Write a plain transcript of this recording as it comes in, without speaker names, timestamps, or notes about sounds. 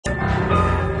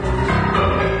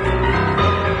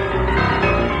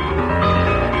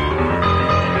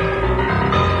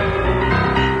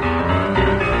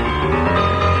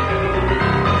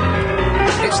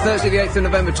Thursday the 8th of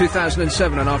November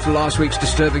 2007, and after last week's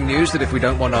disturbing news that if we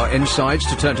don't want our insides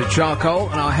to turn to charcoal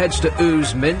and our heads to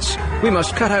ooze mince, we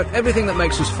must cut out everything that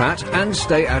makes us fat and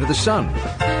stay out of the sun,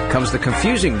 comes the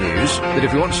confusing news that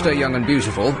if we want to stay young and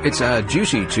beautiful, it's our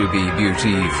duty to be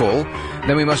beautiful,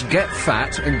 then we must get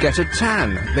fat and get a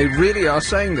tan. They really are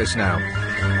saying this now.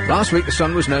 Last week the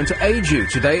sun was known to age you.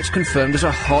 Today it's confirmed as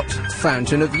a hot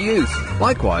fountain of youth.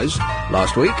 Likewise,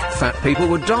 last week fat people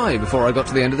would die before I got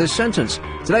to the end of this sentence.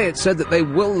 Today it said that they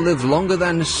will live longer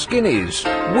than skinnies.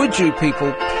 Would you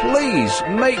people please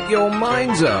make your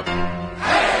minds up?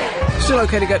 Still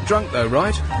okay to get drunk though,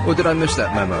 right? Or did I miss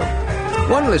that memo?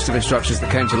 One list of instructions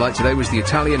that came to light today was the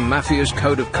Italian Mafia's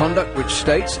Code of Conduct, which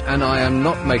states, and I am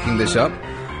not making this up,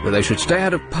 that they should stay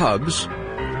out of pubs,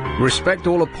 respect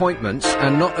all appointments,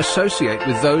 and not associate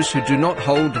with those who do not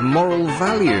hold moral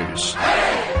values.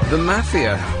 The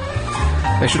Mafia.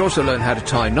 They should also learn how to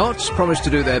tie knots, promise to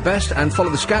do their best, and follow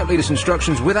the scout leader's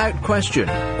instructions without question,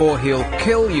 or he'll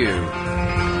kill you.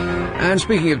 And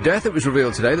speaking of death, it was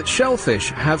revealed today that shellfish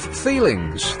have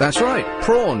feelings. That's right,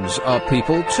 prawns are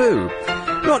people too.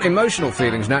 Not emotional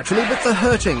feelings, naturally, but the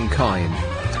hurting kind.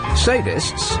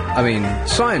 Scientists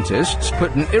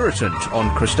put an irritant on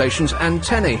crustaceans'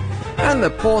 antennae, and the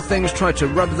poor things tried to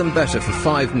rub them better for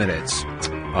 5 minutes.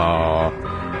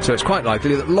 So it's quite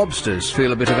likely that lobsters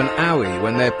feel a bit of an owie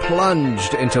when they're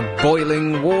plunged into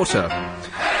boiling water.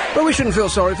 But we shouldn't feel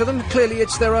sorry for them. Clearly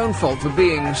it's their own fault for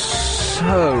being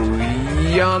so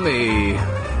yummy.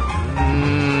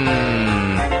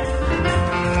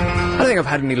 I don't think I've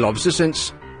had any lobster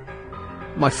since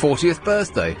my 40th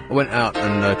birthday. I went out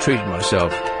and treated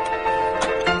myself.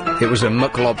 It was a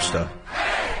McLobster.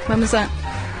 When was that?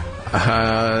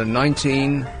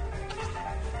 19...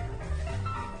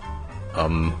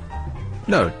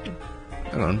 No.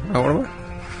 Hang on. How old am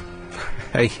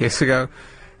I? 8 years ago.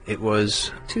 It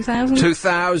was... 2000?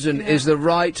 2000 yeah. Is the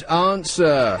right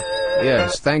answer.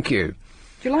 Yes, thank you.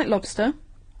 Do you like lobster?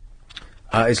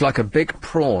 It's like a big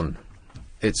prawn.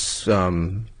 It's,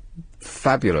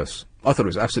 fabulous. I thought it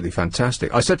was absolutely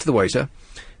fantastic. I said to the waiter,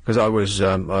 because I was,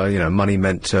 money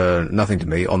meant nothing to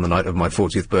me on the night of my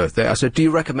 40th birthday, I said, do you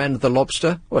recommend the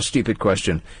lobster? What a stupid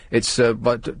question. It's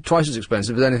but twice as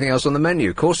expensive as anything else on the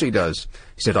menu. Of course he does.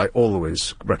 He said, I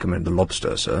always recommend the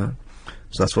lobster, sir.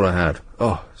 So that's what I had.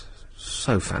 Oh,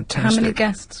 so fantastic. How many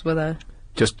guests were there?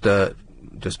 Just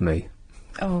me.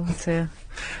 Oh, dear.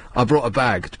 I brought a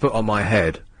bag to put on my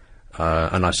head,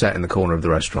 and I sat in the corner of the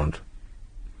restaurant,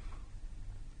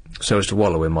 so as to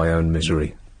wallow in my own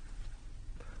misery.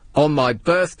 On my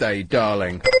birthday,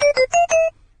 darling.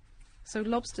 So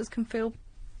lobsters can feel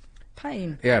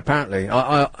pain? Yeah, apparently.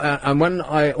 And when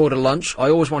I order lunch, I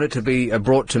always want it to be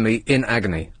brought to me in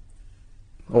agony.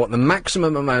 I want the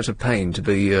maximum amount of pain to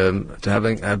be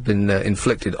have been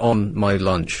inflicted on my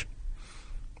lunch.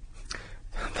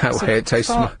 That way it tastes...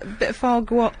 A bit of foie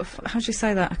gras... How do you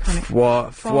say that? I can't...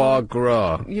 Foie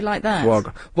gras. You like that? Foie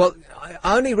gras. Well,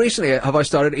 only recently have I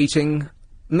started eating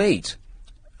meat.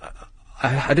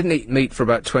 I didn't eat meat for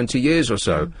about 20 years or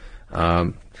so.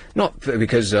 Not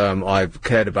because I've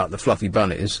cared about the fluffy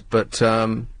bunnies, but... do you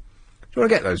want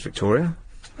to get those, Victoria?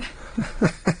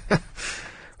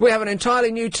 We have an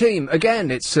entirely new team. Again,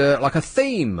 it's like a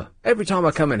theme. Every time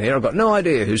I come in here, I've got no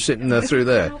idea who's sitting through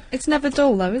there. It's never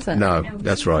dull, though, is it? No,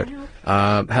 that's right.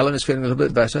 Helen is feeling a little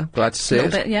bit better. Glad to see it. A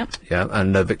little bit, yeah. Yeah,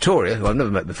 and Victoria, who I've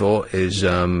never met before, is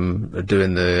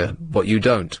doing the what you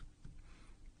don't.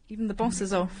 Even the boss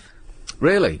is off.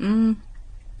 Really? Mm.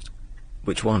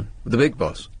 Which one? The big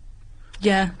boss?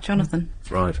 Yeah, Jonathan.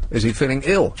 Right. Is he feeling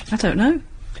ill? I don't know.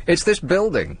 It's this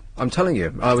building. I'm telling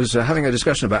you. I was having a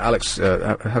discussion about Alex,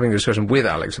 having a discussion with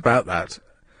Alex about that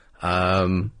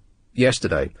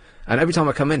yesterday. And every time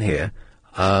I come in here,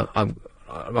 I'm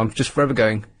just forever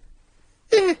going,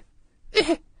 and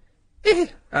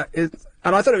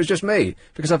I thought it was just me,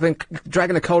 because I've been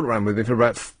dragging a cold around with me for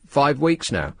about 5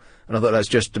 weeks now. And I thought that's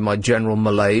just my general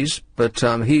malaise. But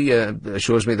he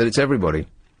assures me that it's everybody.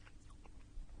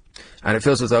 And it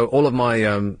feels as though all of my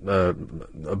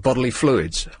bodily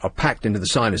fluids are packed into the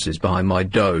sinuses behind my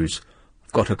doze.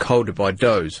 I've got a cold by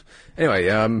doze. Anyway,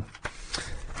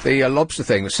 the lobster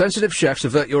thing. Sensitive chefs,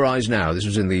 avert your eyes now. This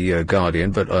was in the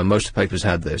Guardian, but most of the papers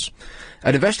had this.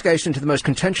 An investigation into the most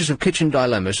contentious of kitchen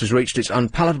dilemmas has reached its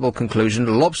unpalatable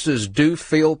conclusion. Lobsters do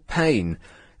feel pain.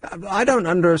 I don't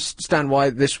understand why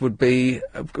this would be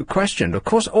questioned. Of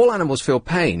course, all animals feel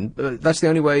pain. That's the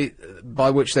only way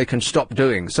by which they can stop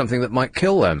doing something that might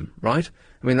kill them, right?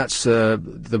 I mean, that's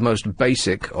the most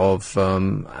basic of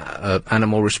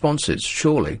animal responses,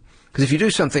 surely. Because if you do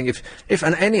something, if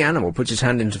any animal puts its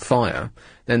hand into fire,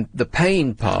 then the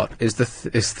pain part is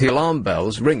the alarm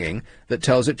bells ringing that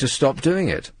tells it to stop doing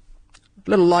it.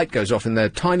 Little light goes off in their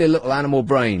tiny little animal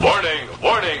brains. Warning!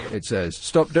 Warning! It says,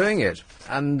 stop doing it.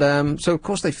 And so of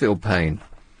course they feel pain.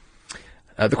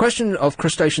 The question of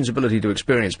crustaceans' ability to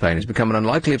experience pain has become an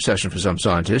unlikely obsession for some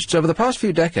scientists. Over the past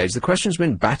few decades, the question's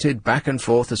been batted back and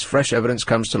forth as fresh evidence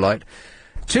comes to light.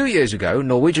 2 years ago,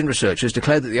 Norwegian researchers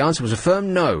declared that the answer was a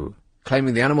firm no,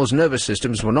 claiming the animal's nervous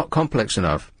systems were not complex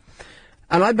enough.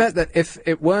 And I bet that if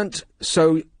it weren't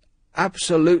so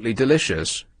absolutely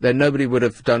delicious, then nobody would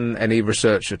have done any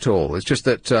research at all. It's just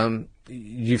that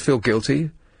you feel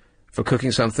guilty for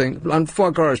cooking something. And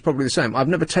foie gras is probably the same. I've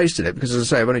never tasted it because, as I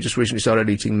say, I've only just recently started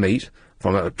eating meat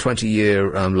from a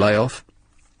 20-year layoff.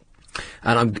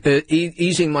 And I'm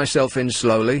easing myself in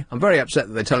slowly. I'm very upset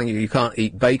that they're telling you can't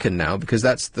eat bacon now, because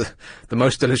that's the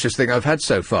most delicious thing I've had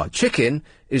so far. Chicken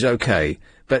is okay,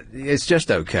 but it's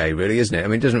just okay, really, isn't it? I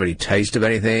mean, it doesn't really taste of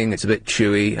anything. It's a bit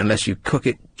chewy, unless you cook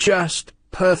it just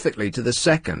perfectly to the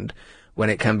second, when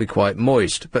it can be quite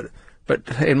moist. But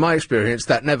in my experience,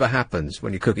 that never happens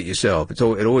when you cook it yourself. It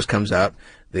always comes out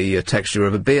the texture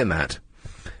of a beer mat.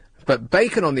 But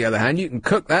bacon, on the other hand, you can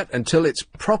cook that until it's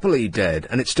properly dead,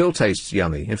 and it still tastes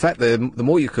yummy. In fact, the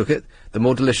more you cook it, the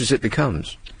more delicious it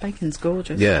becomes. Bacon's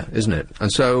gorgeous. Yeah, isn't it?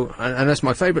 And so, and that's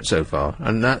my favourite so far.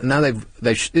 And now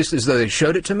it's as though they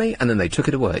showed it to me, and then they took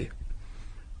it away.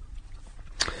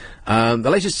 The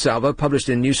latest salvo, published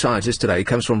in New Scientist today,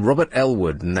 comes from Robert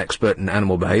Elwood, an expert in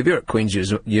animal behaviour at Queen's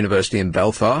University in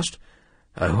Belfast,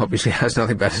 who obviously has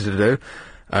nothing better to do,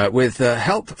 with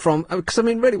help from... Because, I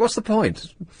mean, really, what's the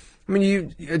point? I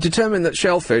mean, you determine that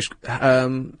shellfish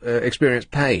experience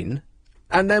pain,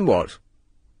 and then what?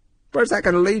 Where's that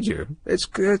going to lead you? It's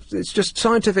just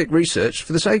scientific research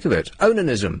for the sake of it.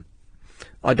 Onanism.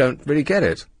 I don't really get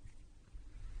it.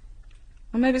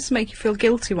 Or maybe it's to make you feel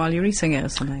guilty while you're eating it or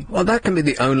something. Well, that can be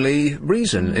the only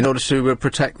reason, in order to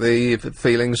protect the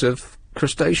feelings of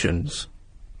crustaceans.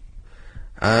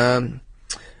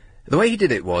 The way he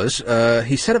did it was,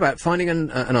 he set about finding an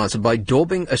answer by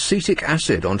daubing acetic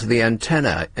acid onto the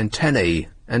antennae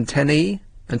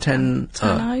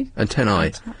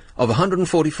of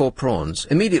 144 prawns.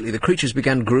 Immediately, the creatures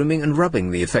began grooming and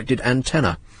rubbing the affected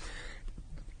antenna,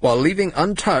 while leaving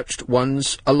untouched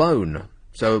ones alone.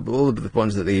 So all the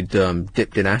ones that he'd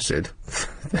dipped in acid.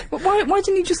 But why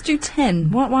didn't you just do 10?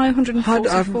 Why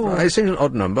 144? It seems an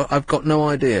odd number. I've got no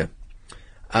idea.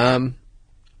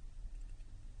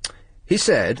 He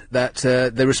said that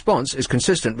the response is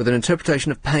consistent with an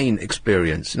interpretation of pain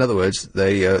experience. In other words,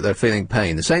 they're feeling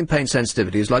pain. The same pain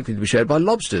sensitivity is likely to be shared by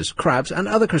lobsters, crabs, and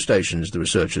other crustaceans, the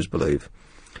researchers believe.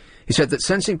 He said that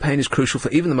sensing pain is crucial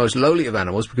for even the most lowly of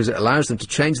animals because it allows them to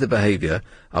change their behaviour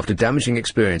after damaging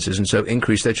experiences and so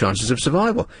increase their chances of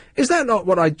survival. Is that not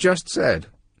what I just said?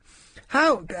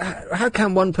 How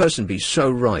can one person be so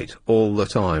right all the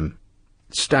time?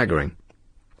 Staggering.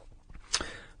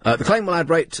 The claim will add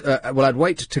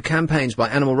weight to campaigns by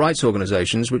animal rights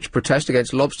organisations which protest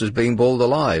against lobsters being boiled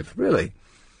alive. Really?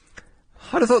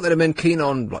 I'd have thought they'd have been keen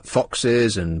on, like,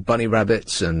 foxes and bunny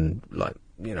rabbits and, like,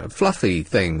 you know, fluffy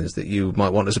things that you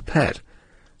might want as a pet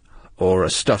or a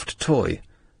stuffed toy,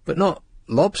 but not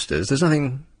lobsters. There's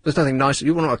nothing nice.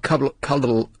 You want to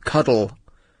cuddle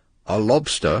a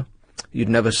lobster, you'd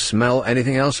never smell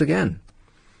anything else again.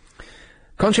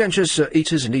 Conscientious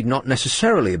eaters need not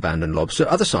necessarily abandon lobster.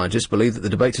 Other scientists believe that the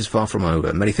debate is far from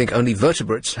over. Many think only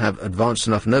vertebrates have advanced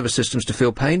enough nervous systems to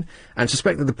feel pain, and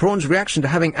suspect that the prawn's reaction to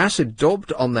having acid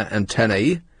daubed on their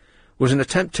antennae was an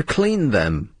attempt to clean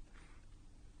them.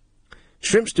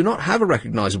 Shrimps do not have a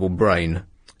recognisable brain,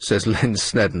 says Lynn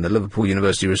Snedden, a Liverpool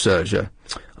University researcher.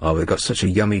 Oh, they've got such a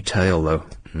yummy tail, though.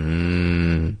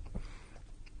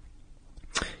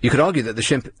 You could argue that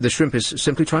the shrimp is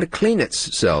simply trying to clean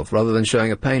itself rather than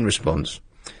showing a pain response.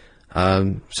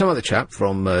 Some other chap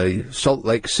from Salt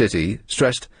Lake City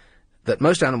stressed that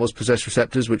most animals possess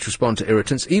receptors which respond to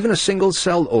irritants. Even a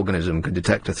single-celled organism can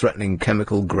detect a threatening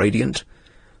chemical gradient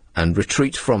and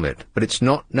retreat from it, but it's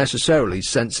not necessarily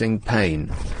sensing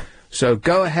pain. So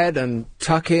go ahead and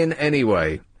tuck in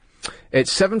anyway.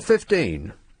 It's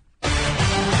 7:15.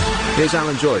 Here's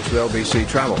Alan Joyce with LBC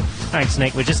Travel. Thanks,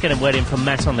 Nick. We're just getting word in from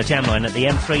Matt on the jam line that the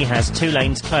M3 has 2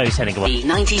 lanes closed heading away.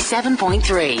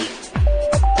 97.3.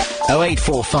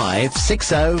 0845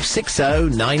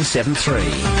 6060 973.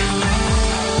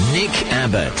 Nick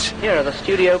Abbott. Here are the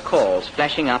studio calls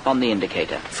flashing up on the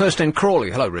indicator. First in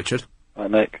Crawley. Hello, Richard. Hi,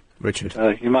 Nick. Richard.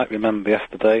 You might remember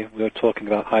yesterday we were talking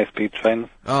about high-speed trains.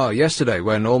 Oh, yesterday,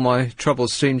 when all my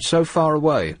troubles seemed so far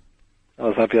away.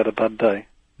 Oh, have you had a bad day?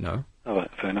 No. All right,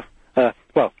 fair enough.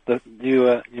 Well,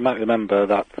 you might remember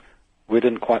that we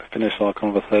didn't quite finish our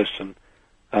conversation,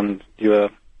 and you were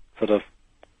sort of,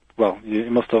 well, you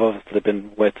must have obviously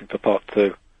been waiting for part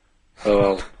 2.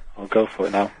 So I'll go for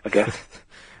it now, I guess.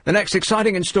 The next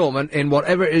exciting instalment in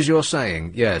whatever it is you're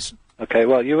saying, yes. Okay,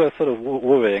 well, you were sort of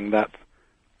worrying that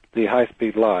the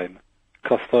high-speed line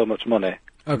costs so much money.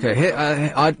 Okay, here,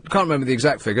 I can't remember the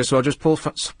exact figure, so I'll just pull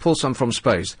some from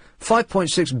space.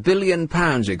 £5.6 billion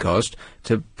it cost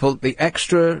to pull the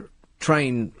extra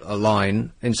train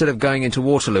line, instead of going into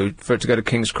Waterloo, for it to go to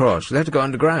King's Cross. They have to go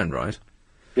underground, right?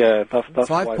 Yeah, that's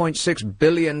 £5.6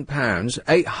 billion,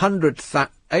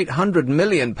 £800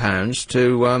 million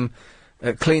to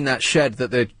clean that shed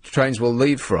that the trains will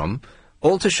leave from,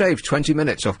 all to shave 20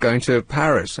 minutes off going to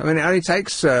Paris. I mean, it only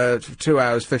takes 2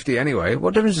 hours 50 anyway.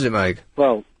 What difference does it make?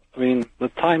 Well, I mean, the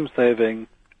time saving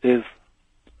is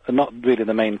not really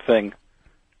the main thing.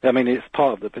 I mean, it's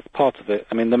part of it.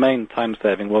 I mean, the main time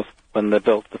saving was when they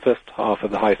built the first half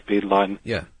of the high-speed line.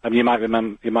 Yeah. And you might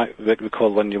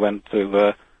recall when you went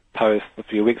to Paris a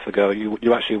few weeks ago,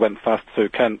 you actually went fast through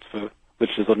Kent,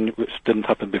 which didn't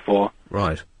happen before.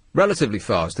 Right. Relatively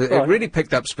fast. It really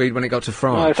picked up speed when it got to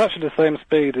France. No, it's actually the same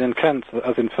speed in Kent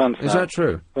as in France now. Is that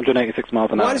true? 186 miles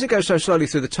an hour. Why does it go so slowly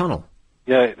through the tunnel?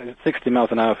 Yeah, it's 60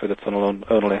 miles an hour through the tunnel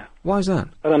only. Why is that?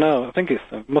 I don't know. I think it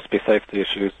must be safety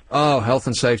issues. Oh, health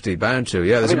and safety, bound to.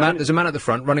 Yeah, there's a man at the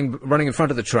front running in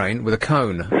front of the train with a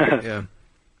cone. Yeah.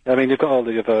 I mean, you've got all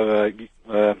the other,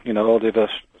 all the other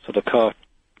sort of car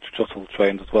shuttle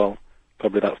trains as well.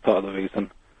 Probably that's part of the reason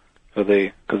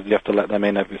because you have to let them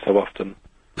in every so often.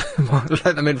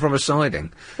 Let them in from a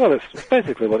siding. Well, it's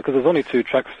basically because there's only 2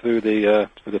 tracks through the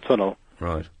tunnel.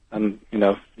 Right. And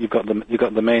you've got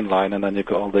the main line, and then you've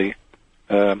got all the.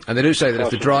 And they do say that if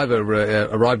the driver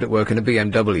arrived at work in a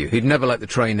BMW, he'd never let the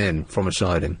train in from a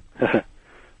siding.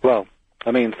 Well,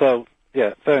 I mean, so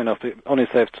yeah, fair enough. It only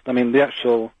saved. I mean, the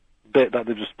actual bit that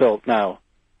they've just built now,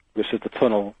 which is the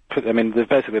tunnel. I mean, they've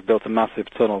basically built a massive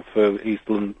tunnel through East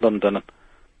London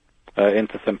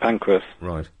into St Pancras.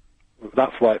 Right.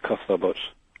 That's why it costs so much.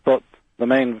 But the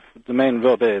main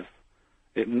rub is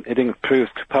it improves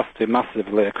capacity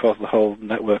massively across the whole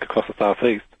network across the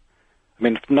southeast. I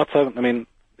mean,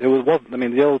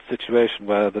 the old situation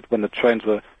where when the trains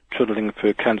were trundling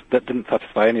through Kent, that didn't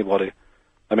satisfy anybody.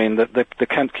 I mean, the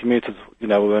Kent commuters,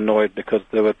 were annoyed because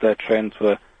their trains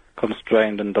were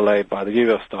constrained and delayed by the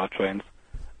Eurostar trains,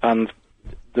 and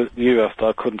the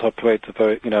Eurostar couldn't operate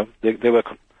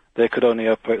they could only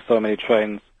operate so many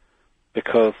trains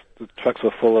because the tracks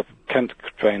were full of Kent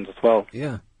trains as well.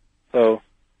 Yeah. So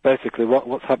basically, what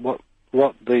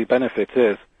the benefit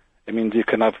is, it means you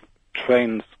can have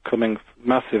trains coming,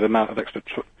 massive amount of extra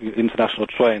international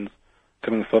trains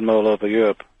coming from all over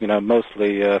Europe.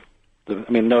 Mostly.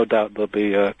 No doubt there'll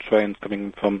be trains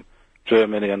coming from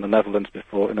Germany and the Netherlands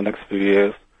in the next few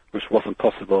years, which wasn't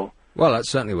possible. Well, that's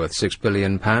certainly worth £6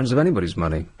 billion of anybody's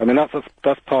money. I mean, that's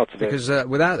part of because, it. Because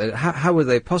without it, how would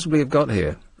they possibly have got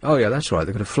here? Oh, yeah, that's right.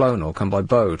 They could have flown or come by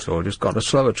boat or just got a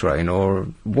slower train or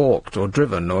walked or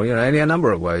driven or, any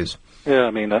number of ways. Yeah,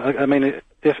 I mean,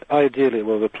 if ideally it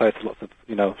will replace lots of,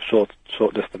 short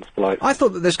distance flights. I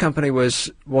thought that this company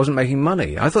wasn't making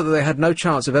money. I thought that they had no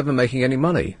chance of ever making any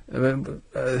money. I mean,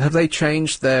 have they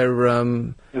changed their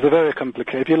It's a very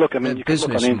complicated. If you look, you can look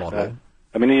on internet. Model.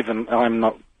 I mean, even I'm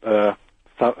not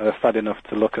sad enough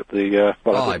to look at the.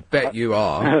 I bet you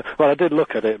are. Well, I did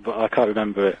look at it, but I can't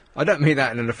remember it. I don't mean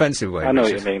that in an offensive way. I know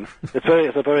what you mean.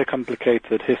 It's a very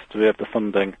complicated history of the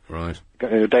funding. Right.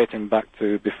 Dating back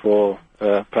to before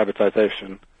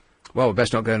privatisation. Well, we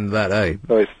best not go into that, eh?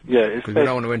 So because we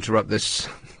don't want to interrupt this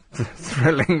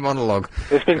thrilling monologue.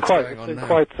 It's been quite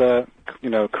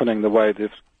cunning the way they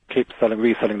keep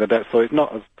reselling the debt. So it's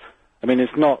not as,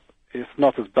 it's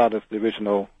not as bad as the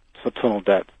original tunnel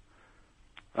debt.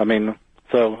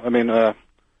 So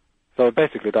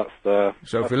basically that's the.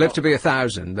 So if we live to be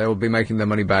 1,000, they will be making their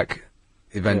money back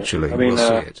eventually. Yeah. We'll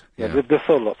see it. Yeah. There's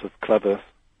so lots of clever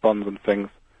bonds and things.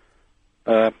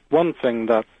 One thing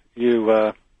that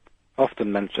you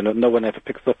often mention that no one ever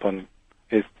picks up on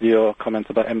is your comments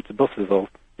about empty buses. Or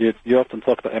you often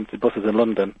talk about empty buses in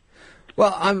London.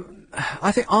 Well,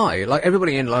 I think like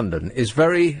everybody in London, is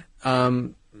very.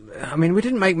 We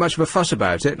didn't make much of a fuss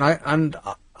about it, and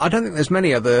I don't think there's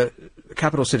many other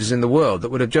capital cities in the world that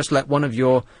would have just let one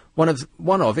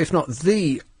of, if not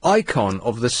the icon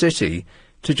of the city,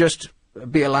 to just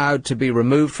be allowed to be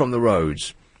removed from the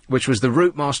roads, which was the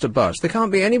Route Master bus. There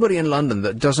can't be anybody in London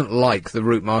that doesn't like the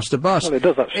Route Master bus. Well, it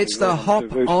does actually. It's the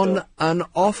hop on and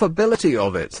off ability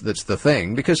of it that's the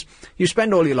thing, because you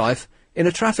spend all your life in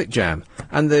a traffic jam,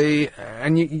 and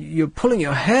you're pulling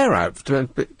your hair out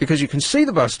because you can see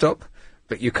the bus stop,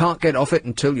 but you can't get off it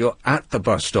until you're at the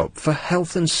bus stop for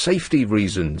health and safety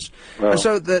reasons. Well. And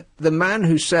so the man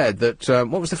who said that,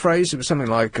 what was the phrase? It was something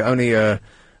like only a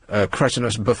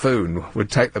cretinous buffoon would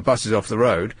take the buses off the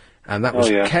road, and that was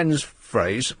Ken's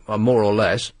phrase, more or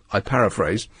less. I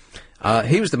paraphrase.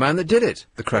 He was the man that did it,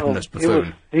 the cretinous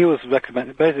buffoon. He was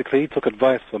recommended. Basically, he took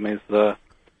advice from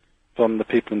from the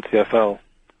people in TfL.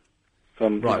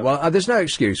 Right. Well, there's no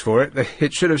excuse for it.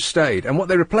 It should have stayed. And what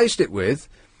they replaced it with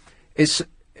is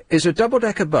a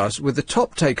double-decker bus with the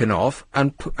top taken off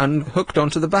and hooked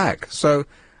onto the back. So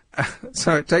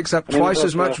it takes up twice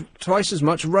as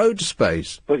much road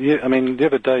space. But the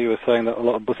other day you were saying that a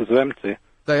lot of buses are empty.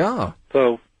 They are.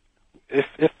 So,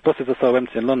 if buses are so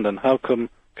empty in London, how come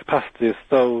capacity is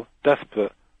so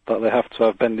desperate that they have to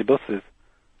have bendy buses?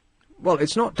 Well,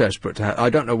 it's not desperate to have. I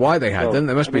don't know why they had them.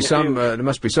 There must be some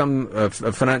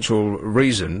financial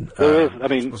reason. There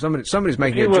is. Somebody's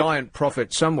making a giant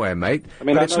profit somewhere, mate.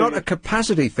 But it's not a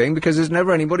capacity thing because there's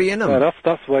never anybody in them. Yeah,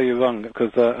 that's where you're wrong.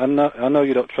 Because I know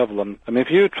you don't travel on. If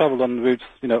you travel on routes,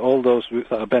 all those routes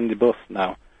that are bendy bus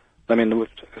now.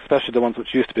 Especially the ones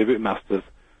which used to be route masters.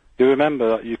 You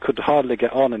remember that you could hardly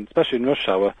get on, and especially in rush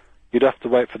hour. You'd have to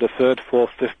wait for the third,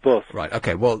 fourth, fifth bus. Right,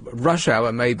 okay, well, rush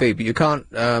hour may be, but you can't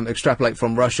extrapolate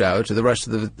from rush hour to the rest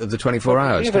of the 24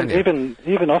 hours, can you?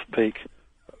 Even off-peak.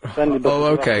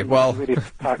 Okay, well, really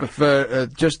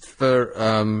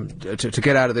to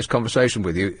get out of this conversation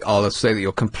with you, I'll say that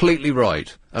you're completely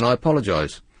right, and I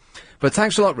apologise. But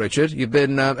thanks a lot, Richard. You've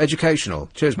been educational.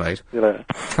 Cheers, mate. See you later.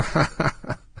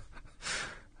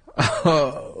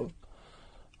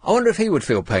 I wonder if he would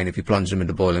feel pain if you plunged him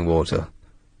into boiling water.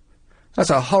 That's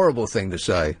a horrible thing to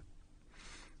say.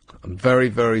 I'm very,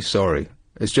 very sorry.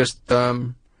 It's just, I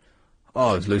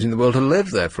was losing the will to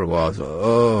live there for a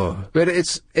while. But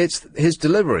it's his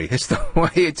delivery. It's the way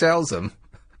he tells them.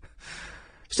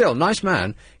 Still, nice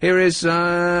man. Here is,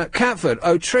 Catford.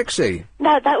 Oh, Trixie.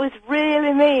 No, that was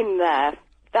really mean there.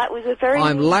 That was a very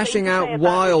I'm lashing out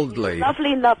wildly.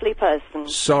 Lovely, lovely person.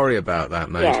 Sorry about that,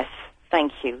 mate. Yes,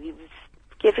 thank you. He was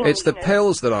giving It's the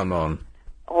pills that I'm on.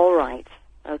 All right.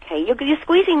 Okay, you're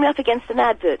squeezing me up against an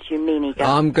advert, you meanie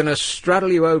guy. I'm going to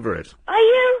straddle you over it. Are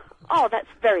you? Oh, that's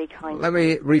very kind. Let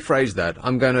me rephrase that.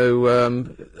 I'm going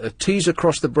to tease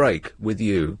across the break with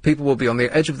you. People will be on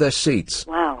the edge of their seats.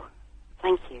 Wow.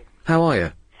 Thank you. How are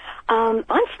you? I'm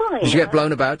fine. Did you get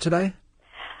blown about today?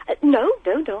 No,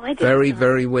 I didn't. Very,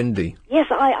 very windy. Yes,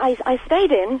 I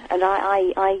stayed in, and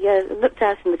I looked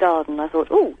out in the garden. I thought,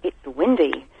 oh, it's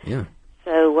windy. Yeah.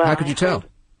 So, how could you tell?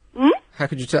 How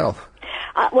could you tell?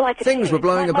 Well, I could Things were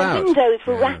blowing about. My windows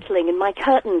were rattling and my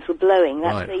curtains were blowing.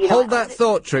 That's right. Hold that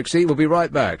thought, Trixie. We'll be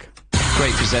right back.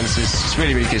 Great presenters. It's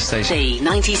really, really good station.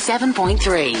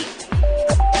 C97.3.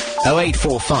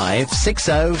 0845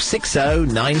 6060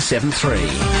 973.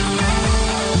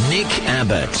 Nick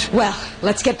Abbott. Well,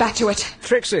 let's get back to it.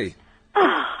 Trixie.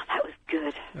 That was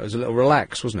good. That was a little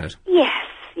relax, wasn't it? Yes.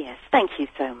 Thank you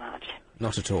so much.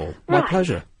 Not at all. My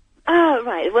pleasure. Oh,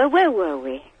 right. Well, where were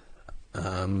we?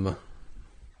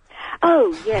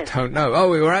 Oh, yes. I don't know. Oh,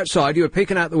 we were outside. You were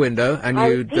peeking out the window, and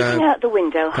you'd peeking out the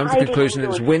window, come to the conclusion it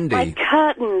was windy. My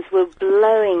curtains were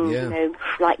blowing,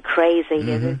 like crazy.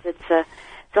 Mm-hmm.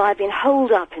 So I've been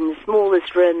holed up in the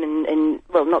smallest room in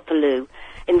well, not the loo,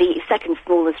 in the second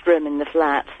smallest room in the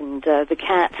flat, and the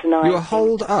cats and I... You were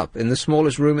holed up in the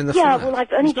smallest room in the flat? Yeah, well,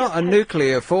 I've only It's not a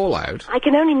nuclear fallout. I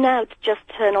can only now just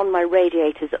turn on my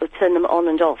radiators, or turn them on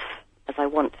and off as I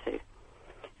want to.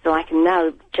 So I can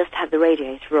now just have the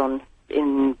radiator on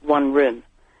in one room.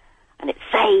 And it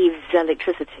saves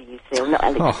electricity, you see, or not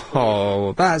electricity.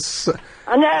 Oh, that's...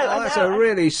 I know, that's a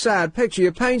really sad picture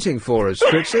you're painting for us,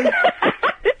 Trixie.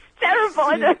 It's terrible,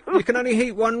 I know. You can only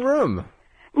heat one room.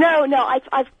 No,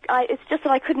 it's just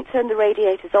that I couldn't turn the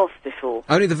radiators off before.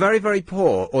 Only the very, very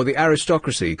poor or the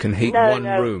aristocracy can heat one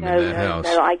room in their house.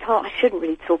 No, I can't. I shouldn't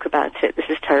really talk about it. This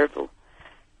is terrible.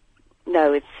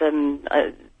 No, it's an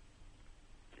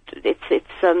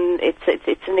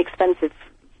expensive.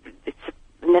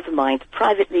 Never mind.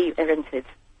 Privately rented.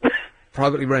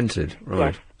 Privately rented,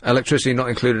 right? Yes. Electricity not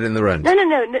included in the rent. No,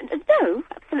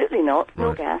 absolutely not. Right.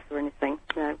 No gas or anything.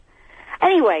 No.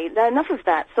 Anyway, enough of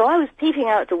that. So I was peeping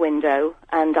out the window,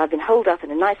 and I've been holed up in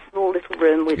a nice small little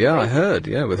room with... Yeah, I heard,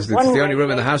 it's the only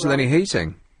room in the house with any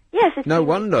heating. Yes, no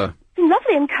wonder. It's been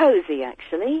lovely and cosy,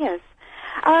 actually, yes.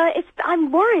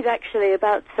 I'm worried, actually,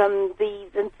 about the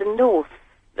north,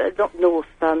 not north,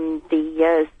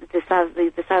 the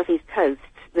southeast coast,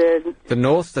 The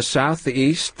north, the south, the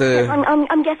east, the...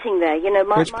 I'm getting there, you know.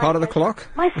 Which part of the clock?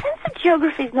 My sense of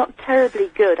geography is not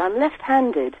terribly good. I'm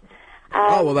left-handed.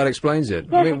 Oh, well, that explains it.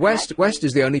 Yes, I mean, west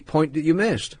is the only point that you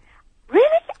missed. Really?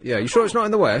 Yeah, you sure it's not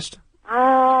in the west?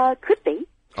 Could be.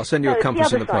 I'll send you a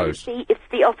compass in the post. It's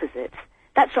the opposite.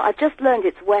 That's right. I've just learned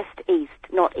it's west-east,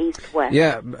 not east-west.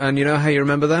 Yeah, and you know how you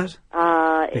remember that?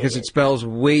 Because it spells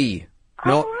we,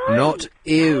 not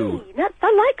ew. Hey,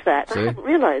 I like that. See? I hadn't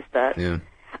realised that. Yeah.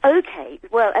 Okay.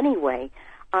 Well, anyway,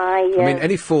 I mean,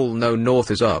 any fool know north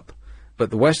is up,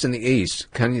 but the west and the east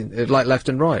it's like left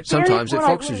and right. Sometimes it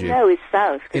foxes you. No, is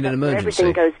south. In an emergency.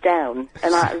 Everything goes down,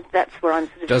 and that's where I'm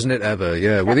sort of... Doesn't it ever?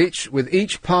 Yeah. With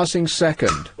each passing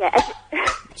second. Yeah.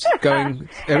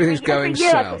 Everything's going every year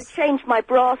I south. sort of change my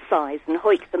bra size and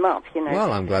hoik them up, you know.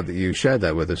 Well, I'm glad that you shared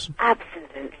that with us.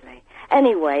 Absolutely.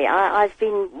 Anyway, I've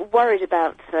been worried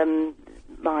about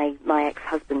my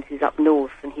ex-husband who's up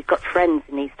north, and he's got friends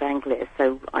in East Anglia,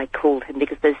 so I called him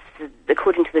because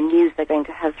according to the news, they're going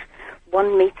to have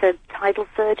 1 metre tidal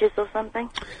surges or something.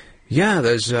 Yeah,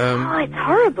 there's... it's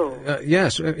horrible.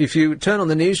 Yes, if you turn on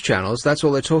the news channels, that's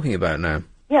all they're talking about now.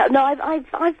 Yeah, no,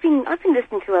 I've been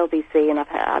listening to LBC, and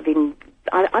I've been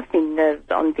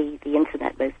on the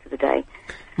internet most of the day.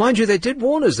 Mind you, they did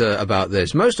warn us about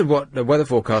this. Most of what the weather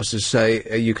forecasters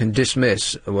say you can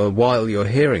dismiss while you're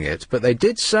hearing it, but they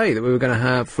did say that we were going to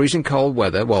have freezing cold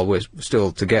weather. Well, we're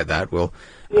still to get that. We'll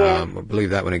believe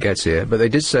that when it gets here. But they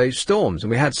did say storms,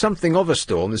 and we had something of a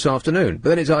storm this afternoon, but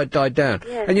then it died down.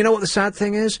 Yes. And you know what the sad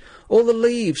thing is? All the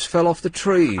leaves fell off the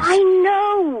trees. I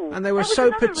know! And they were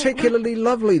so particularly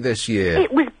lovely this year.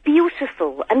 It was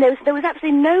beautiful, and there was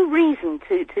absolutely no reason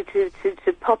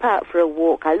to pop out for a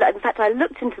walk. In fact, I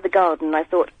looked into the garden and I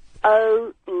thought,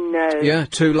 oh no. Yeah,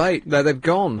 too late. They've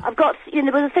gone. I've got,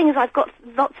 the thing is, I've got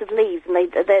lots of leaves, and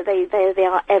they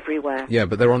are everywhere. Yeah,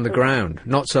 but they're on the ground.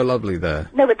 Not so lovely there.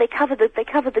 No, but they cover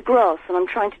the grass, and I'm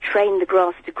trying to train the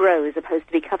grass to grow as opposed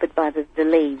to be covered by the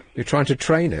leaves. You're trying to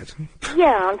train it?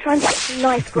 Yeah, I'm trying to get some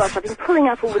nice grass. I've been pulling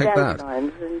up all the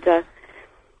dandelions, and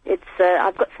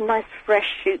I've got some nice fresh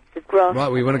shoots of grass.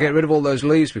 Right, we want to get rid of all those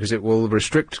leaves because it will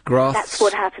restrict That's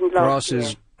what happened last year.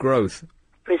 Grass's growth.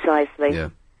 Precisely. Yeah.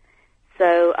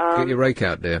 So, get your rake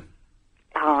out, dear.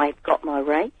 I've got my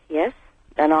rake, yes.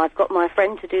 And I've got my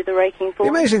friend to do the raking for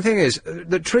The me. amazing thing is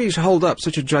that trees hold up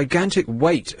such a gigantic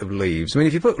weight of leaves. I mean,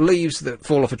 if you put leaves that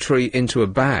fall off a tree into a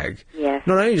bag, yes.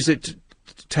 not only does it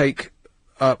take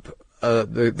up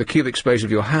the cubic space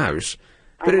of your house,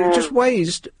 but it just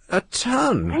weighs a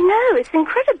ton. I know, it's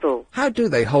incredible. How do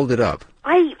they hold it up?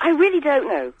 I really don't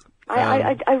know.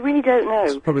 I really don't know.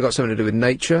 It's probably got something to do with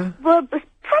nature. Well, there's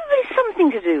probably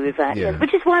something to do with that, yes,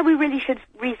 which is why we really should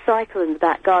recycle in the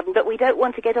back garden, but we don't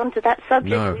want to get onto that subject.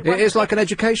 No, it is like an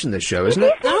education, this show, isn't it?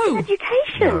 It is like an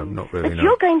education. No, not really, But no.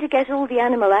 you're going to get all the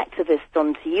animal activists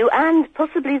onto you, and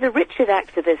possibly the Richard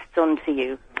activists onto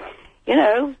you. You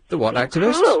know. The what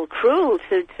activists? Cruel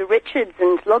to Richards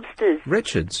and lobsters.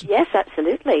 Richards? Yes,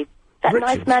 absolutely. That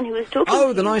Richards? nice man who was talking Oh,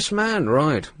 to the you. nice man,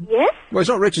 right. Yes? Well, it's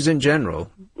not Richards in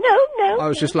general. No. I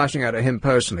was just lashing out at him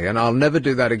personally, and I'll never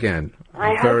do that again.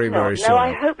 I hope very, not. very No, sorry.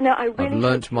 I hope not. I really I've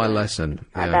learnt my lesson.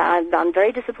 Yeah. I'm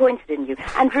very disappointed in you.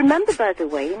 And remember, by the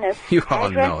way, You are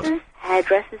not.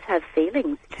 Hairdressers have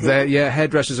feelings too.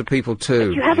 Hairdressers are people too.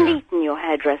 But you haven't eaten your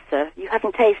hairdresser. You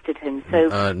haven't tasted him,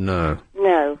 so... No.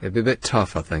 No. It'd be a bit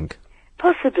tough, I think.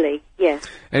 Possibly, yes.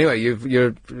 Anyway,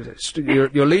 you're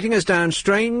leading us down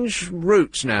strange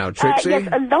routes now, Trixie. Yes,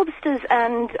 lobsters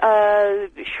and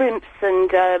shrimps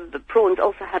and prawns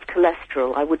also have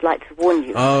cholesterol. I would like to warn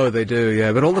you. Oh, they do,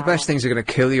 yeah. But all the best things are going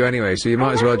to kill you anyway, so you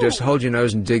might as well just hold your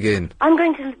nose and dig in. I'm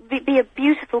going to be a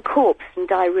beautiful corpse and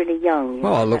die really young.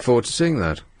 Well, I'll look forward to seeing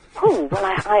that. Oh, well,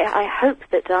 I hope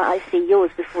that I see yours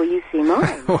before you see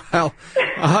mine. Well,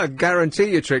 I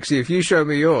guarantee you, Trixie, if you show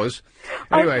me yours...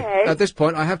 Anyway, okay. At this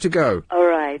point, I have to go. All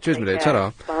right. Cheers, my dear.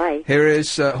 Ta-da. Bye. Here is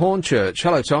Hornchurch.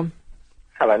 Hello, Tom.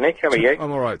 Hello, Nick. How are you?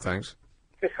 I'm all right, thanks.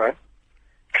 Good, fine.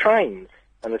 Trains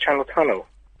and the Channel Tunnel.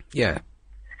 Yeah.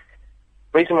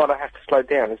 Reason why they have to slow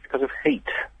down is because of heat.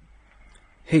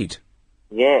 Heat?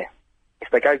 Yeah.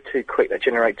 If they go too quick, they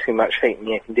generate too much heat and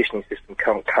the air conditioning system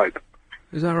can't cope.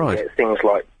 Is that right? Yeah, things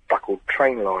like buckled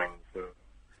train lines and,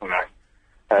 you know.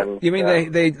 And, you mean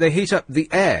they heat up the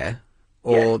air?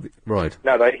 Or right?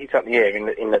 No, they heat up the air in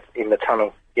the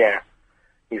tunnel. Yeah,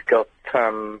 you've got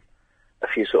a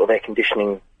few sort of air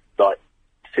conditioning like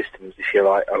systems, if you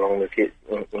like, along with it,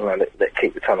 that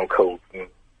keep the tunnel cool and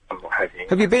what have you.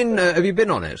 Have you been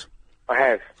on it? I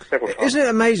have, several times. Isn't it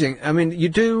amazing? I mean, you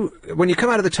do, when you come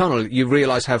out of the tunnel, you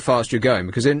realise how fast you're going,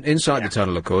 because inside the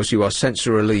tunnel, of course, you are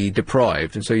sensorily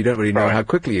deprived, and so you don't really know how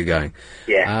quickly you're going.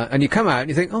 Yeah. And you come out and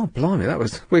you think, oh, blimey,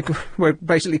 we're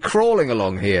basically crawling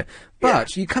along here.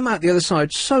 But you come out the other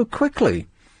side so quickly.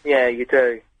 Yeah, you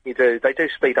do. They do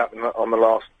speed up on the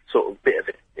last sort of bit of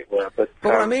it, as it were. But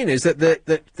what I mean is that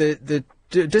the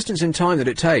distance in time that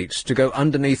it takes to go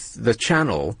underneath the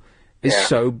channel is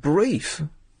so brief.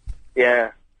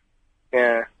 Yeah.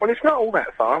 Well, it's not all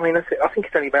that far. I mean, I think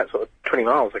it's only about sort of 20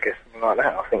 miles, I guess, something like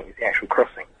that. I think is the actual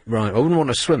crossing. Right. I wouldn't want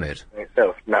to swim it.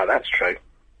 Itself. No, that's true.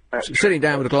 Sitting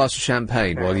down with a glass of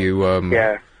champagne while you...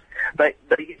 Yeah. They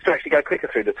used to actually go quicker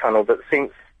through the tunnel, but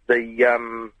since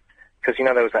the... Because, you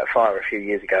know, there was that fire a few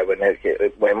years ago when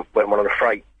one of the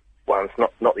freight ones,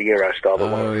 not the Eurostar,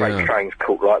 but one of the freight trains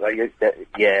caught like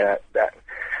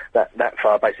that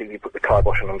fire basically put the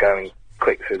kibosh on them going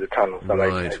quick through the tunnel, so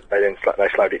they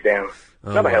slowed it down.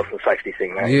 Another health and safety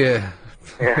thing, mate. Yeah.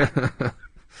 Yeah.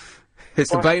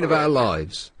 It's the bane of our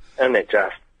lives. Isn't it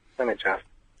just?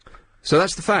 So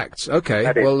that's the facts.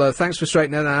 Okay. Well, thanks for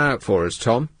straightening that out for us,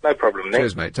 Tom. No problem, Nick.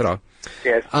 Cheers, mate. Ta-da.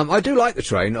 Yes. I do like the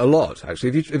train a lot,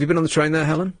 actually. Have you been on the train there,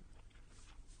 Helen?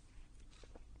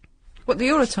 What, the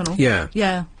Eurotunnel? Yeah.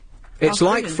 Yeah. It's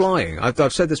like flying.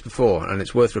 I've said this before, and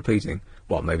it's worth repeating.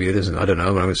 Well, maybe it isn't. I don't know,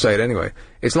 but I'm going to say it anyway.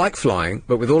 It's like flying,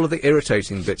 but with all of the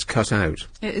irritating bits cut out.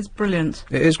 It is brilliant.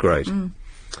 It is great.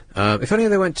 If only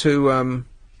they went to... well,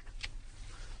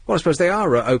 I suppose they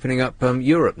are opening up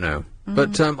Europe now.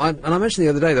 But I mentioned the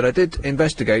other day that I did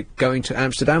investigate going to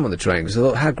Amsterdam on the train, because I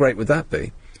thought, how great would that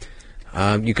be?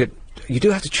 You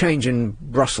do have to change in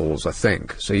Brussels, I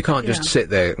think, so you can't just sit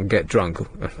there and get drunk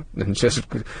and just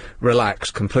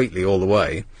relax completely all the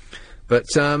way. But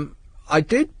I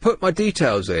did put my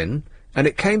details in, and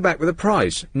it came back with a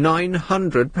price,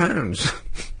 £900.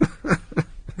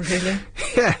 Really?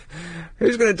 Yeah.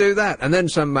 Who's going to do that? And then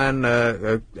some man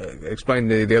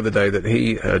explained the other day that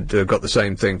he had got the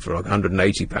same thing for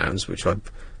 £180, which I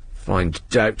find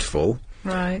doubtful.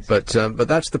 Right. But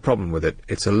that's the problem with it.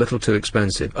 It's a little too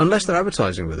expensive. Unless they're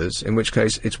advertising with us, in which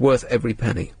case it's worth every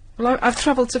penny. Well, I've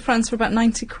travelled to France for about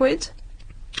 90 quid.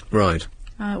 Right.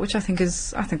 Which I think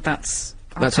that's...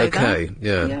 That's okay,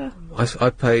 yeah. I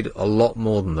paid a lot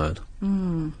more than that.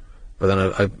 But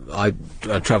then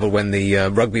I travelled when the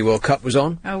Rugby World Cup was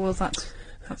on. Oh, well, that's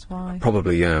why.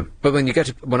 Probably, yeah. But when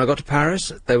I got to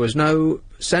Paris, there was no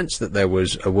sense that there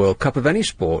was a World Cup of any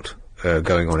sport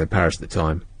going on in Paris at the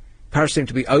time. Paris seemed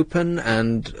to be open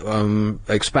and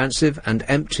expansive and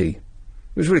empty.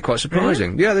 It was really quite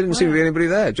surprising. Really? Yeah, there didn't seem to be anybody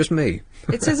there, just me.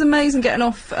 It is amazing getting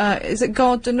off, is it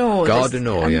Gare du Nord? Gare du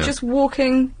Nord, and yeah. just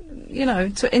walking, you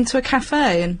know, into a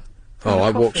cafe and... Oh, I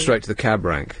walked straight to the cab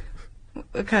rank.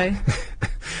 Okay.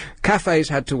 Cafes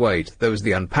had to wait. There was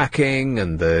the unpacking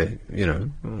and the, you know,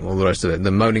 all the rest of it. And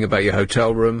the moaning about your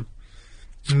hotel room.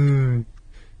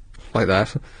 Like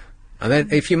that. And then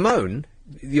if you moan,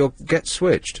 you'll get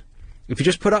switched. If you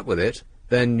just put up with it,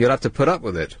 then you'll have to put up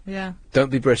with it. Yeah. Don't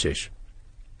be British.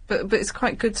 But it's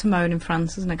quite good to moan in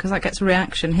France, isn't it? Because that gets a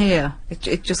reaction here.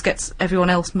 It just gets everyone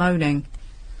else moaning.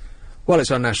 Well,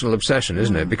 it's our national obsession,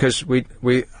 isn't it? Because we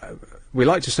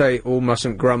like to say all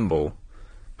mustn't grumble,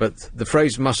 but the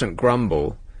phrase mustn't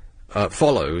grumble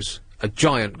follows a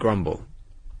giant grumble.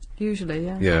 Usually,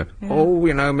 yeah. Yeah. Oh,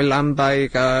 you know, my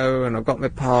lumbago, and I've got my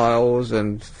piles,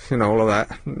 and, you know, all of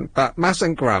that. But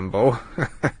mustn't grumble.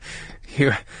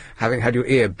 You having had your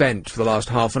ear bent for the last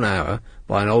half an hour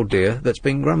by an old dear that's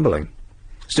been grumbling.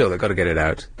 Still, they've got to get it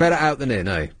out. Better out than in,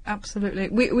 eh? Absolutely.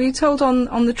 We were told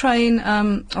on the train,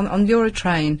 on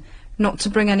Eurotrain, not to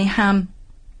bring any ham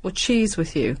or cheese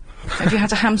with you. If you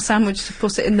had a ham sandwich, to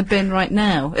put it in the bin right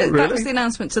now. Really? That was the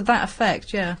announcement to that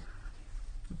effect, yeah.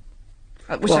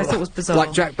 Which I thought was bizarre.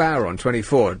 Like Jack Bauer on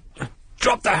 24.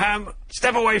 Drop the ham!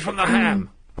 Step away from the ham!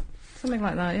 Something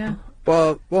like that, yeah.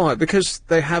 Well, why? Because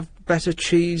they have better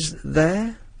cheese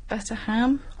there? Better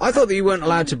ham? I thought that you weren't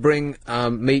allowed to bring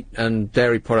meat and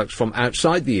dairy products from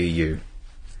outside the EU.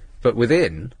 But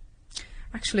within...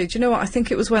 Actually, do you know what? I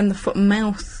think it was when the foot and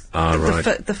mouth... right.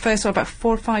 The first one, about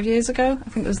 4 or 5 years ago, I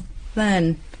think it was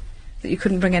then, that you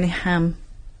couldn't bring any ham.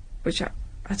 Which I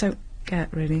don't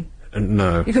get, really.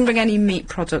 No. You can bring any meat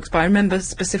products, but I remember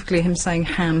specifically him saying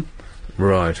ham.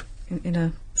 Right. In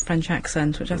a French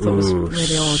accent, which I thought was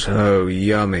really odd. So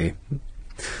yummy.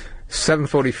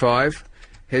 7:45.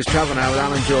 Here's Travel Now with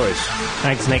Alan Joyce.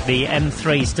 Thanks, Nick. The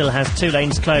M3 still has 2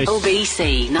 lanes closed.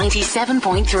 LBC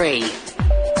 97.3.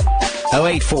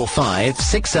 0845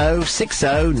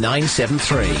 6060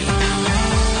 973.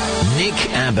 Nick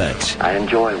Abbott. I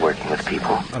enjoy working with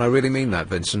people. And I really mean that,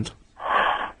 Vincent.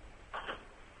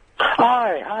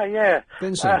 Hi, yeah.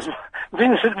 Vincent.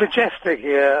 Vincent Majestic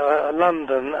here,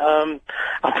 London.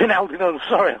 I've been holding on,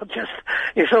 sorry,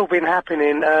 it's all been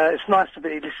happening. It's nice to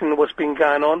be listening to what's been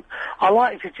going on. I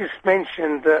like to just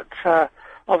mention that,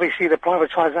 obviously the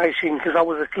privatisation, because I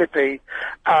was a clippy,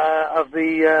 of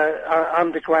the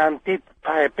underground did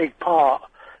play a big part,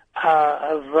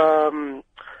 of,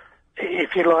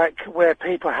 if you like, where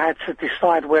people had to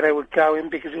decide where they were going,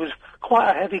 because it was quite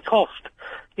a heavy cost.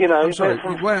 You know, I'm sorry,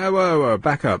 whoa,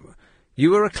 back up.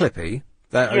 You were a clippy,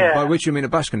 by which you mean a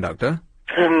bus conductor?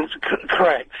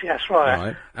 Correct, yes,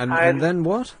 right. And then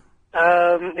what?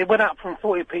 It went up from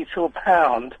 40p to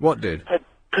 £1. What did?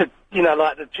 You know,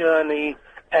 like the journey,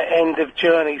 end of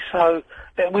journey, so,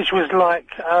 which was like,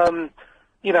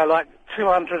 you know, like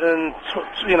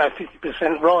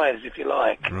 50% rise, if you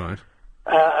like. Right.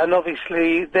 And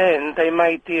obviously then they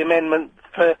made the amendment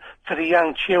for the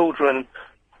young children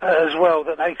as well,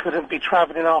 that they couldn't be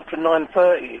travelling after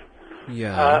 9:30.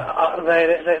 Yeah. They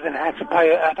then had to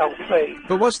pay an adult fee.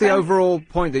 But what's the overall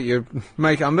point that you're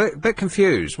making? I'm a bit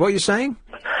confused. What are you saying?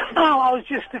 Oh, I was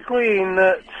just agreeing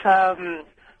that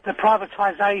the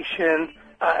privatisation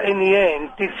in the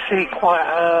end did see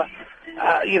quite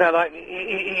you know, like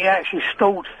it actually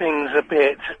stalled things a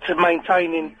bit to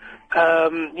maintaining,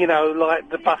 you know, like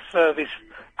the bus service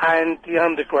and the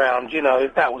underground, you know,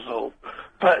 that was all.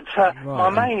 But my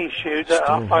main issue that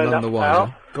I phoned up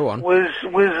about was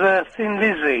Thin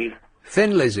Lizzy.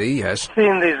 Thin Lizzy, yes.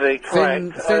 Thin Lizzy,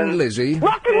 correct. Thin Lizzy.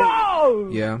 Rock and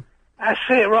roll! Yeah. That's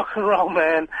it, rock and roll,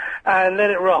 man, and let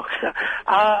it rock.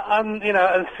 You know,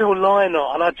 and Phil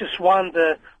Lynott, and I just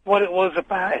wonder what it was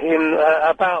about him,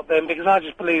 about them, because I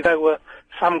just believe they were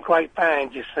some great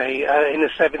band, you see, in the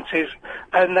 70s,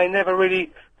 and they never really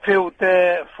filled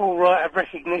their full right of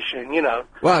recognition, you know.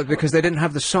 Well, because they didn't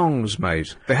have the songs,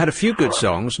 mate. They had a few good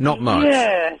songs, not much.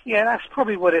 Yeah, that's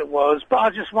probably what it was, but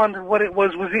I just wondered what it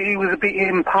was. Was it he was a bit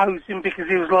imposing because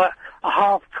he was like a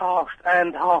half caste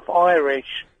and half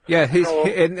Irish? Yeah, he's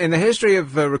in the history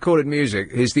of recorded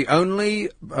music, he's the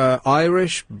only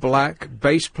Irish black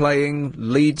bass-playing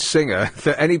lead singer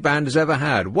that any band has ever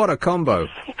had. What a combo!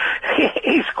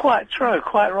 He's quite true,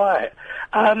 quite right.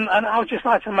 And I would just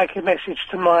like to make a message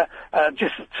to my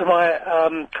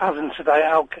cousin today,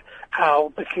 Al,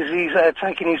 because he's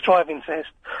taking his driving test,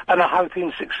 and I hope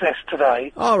him success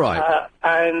today. All right.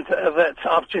 And that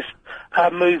I've just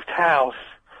moved house.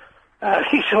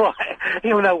 He's all right.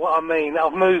 He'll know what I mean.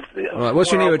 I've moved. All right.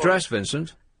 What's your new address,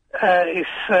 Vincent? It's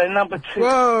number 2.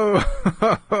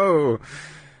 Whoa!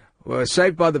 Well,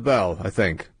 Saved by the Bell, I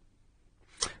think.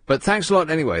 But thanks a lot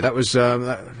anyway. That was,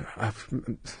 I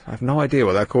have no idea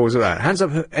what that call was about. Hands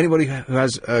up, anybody who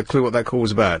has a clue what that call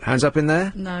was about. Hands up in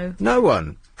there? No. No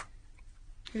one?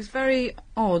 He was very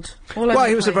odd. Well,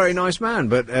 he was a very nice man,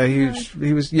 but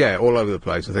he was, yeah, all over the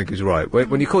place. I think he's right.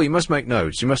 When you call, you must make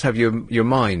notes. You must have your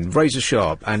mind razor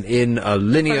sharp and in a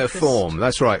linear form.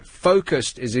 That's right.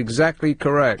 Focused is exactly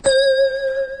correct.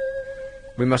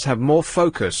 We must have more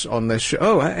focus on this show.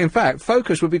 Oh, in fact,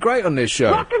 focus would be great on this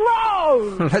show. Rock and roll!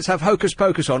 Let's have Hocus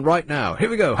Pocus on right now. Here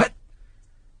we go.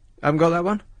 Haven't got that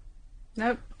one?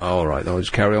 Nope. All right, then I'll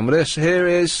just carry on with this. Here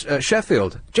is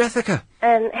Sheffield. Jessica.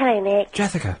 Hello, Nick.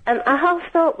 Jessica. I half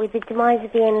thought with the demise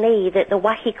of Ian Lee that the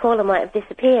wacky caller might have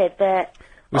disappeared, but...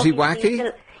 Was he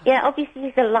wacky? Yeah, obviously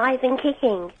he's alive and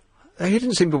kicking. He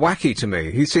didn't seem wacky to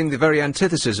me. He seemed the very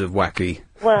antithesis of wacky.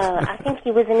 Well, I think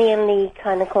he was an Ian Lee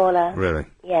kind of caller. Really?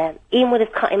 Yeah. Ian would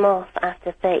have cut him off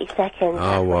after 30 seconds.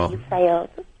 Oh, well. You failed.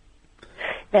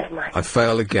 Never mind. I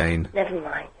fail again. Never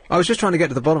mind. I was just trying to get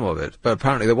to the bottom of it, but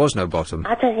apparently there was no bottom.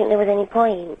 I don't think there was any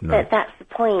point. No. But that's the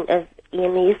point of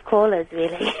Ian Lee's callers,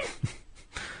 really.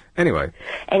 Anyway.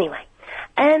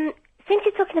 Since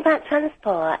you're talking about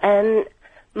transport,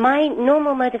 my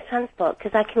normal mode of transport,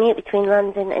 because I commute between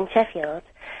London and Sheffield,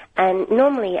 and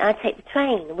normally I take the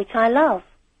train, which I love.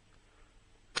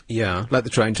 Yeah, let the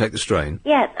train take the strain.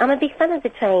 Yeah, I'm a big fan of the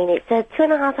train. It's a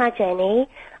 2.5-hour journey.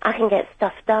 I can get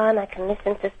stuff done. I can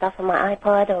listen to stuff on my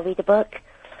iPod or read a book.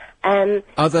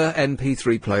 Other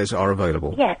MP3 players are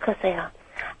available. Yeah, of course they are.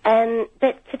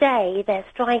 But today they're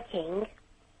striking.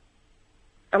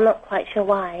 I'm not quite sure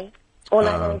why. All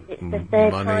I know is it's the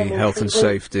third time money, in health 3 and weeks.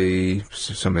 safety,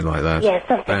 something like that. Yeah,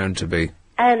 something. Bound to be.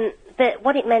 But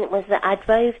what it meant was that I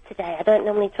drove today. I don't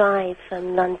normally drive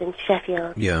from London to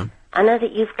Sheffield. Yeah. I know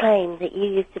that you've claimed that you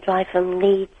used to drive from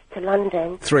Leeds to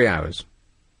London. 3 hours.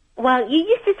 Well, you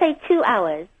used to say 2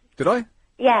 hours. Did I?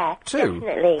 Yeah, 2?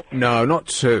 definitely. No, not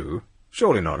 2.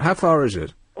 Surely not. How far is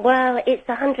it? Well, it's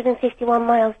 151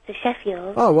 miles to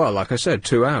Sheffield. Oh, well, like I said,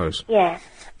 2 hours. Yeah.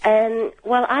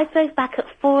 Well, I drove back at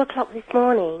 4 o'clock this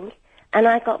morning, and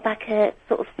I got back at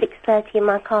sort of 6:30 in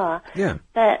my car. Yeah.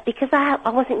 But because I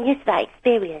wasn't used to that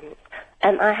experience,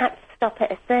 I had to stop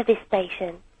at a service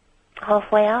station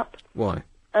halfway up. Why?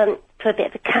 For a bit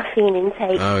of a caffeine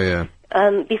intake. Oh, yeah.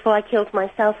 Before I killed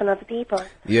myself and other people.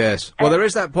 Yes. Well, there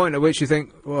is that point at which you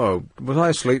think, whoa, was I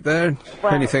asleep there?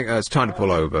 Well, and you think, it's time to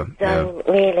pull over.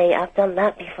 Really, I've done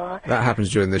that before. That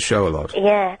happens during this show a lot.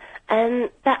 Yeah.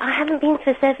 But I haven't been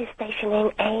to a service station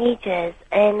in ages.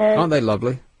 And aren't they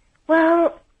lovely?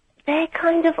 Well, they're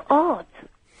kind of odd.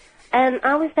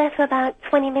 I was there for about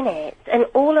 20 minutes, and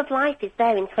all of life is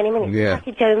there in 20 minutes. Yeah. It's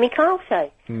like a Jeremy Kyle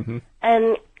show. Mm-hmm.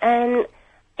 And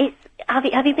it's... Have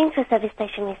you been to a service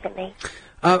station recently?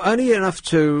 Only enough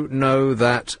to know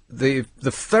that the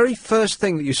very first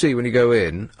thing that you see when you go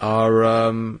in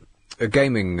are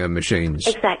gaming machines.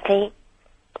 Exactly.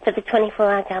 For the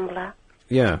 24-hour gambler.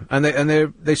 Yeah, and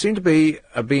they seem to be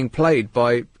being played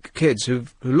by kids who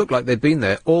look like they've been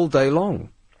there all day long.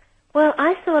 Well,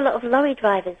 I saw a lot of lorry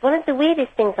drivers. One of the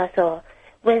weirdest things I saw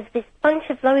was this bunch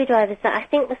of lorry drivers that I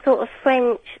think were sort of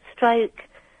French stroke,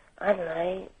 I don't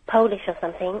know, Polish or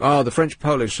something. Oh, the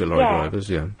French-Polish lorry drivers,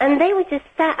 yeah. And they were just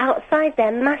sat outside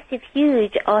their massive,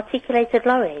 huge, articulated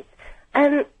lorries,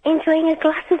 enjoying a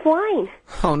glass of wine.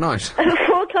 Oh, nice. At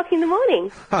 4 o'clock in the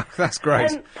morning. That's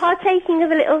great. Partaking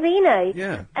of a little vino.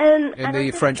 Yeah. In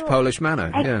the French-Polish manner,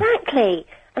 Exactly.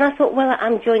 And I thought, well,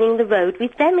 I'm joining the road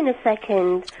with them in a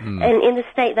second. And in the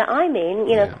state that I'm in,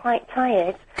 you know, quite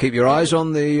tired. Keep your eyes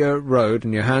on the road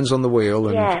and your hands on the wheel,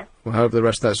 and however the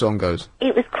rest of that song goes.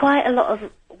 It was quite a lot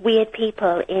of weird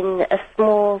people in a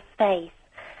small space.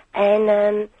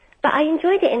 And, but I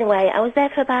enjoyed it in a way. I was there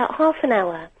for about half an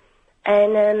hour.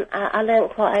 And I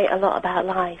learned quite a lot about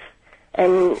life.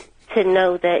 And to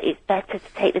know that it's better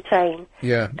to take the train.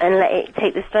 Yeah. And let it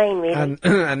take the strain, really.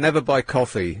 And never buy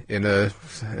coffee in a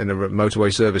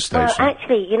motorway service station. Well,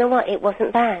 actually, you know what? It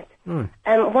wasn't bad.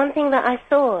 One thing that I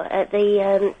saw at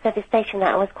the service station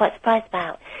that I was quite surprised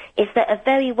about is that a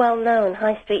very well-known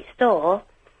high street store,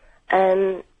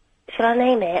 should I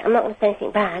name it? I'm not going to say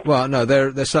anything bad. Well, no,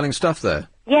 they're selling stuff there.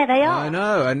 Yeah, they are. I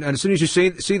know, and as soon as you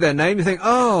see their name, you think,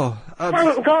 oh...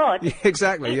 thank God. Yeah,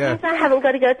 exactly, yeah. It means I haven't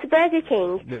got to go to Burger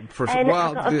King.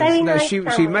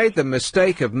 She made the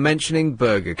mistake of mentioning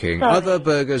Burger King. Sorry. Other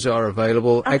burgers are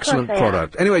available. Excellent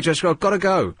product. Anyway, Jessica, I've got to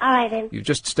go. All right, then. You've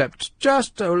just stepped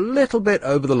just a little bit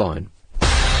over the line.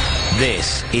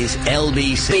 This is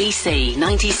LBC. BC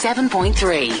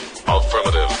 97.3.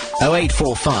 Affirmative.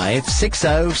 0845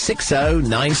 6060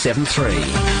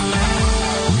 973.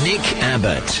 Nick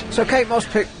Abbott. So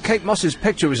Kate Moss's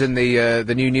picture was in the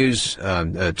new news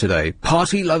today.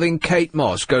 Party-loving Kate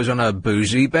Moss goes on a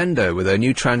boozy bender with her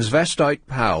new transvestite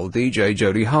pal, DJ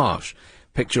Jodie Harsh.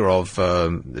 Picture of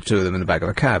the two of them in the back of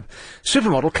a cab.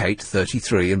 Supermodel Kate,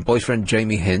 33, and boyfriend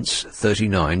Jamie Hintz,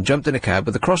 39, jumped in a cab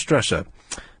with a cross-dresser.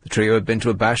 The trio had been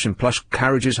to a bash in plush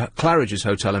Claridge's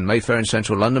Hotel in Mayfair in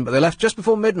central London, but they left just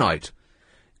before midnight,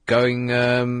 going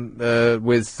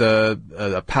with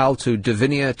a pal to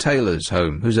Davinia Taylor's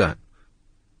home. Who's that?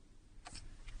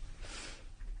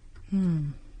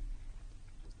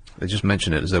 They just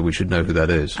mention it as though we should know who that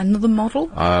is. Another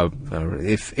model?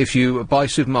 If you buy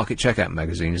supermarket checkout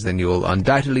magazines, then you'll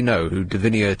undoubtedly know who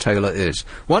Davinia Taylor is.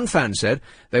 One fan said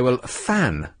they were a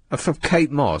fan of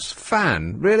Kate Moss.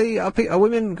 Fan? Really? Are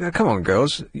women... come on,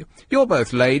 girls. You're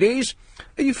both ladies.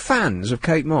 Are you fans of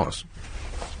Kate Moss?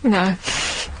 No.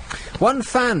 One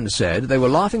fan said they were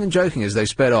laughing and joking as they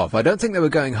sped off. I don't think they were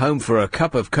going home for a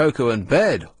cup of cocoa and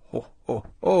bed.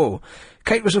 Oh.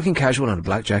 Kate was looking casual in a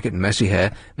black jacket and messy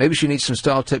hair. Maybe she needs some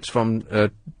style tips from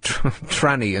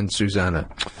Tranny and Susanna.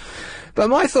 But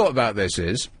my thought about this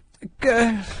is,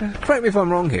 correct me if I'm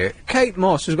wrong here, Kate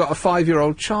Moss has got a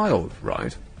 5-year-old child,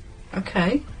 right?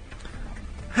 Okay.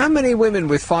 How many women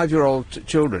with 5-year-old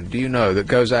children do you know that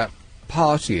goes out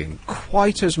partying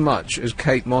quite as much as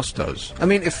Kate Moss does? I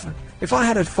mean, if I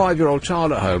had a 5-year-old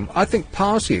child at home, I think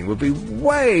partying would be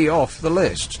way off the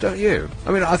list, don't you?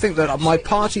 I mean, I think that my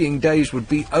partying days would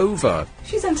be over.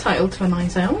 She's entitled to a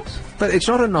night out. But it's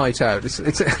not a night out.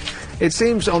 It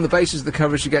seems, on the basis of the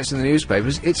coverage she gets in the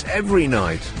newspapers, it's every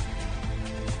night.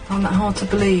 Find that hard to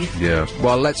believe. Yeah.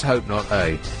 Well, let's hope not,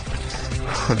 eh?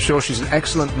 I'm sure she's an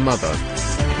excellent mother.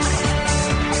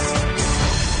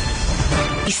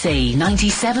 BC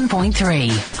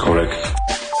 97.3. Correct.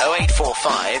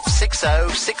 0845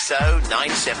 6060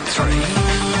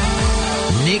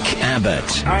 973. Nick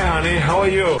Abbott. Hi, honey. How are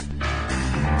you?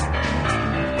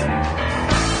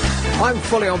 I'm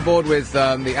fully on board with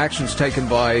the actions taken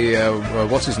by,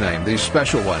 what's his name? The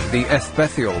special one. The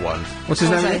Ethbethial one. What's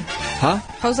his name? Huh?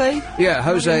 Jose? Yeah,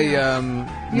 Jose You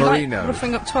like Marino.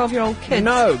 roughing up 12-year-old kids?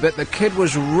 No, but the kid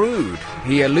was rude.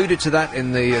 He alluded to that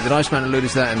in the nice man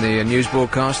alluded to that in the news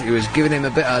broadcast. He was giving him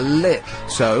a bit of lip.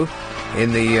 So,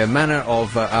 in the manner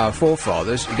of our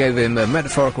forefathers, he gave him a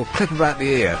metaphorical clip about the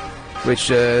ear, which,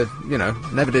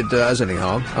 never did us any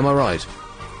harm. Am I right?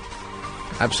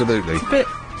 Absolutely. It's a bit...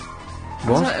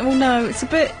 What? Well, no, it's a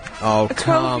bit... Oh, a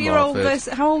come 12-year-old off it.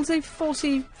 versus... How old is he?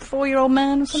 44-year-old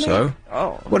man or something? So?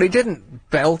 Oh. Well, he didn't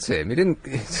belt him. He didn't...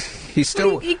 He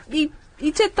still... He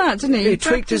did that, didn't he? He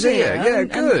tweaked his ear. Yeah,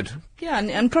 good.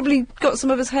 And probably got some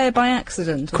of his hair by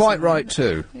accident. Quite right,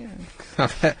 too. Yeah. I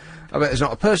bet there's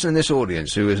not a person in this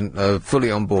audience who isn't fully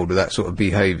on board with that sort of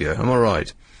behaviour. Am I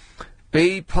right?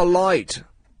 Be polite.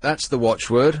 That's the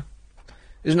watchword.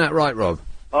 Isn't that right, Rob?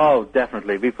 Oh,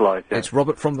 definitely. Be polite. Yeah. It's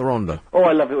Robert from the Rhondda. Oh,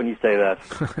 I love it when you say that.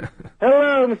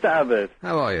 Hello, Mr. Abbott.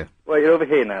 How are you? Well, you're over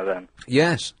here now, then.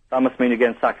 Yes. That must mean you're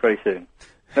getting sacked very soon.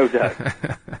 No doubt.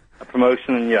 A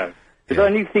promotion and, Is there a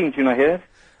new theme tune I hear?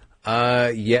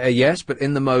 Yes, but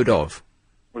in the mode of.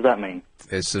 What does that mean?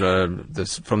 It's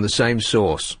from the same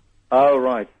source. Oh,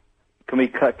 right. Can we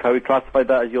classify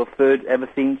that as your third ever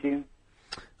theme tune?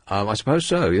 I suppose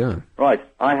so, yeah. Right.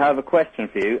 I have a question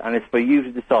for you, and it's for you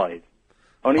to decide.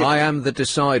 I am the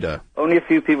decider. Only a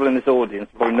few people in this audience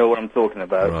probably know what I'm talking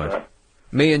about. Right.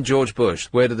 Me and George Bush,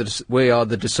 we are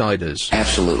the deciders.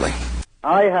 Absolutely.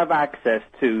 I have access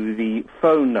to the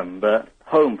phone number,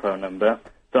 home phone number,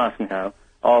 don't ask me how,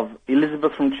 of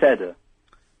Elizabeth from Cheddar.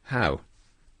 How?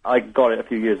 I got it a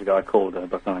few years ago. I called her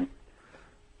back then.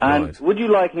 And Right. would you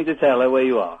like me to tell her where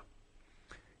you are?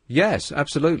 Yes,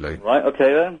 absolutely. Right,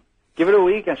 okay then. Give it a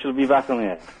week and she'll be back on the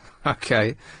air.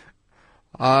 Okay.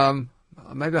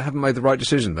 Maybe I haven't made the right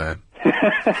decision there.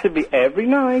 It'll be every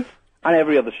night and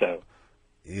every other show.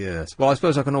 Yes. Well, I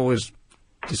suppose I can always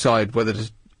decide whether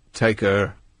to take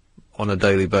her on a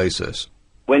daily basis.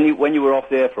 When you were off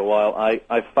the air for a while, I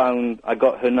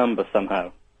got her number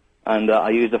somehow, and I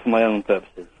used it for my own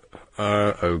purposes.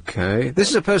 Okay. This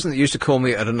is a person that used to call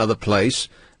me at another place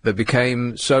that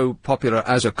became so popular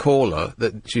as a caller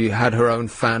that she had her own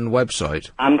fan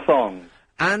website. And songs.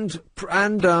 And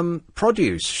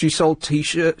produce. She sold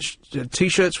T-shirts.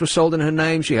 T-shirts were sold in her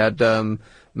name. She had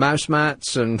mouse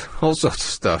mats and all sorts of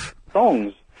stuff.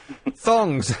 Songs.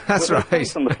 Thongs. That's With right.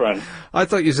 songs on the front. I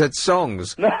thought you said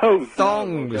songs. No.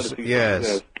 Thongs. No,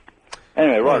 yes.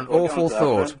 Anyway, right. What an awful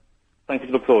thought. Something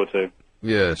to look forward to.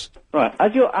 Yes. Right.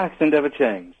 Has your accent ever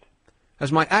changed?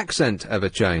 Has my accent ever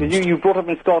changed? You brought up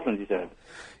in Scotland, you said.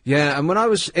 Yeah, and when I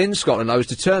was in Scotland, I was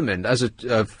determined, as a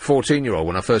 14-year-old,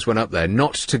 when I first went up there,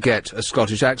 not to get a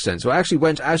Scottish accent. So I actually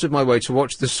went out of my way to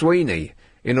watch The Sweeney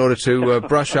in order to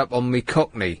brush up on me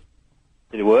Cockney.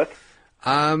 Did it work?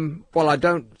 Well, I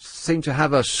don't seem to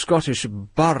have a Scottish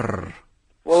burr,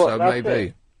 Well, so that's maybe.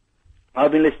 it.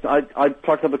 I've been listening. I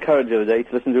plucked up the courage the other day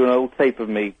to listen to an old tape of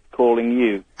me calling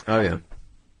you. Oh, yeah.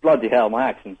 Bloody hell, my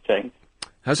accent's changed.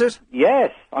 Has it?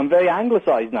 Yes, I'm very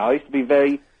anglicised now. I used to be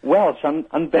very Welsh and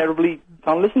unbearably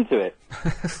can't listen to it.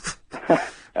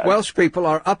 Welsh people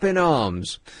are up in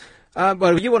arms.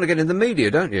 Well, you want to get in the media,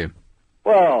 don't you?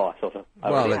 Well, I sort of.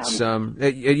 Well, it's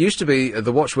it used to be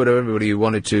the watchword of everybody who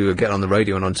wanted to get on the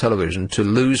radio and on television to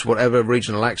lose whatever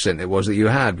regional accent it was that you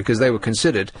had, because they were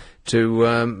considered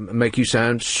to make you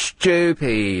sound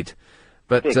stupid.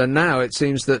 But now it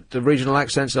seems that the regional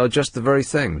accents are just the very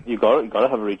thing. You got to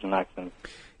have a regional accent.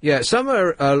 Yeah, some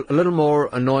are a little more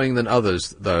annoying than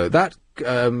others, though. That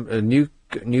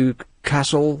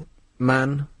Newcastle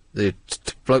man, the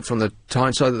bloke from the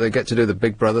Tyneside that they get to do the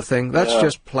Big Brother thing, that's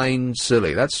just plain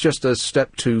silly. That's just a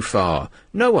step too far.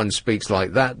 No one speaks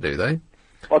like that, do they?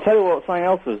 I'll tell you what, something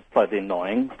else was slightly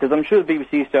annoying, because I'm sure the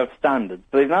BBC used to have standards,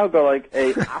 but they've now got, like,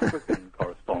 a African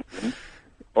correspondent,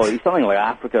 or he's something like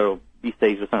Africa or East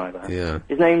Asia or something like that. Yeah.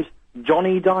 His name's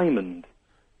Johnny Diamond.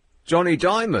 Johnny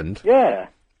Diamond? Yeah.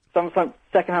 Some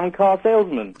second-hand car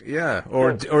salesman. Yeah,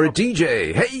 or a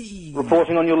DJ. Hey!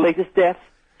 Reporting on your latest death,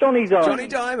 Johnny Diamond. Johnny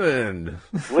Diamond!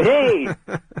 Well, hey!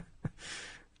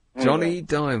 Johnny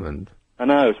Diamond. I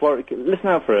know, listen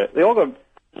out for it.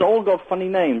 It's all got funny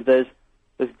names. There's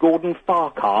Gordon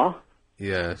Farquhar.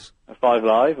 Yes. 5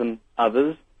 Live and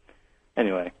others.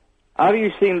 Anyway, have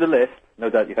you seen the list, no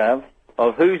doubt you have,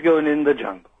 of who's going in the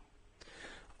jungle?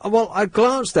 Well, I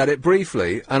glanced at it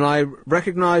briefly, and I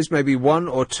recognised maybe one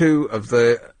or two of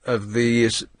the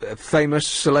famous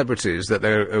celebrities that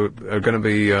are going to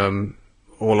be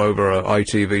all over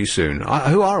ITV soon.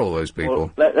 Who are all those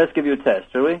people? Well, let's give you a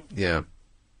test, shall we? Yeah.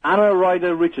 Anna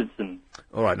Ryder Richardson.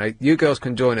 All right, now, you girls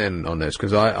can join in on this,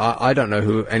 because I don't know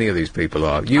who any of these people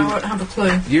are. You, I won't have a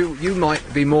clue. You might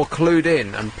be more clued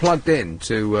in and plugged in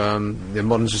to the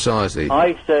modern society.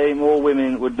 I say more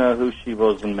women would know who she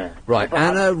was than men. Right,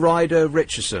 Anna Ryder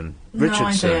Richardson. No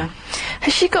idea.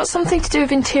 Has she got something to do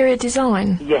with interior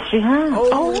design? Yes, she has.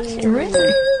 Oh,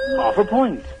 really? Half a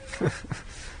point.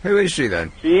 Who is she,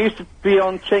 then? She used to be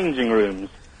on changing rooms.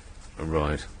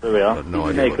 Right. There we are. I've got no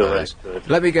idea what that is.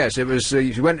 Let me guess, it was,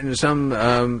 she went into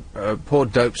some poor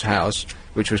dope's house,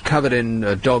 which was covered in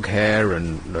dog hair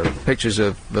and pictures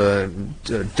of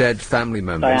dead family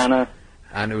members. Diana.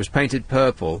 And it was painted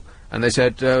purple, and they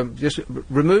said, just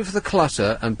remove the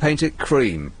clutter and paint it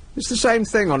cream. It's the same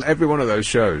thing on every one of those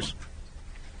shows.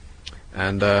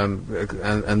 And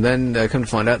then, come to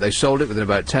find out, they sold it within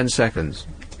about 10 seconds.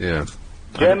 Yeah.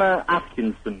 Gemma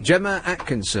Atkinson. Gemma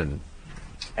Atkinson.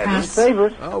 Everyone's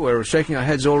favourite. Oh, we're shaking our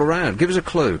heads all around. Give us a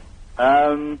clue.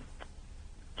 Channel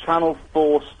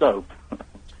 4 soap.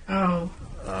 Oh.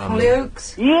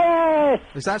 Hollyoaks? Yes!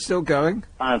 Is that still going?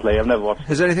 Apparently, I've never watched it.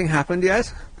 Has anything happened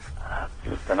yet? I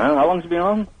don't know. How long's it been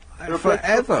on?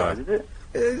 Forever. Is it?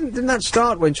 Didn't that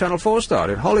start when Channel 4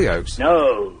 started? Hollyoaks?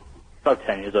 No. About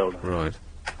 10 years old. Right.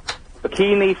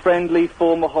 Bikini-friendly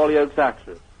former Hollyoaks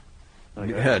actress.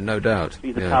 Yeah, no doubt.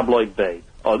 She's a tabloid babe.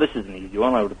 Oh, this is an easy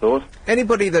one, I would have thought.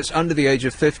 Anybody that's under the age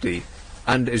of 50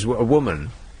 and is a woman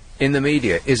in the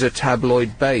media is a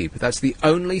tabloid babe. That's the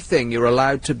only thing you're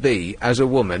allowed to be as a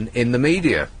woman in the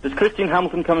media. Does Christine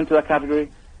Hamilton come into that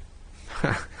category?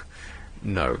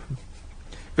 No.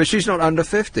 But she's not under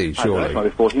 50, surely. She's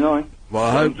probably 49. Well,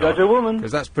 I hope Judge not. a woman.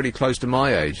 Because that's pretty close to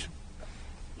my age.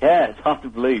 Yeah, it's hard to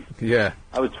believe. Yeah.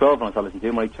 I was 12 when I started listening to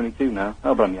him. I'm only 22 now.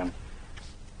 Oh, but I'm young.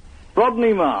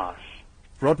 Rodney Marsh.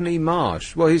 Rodney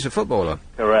Marsh. Well, he's a footballer.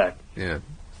 Correct. Yeah.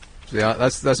 Yeah,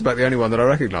 that's about the only one that I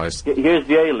recognise. Here's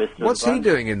the A-list. What's he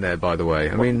doing in there, by the way?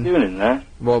 What's he doing in there?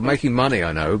 Well, making money,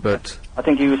 I know, but... I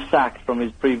think he was sacked from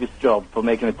his previous job for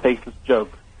making a tasteless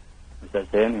joke. It says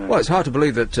here, anyway. Well, it's hard to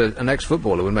believe that an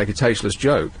ex-footballer would make a tasteless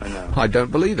joke. I know. I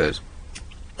don't believe it.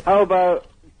 How about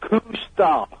Koo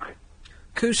Stark?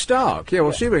 Koo Stark? Yeah,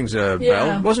 well, she rings a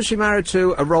bell. Wasn't she married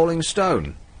to a Rolling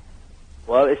Stone?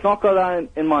 Well, it's not got that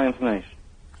in my information.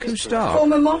 Koo Stark?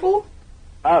 Former model?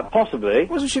 Possibly.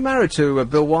 Wasn't she married to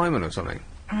Bill Wyman or something?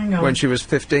 Hang on. When she was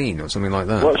 15 or something like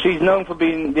that? Well, she's known for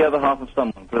being the other half of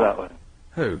someone, put it that way.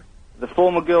 Who? The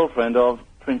former girlfriend of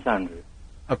Prince Andrew.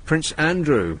 Of Prince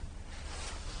Andrew?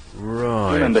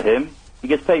 Right. Remember him? He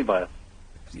gets paid by us.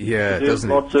 Yeah, to do doesn't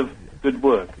he? lots of good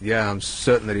work. Yeah, I'm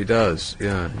certain that he does,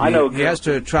 yeah. I know He has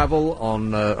to travel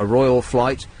on a royal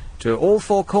flight to all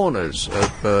four corners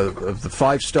of the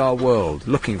five-star world,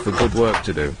 looking for good work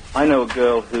to do. I know a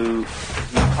girl whose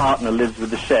partner lives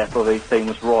with the chef of a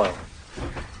famous royal.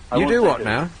 You do what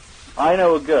now? I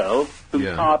know a girl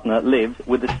whose partner lives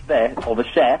with the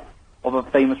chef of a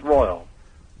famous royal.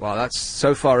 Well, that's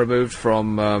so far removed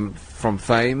from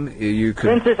fame. You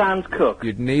could Princess Anne's cook.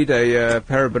 You'd need a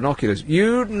pair of binoculars.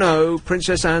 You know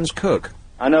Princess Anne's cook.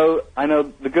 I know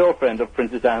the girlfriend of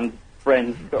Princess Anne's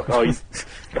friend's cook. Oh,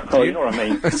 you know what I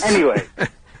mean. Anyway.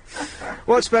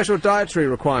 What special dietary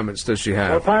requirements does she have?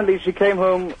 Well, apparently she came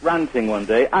home ranting one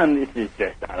day, and this is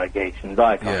just allegations,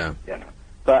 I can't, you know.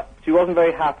 But she wasn't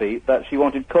very happy that she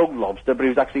wanted cold lobster, but it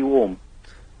was actually warm.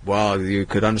 Well, you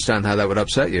could understand how that would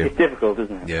upset you. It's difficult,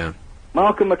 isn't it? Yeah.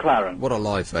 Malcolm McLaren. What a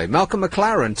life, eh? Malcolm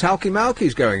McLaren, Talky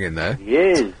Malky's going in there. He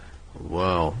is.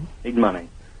 Wow. Need money.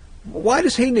 Why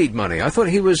does he need money? I thought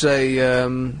he was a,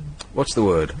 what's the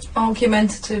word?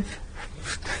 Argumentative.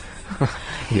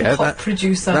 Yeah, Pop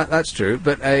producer. That's true.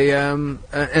 But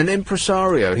an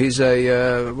impresario. He's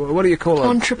a, what do you call it?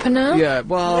 Entrepreneur? Yeah,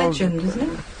 well... Legend, isn't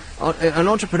it? An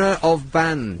entrepreneur of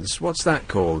bands. What's that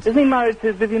called? Isn't he married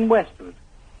to Vivienne Westwood?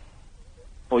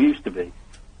 Or used to be?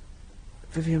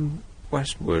 Vivienne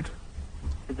Westwood.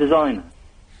 The designer.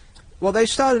 Well, they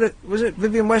started was it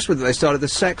Vivienne Westwood that they started the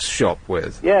sex shop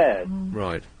with? Yeah.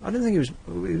 Right. I didn't think he was...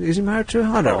 Is he married to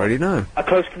her? I don't really know. A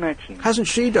close connection. Hasn't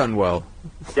she done well?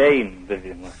 Dame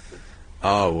Vivienne Westwood.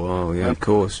 Oh, well, yeah, of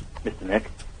course. Mr. Nick.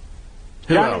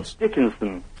 Who Janice else?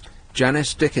 Dickinson.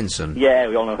 Janice Dickinson. Yeah,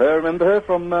 we all know her. Remember her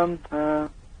from,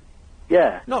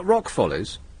 yeah. Not Rock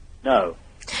Follies? No.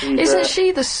 Isn't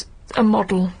she a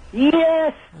model?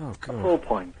 Yes! Oh, God. 4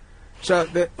 points. So,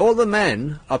 all the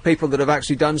men are people that have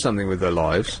actually done something with their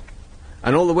lives,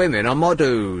 and all the women are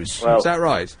modus. Well, is that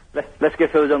right? Let's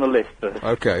get those on the list first.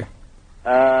 Okay.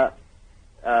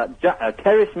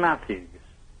 Kerris Matthews.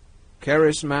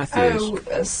 Kerris Matthews. Oh,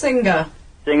 a singer.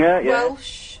 Singer, yeah.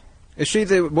 Welsh. Is she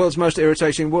the world's most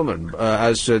irritating woman,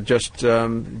 as judged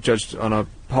on a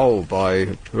poll by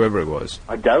whoever it was?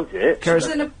 I doubt it. She was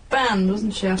in a band,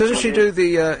 wasn't she? Doesn't she do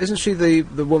the? Isn't she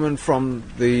the woman from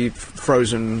the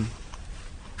frozen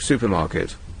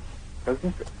supermarket?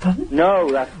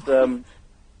 No, that's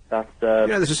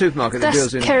there's a supermarket that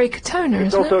deals in. Kerry Katona,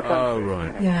 isn't it? Oh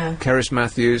right. Yeah. Keris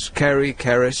Matthews,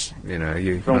 Keris. You know,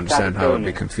 you can understand how I'd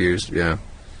be confused. Yeah.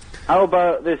 How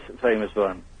about this famous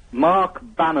one? Mark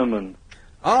Bannerman.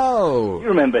 Oh! You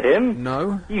remember him?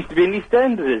 No. He used to be in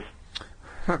EastEnders.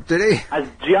 Did he? As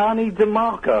Gianni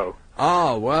DeMarco.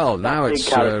 Oh, well, now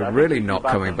it's really not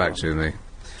coming back to me.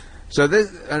 So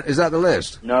this, is that the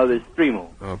list? No, there's 3 more.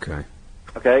 Okay.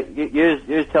 Okay,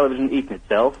 here's television eating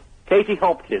itself. Katie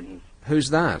Hopkins. Who's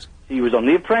that? She was on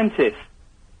The Apprentice.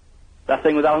 That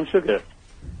thing with Alan Sugar.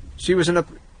 She was a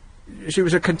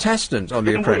contestant on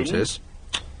The Apprentice.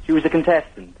 She was a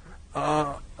contestant.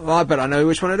 Well, I bet I know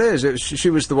which one it is. She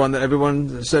was the one that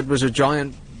everyone said was a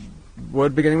giant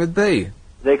word beginning with B.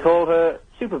 They call her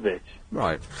Super Bitch.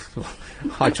 Right.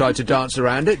 I tried to dance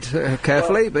around it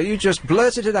carefully, but you just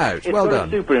blurted it out. Well got a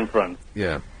done. super in front.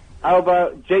 Yeah. How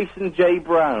about Jason J.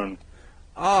 Brown?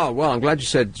 Oh, well, I'm glad you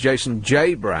said Jason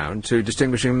J. Brown to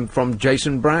distinguish him from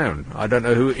Jason Brown. I don't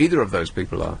know who either of those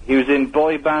people are. He was in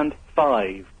Boy Band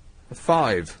 5.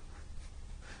 5.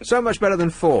 So much better than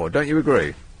 4, don't you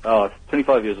agree? Oh, it's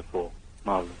 25 years of 4.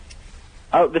 Marvellous.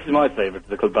 Oh, this is my favourite of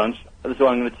the Club Bunch. This is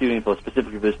what I'm going to tune in for,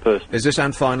 specifically for this person. Is this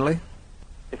And Finally?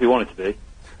 If you want it to be.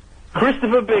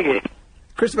 Christopher Biggins.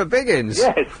 Christopher Biggins?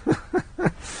 Yes.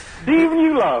 Even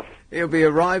you laugh. He'll be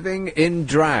arriving in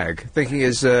drag, thinking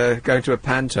he's going to a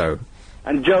panto.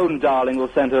 And Joan, darling,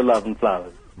 will send her love and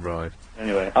flowers. Right.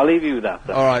 Anyway, I'll leave you with that.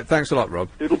 All right, thanks a lot, Rob.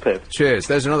 Doodle pip. Cheers.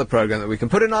 There's another programme that we can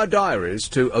put in our diaries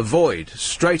to avoid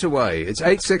straight away. It's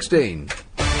 8:16.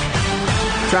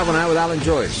 Travel now with Alan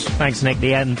Joyce. Thanks, Nick.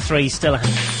 The M3 still...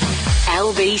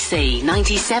 LBC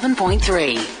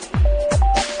 97.3.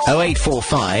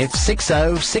 0845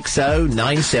 6060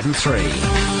 973.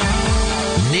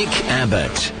 Nick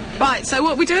Abbott. Right, so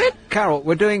what are we doing? Carol,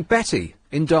 we're doing Betty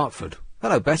in Dartford.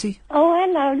 Hello, Betty. Oh,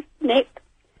 hello, Nick.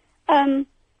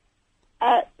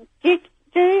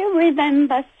 Do you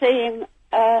remember seeing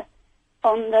on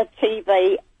the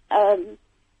TV a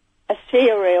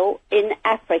serial in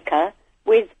Africa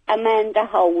with Amanda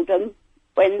Holden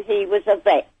when he was a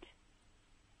vet?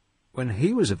 When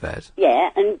he was a vet? Yeah,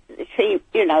 and she,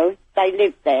 you know, they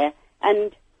lived there.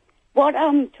 And what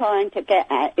I'm trying to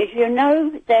get at is, you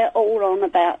know, they're all on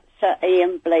about Sir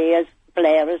Ian Blair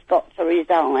has got to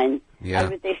resign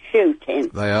over this shooting.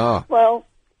 They are. Well,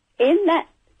 in that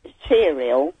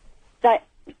serial,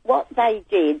 what they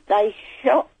did, they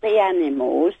shot the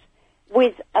animals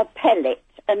with a pellet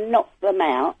and knocked them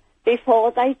out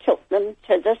before they took them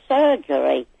to the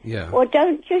surgery. Yeah. Well,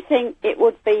 don't you think it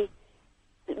would be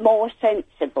more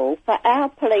sensible for our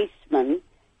policemen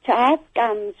to have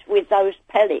guns with those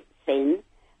pellets in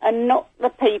and knock the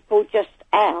people just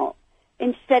out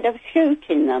instead of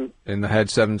shooting them? In the head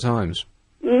 7 times.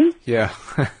 Yeah.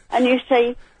 And you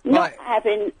see,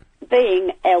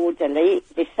 being elderly,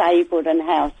 disabled and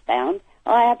housebound,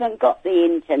 I haven't got the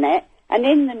internet, and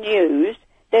in the news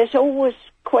there's always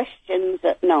questions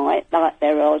at night, like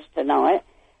there was tonight,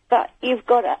 but you've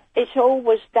got it's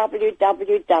always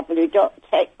www.text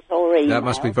or email. That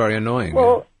must be very annoying.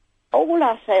 Well, all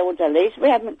us elderlies, we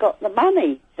haven't got the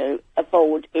money to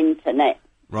afford internet.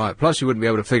 Right, plus you wouldn't be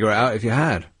able to figure it out if you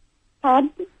had.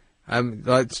 Pardon?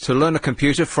 Like, to learn a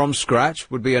computer from scratch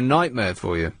would be a nightmare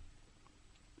for you.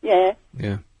 Yeah.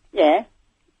 Yeah. Yeah.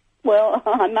 Well,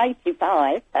 I'm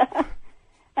 85.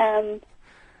 And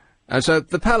so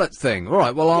the pellet thing. All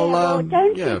right. Well, I'll.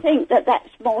 Don't you think that that's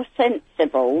more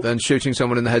sensible than shooting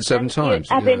someone in the head 7 times?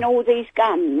 Having all these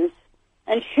guns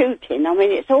and shooting. I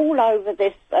mean, it's all over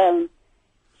this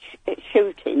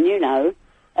shooting. You know,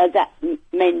 that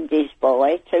Mendes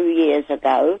boy 2 years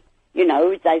ago. You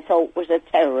know, they thought was a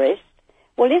terrorist.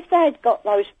 Well, if they'd got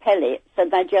those pellets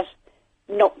and they just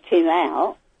knocked him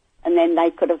out, and then they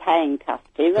could have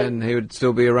handcuffed him. Then he would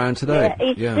still be around today. Yeah,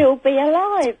 he'd still be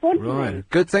alive, wouldn't he? Right.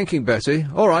 Good thinking, Betty.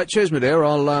 All right, cheers, my dear.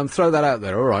 I'll throw that out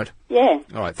there, all right? Yeah.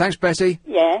 All right, thanks, Betty.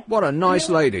 Yeah. What a nice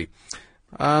lady.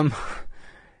 Yeah,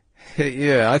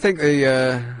 I think the,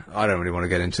 I don't really want to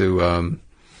get into,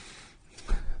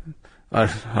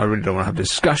 I really don't want to have a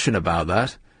discussion about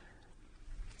that.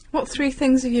 What 3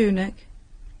 things are you, Nick?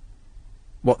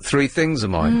 What 3 things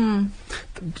am I?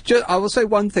 I will say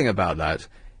one thing about that.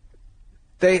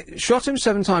 They shot him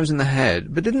 7 times in the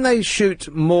head, but didn't they shoot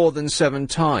more than 7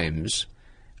 times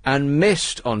and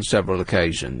missed on several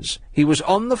occasions? He was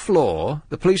on the floor,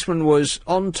 the policeman was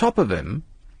on top of him,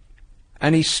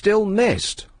 and he still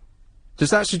missed. Does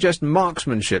that suggest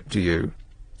marksmanship to you?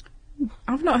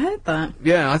 I've not heard that.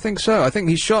 Yeah, I think so. I think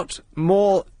he shot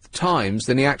more times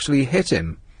than he actually hit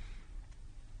him.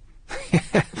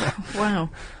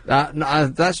 Wow.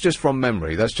 That's just from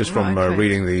memory. That's just from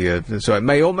reading the. So it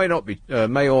may or may not be.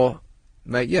 May or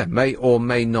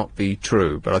may not be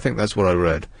true. But I think that's what I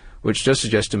read, which does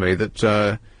suggest to me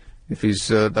that if he's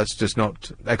that's just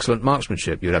not excellent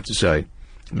marksmanship. You'd have to say.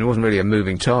 I mean, it wasn't really a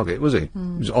moving target, was he?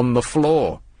 He was on the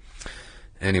floor.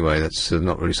 Anyway, that's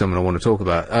not really something I want to talk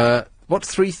about. What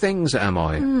 3 things am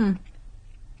I?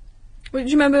 Well, do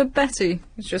you remember Betty?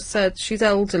 Who just said she's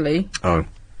elderly. Oh.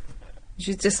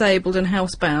 She's disabled and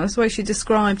housebound. That's the way she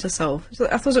described herself.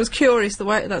 I thought it was curious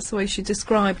that's the way she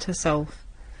described herself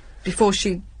before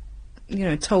she,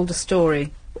 told a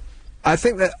story. I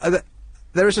think that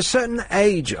there is a certain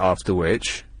age after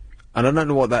which, and I don't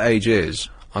know what that age is.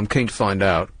 I'm keen to find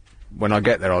out. When I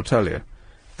get there, I'll tell you.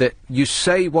 That you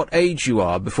say what age you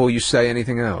are before you say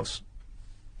anything else.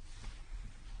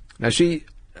 Now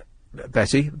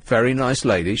Betty, very nice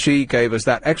lady, she gave us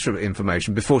that extra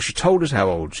information before she told us how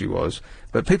old she was.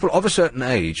 But people of a certain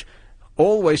age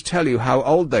always tell you how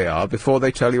old they are before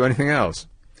they tell you anything else.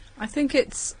 I think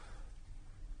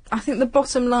the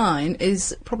bottom line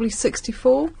is probably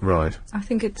 64. Right. I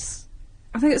think it's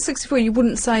 64. You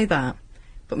wouldn't say that.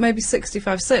 But maybe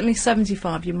 65, certainly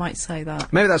 75, you might say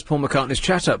that. Maybe that's Paul McCartney's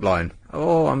chat-up line.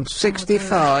 Oh, I'm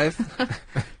 65.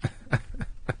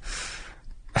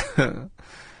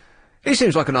 He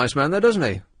seems like a nice man, though, doesn't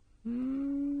he?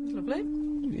 Lovely.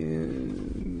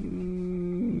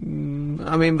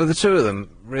 I mean, but the two of them,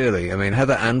 really. I mean,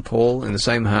 Heather and Paul in the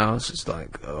same house, it's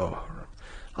like, oh.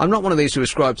 I'm not one of these who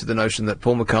ascribe to the notion that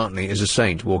Paul McCartney is a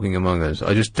saint walking among us.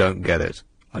 I just don't get it.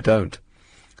 I don't.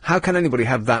 How can anybody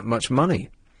have that much money?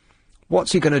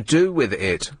 What's he going to do with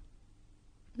it?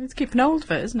 He's keeping hold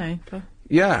of it, isn't he?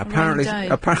 Yeah,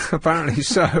 apparently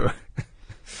so.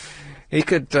 He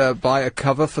could buy a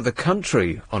cover for the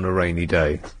country on a rainy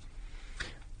day.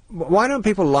 Why don't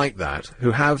people like that,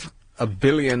 who have £1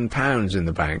 billion in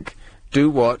the bank, do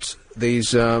what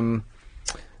these people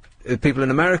in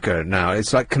America now?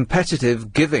 It's like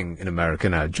competitive giving in America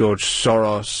now. George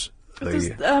Soros.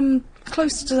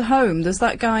 Closer to home, there's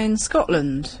that guy in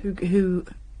Scotland who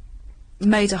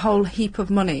made a whole heap of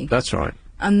money. That's right.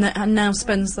 And now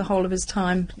spends the whole of his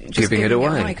time just giving it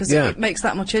away. Because it makes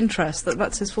that much interest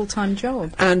that's his full-time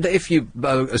job. And if you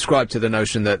ascribe to the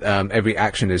notion that every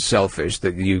action is selfish,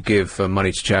 that you give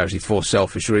money to charity for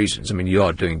selfish reasons, I mean, you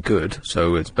are doing good,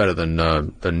 so it's better than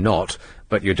not,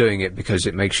 but you're doing it because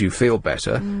it makes you feel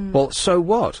better. Well, so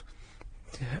what?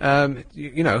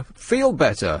 Feel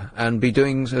better and be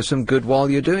doing some good while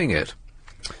you're doing it.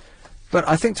 But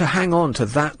I think to hang on to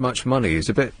that much money is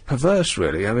a bit perverse,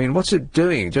 really. I mean, what's it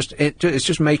doing? It's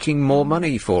just making more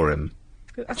money for him.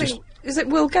 I think, is it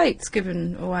Will Gates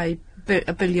giving away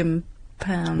 £1 billion?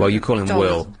 Well, you call him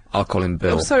Will. I'll call him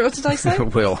Bill. Oh, sorry, what did I say?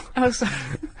 Will. Oh, sorry.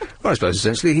 Well, I suppose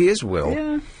essentially he is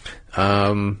Will.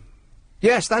 Yeah.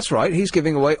 Yes, that's right. He's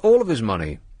giving away all of his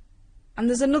money. And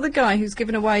there's another guy who's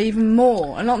giving away even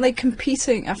more. And aren't they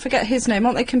competing? I forget his name.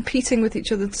 Aren't they competing with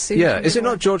each other to see? Yeah. Is it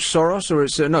not George Soros or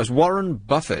it's no? It's Warren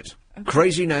Buffett. Okay.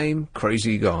 Crazy name,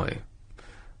 crazy guy.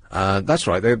 That's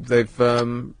right.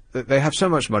 They have so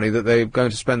much money that they're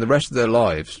going to spend the rest of their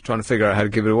lives trying to figure out how to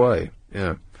give it away.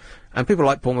 Yeah. And people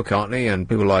like Paul McCartney and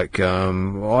people like I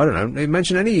don't know.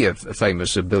 Mention any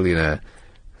famous billionaire.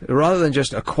 Rather than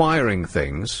just acquiring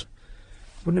things,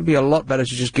 wouldn't it be a lot better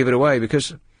to just give it away?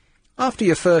 Because after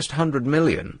your first 100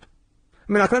 million,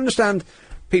 I mean, I can understand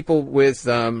people with,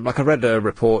 like I read a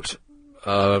report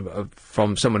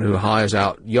from someone who hires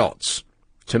out yachts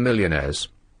to millionaires,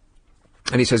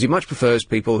 and he says he much prefers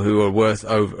people who are worth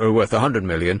 100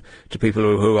 million to people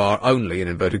who are only, in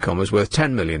inverted commas, worth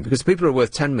 10 million, because the people who are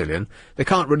worth 10 million, they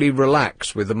can't really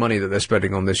relax with the money that they're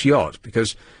spending on this yacht,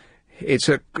 because he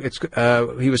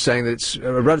was saying that it's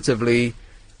a relatively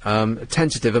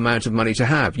tentative amount of money to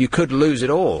have. You could lose it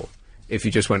all if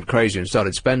you just went crazy and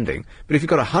started spending. But if you've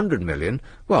got 100 million,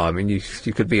 well, I mean, you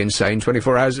could be insane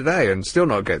 24 hours a day and still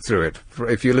not get through it,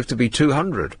 if you live to be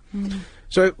 200.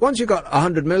 So once you've got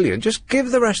 100 million, just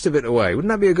give the rest of it away. Wouldn't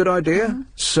that be a good idea,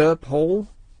 Sir Paul?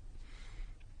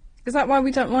 Is that why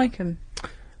we don't like him?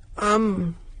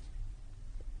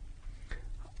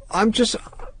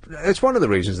 It's one of the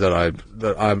reasons that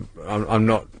I'm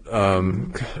not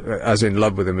as in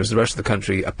love with him as the rest of the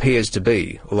country appears to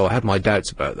be, although I have my doubts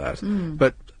about that.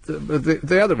 But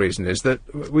the other reason is that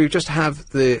we just have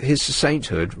his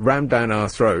sainthood rammed down our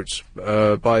throats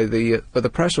by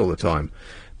the press all the time.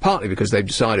 partly because they've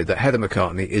decided that Heather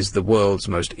McCartney is the world's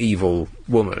most evil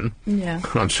woman. Yeah.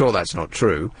 I'm sure that's not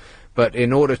true. But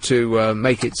in order to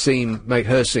make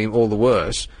her seem all the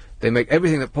worse, they make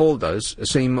everything that Paul does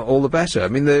seem all the better. I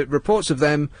mean, the reports of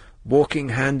them walking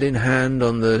hand in hand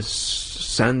on the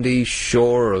sandy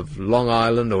shore of Long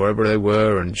Island or wherever they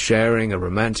were and sharing a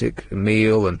romantic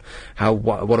meal, and how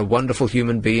what a wonderful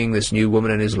human being this new woman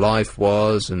in his life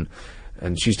was, and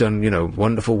she's done,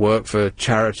 wonderful work for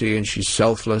charity, and she's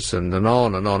selfless, and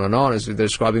on and on and on, as they're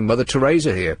describing Mother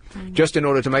Teresa here, just in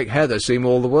order to make Heather seem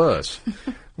all the worse.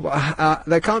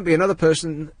 There can't be another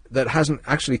person that hasn't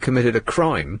actually committed a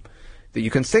crime that you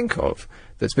can think of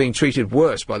that's being treated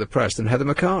worse by the press than Heather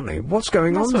McCartney. What's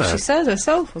going on there? That's what she said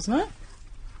herself, wasn't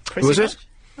it? Was it?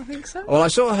 I think so. Well, I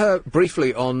saw her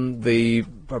briefly on the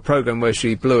programme where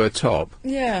she blew her top.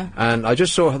 Yeah. And I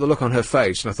just saw the look on her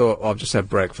face, and I thought, I've just had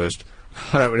breakfast.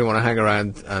 I don't really want to hang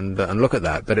around and look at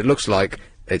that, but it looks like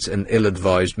it's an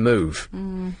ill-advised move.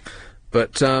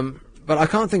 But I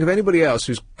can't think of anybody else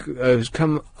who's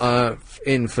come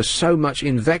in for so much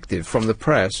invective from the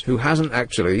press who hasn't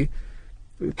actually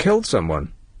killed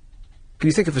someone. Can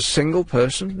you think of a single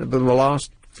person in the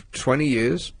last 20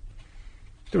 years?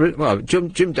 Well, Jim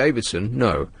Davidson,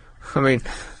 no. I mean,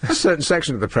 a certain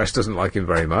section of the press doesn't like him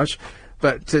very much,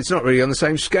 but it's not really on the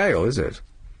same scale, is it?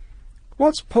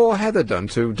 What's poor Heather done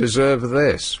to deserve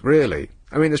this, really?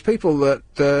 I mean, there's people that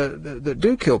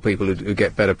do kill people who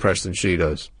get better press than she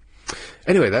does.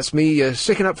 Anyway, that's me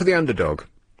sticking up for the underdog.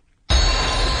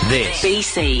 This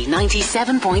BC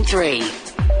 97.3.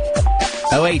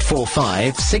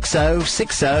 0845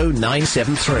 6060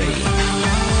 973.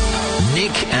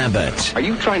 Nick Abbott. Are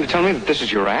you trying to tell me that this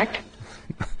is your act?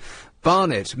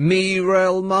 Barnett,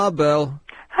 Mirel Marbell.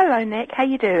 Hello, Nick. How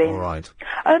you doing? All right.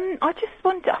 I just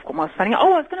wanted... I've got my phone.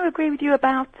 Oh, I was going to agree with you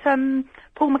about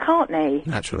Paul McCartney.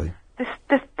 Naturally.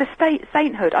 The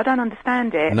sainthood. I don't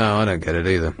understand it. No, I don't get it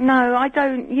either. No, I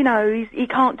don't. He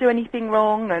can't do anything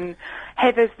wrong, and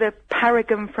Heather's the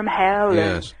paragon from hell.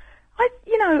 Yes.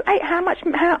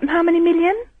 And how many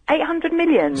million? 800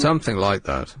 million. Something like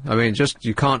that. I mean, just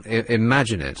you can't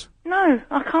imagine it. No,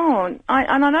 I can't.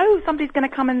 And I know somebody's going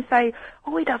to come and say,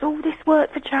 "Oh, he does all this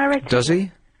work for charity." Does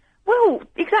he? Well,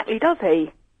 exactly. Does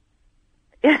he?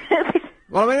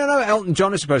 Well, I mean, I know Elton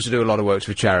John is supposed to do a lot of work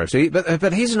for charity,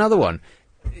 but here's another one.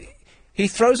 He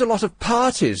throws a lot of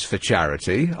parties for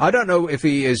charity. I don't know if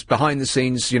he is behind the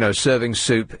scenes, serving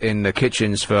soup in the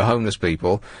kitchens for homeless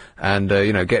people and,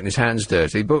 getting his hands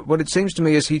dirty. But what it seems to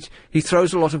me is he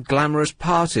throws a lot of glamorous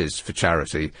parties for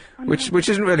charity, which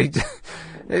isn't really,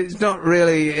 it's not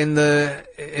really in the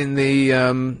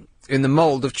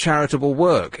mould of charitable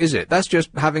work, is it? That's just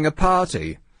having a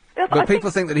party. But people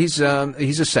think that he's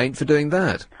a saint for doing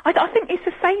that. I think it's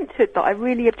the sainthood that I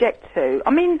really object to.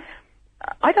 I mean,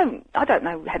 I don't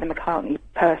know Heather McCartney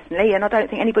personally, and I don't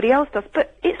think anybody else does,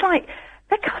 but it's like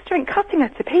they're cutting her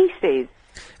to pieces.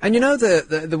 And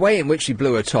the way in which she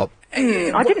blew her top...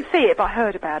 I didn't see it, but I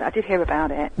heard about it. I did hear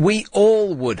about it. We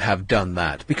all would have done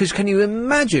that, because can you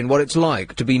imagine what it's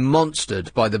like to be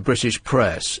monstered by the British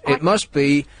press? It must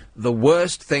be the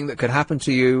worst thing that could happen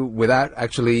to you without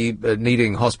actually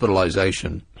needing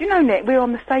hospitalisation. Do you know, Nick, we're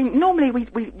on the same... Normally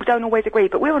we don't always agree,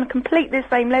 but we're on completely the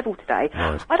same level today.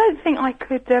 Right. I don't think I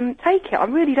could take it. I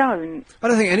really don't. I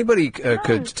don't think anybody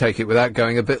could take it without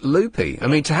going a bit loopy. I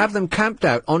mean, to have them camped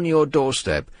out on your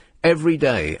doorstep every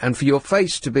day, and for your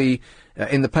face to be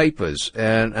in the papers,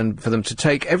 and for them to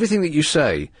take everything that you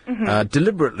say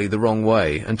deliberately the wrong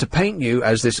way, and to paint you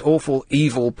as this awful,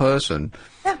 evil person,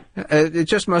 it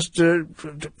just must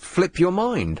flip your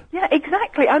mind. Yeah,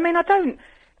 exactly. I mean, I don't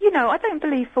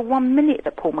believe for 1 minute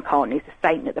that Paul McCartney is the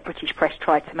saint that the British press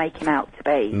tried to make him out to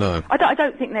be. No. I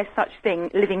don't think there's such thing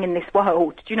living in this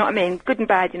world. Do you know what I mean? Good and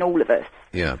bad in all of us.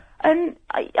 Yeah. And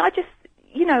I just...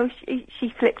 she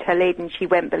flipped her lid and she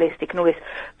went ballistic and all this.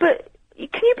 But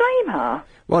can you blame her?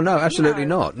 Well, no, absolutely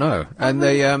not. No, and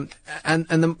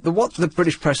what the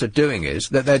British press are doing is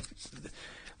that they're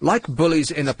like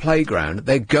bullies in a playground.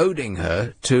 They're goading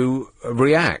her to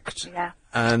react. Yeah.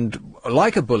 And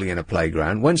like a bully in a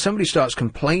playground, when somebody starts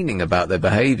complaining about their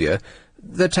behaviour,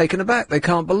 they're taken aback. They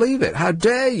can't believe it. How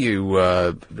dare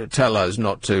you tell us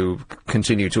not to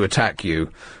continue to attack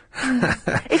you?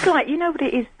 It's like, you know what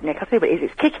it is, Nick? I'll tell you what it is.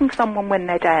 It's kicking someone when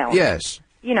they're down. Yes.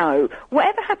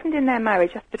 Whatever happened in their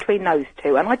marriage, that's between those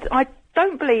two. And I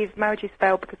don't believe marriages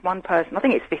fail because one person... I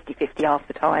think it's 50-50 half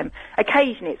the time.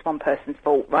 Occasionally it's one person's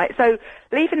fault, right? So,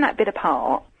 leaving that bit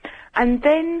apart, and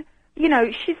then,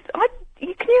 can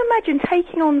you imagine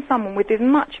taking on someone with as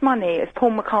much money as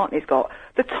Paul McCartney's got?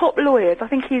 The top lawyers, I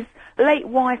think his late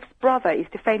wife's brother is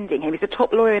defending him. He's a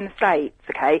top lawyer in the States,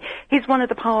 okay? He's one of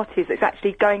the parties that's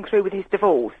actually going through with his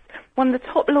divorce. One of the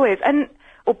top lawyers,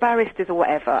 or barristers or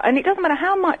whatever. And it doesn't matter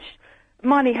how much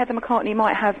money Heather McCartney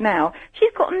might have now,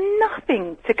 she's got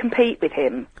nothing to compete with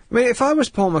him. I mean, if I was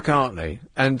Paul McCartney,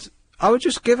 and I would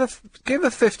just give her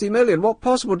 50 million, what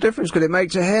possible difference could it make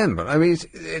to him? I mean,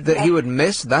 that he would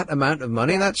miss that amount of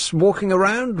money, that's walking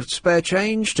around with spare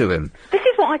change to him. This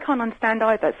is what I can't understand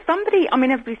either.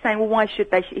 Everybody's saying, well, why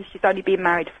should they? She's only been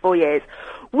married for 4 years.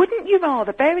 Wouldn't you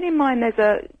rather, bearing in mind there's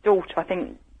a daughter, I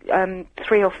think,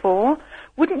 3 or 4,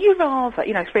 wouldn't you rather,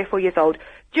 3 or 4 years old,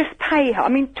 just pay her? I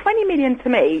mean, 20 million to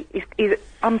me is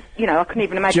I couldn't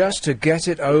even imagine. Just to get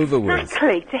it over with.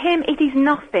 Exactly. To him, it is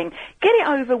nothing. Get it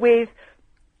over with.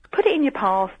 Put it in your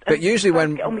past. But usually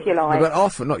when, get on with your life. but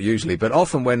often, not usually, but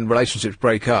often when relationships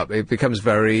break up, it becomes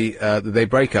very, they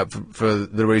break up for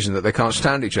the reason that they can't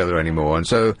stand each other anymore. And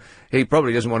so he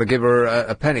probably doesn't want to give her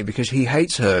a penny because he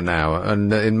hates her now,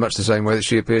 and in much the same way that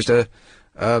she appears to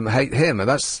hate him. And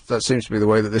that seems to be the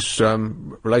way that this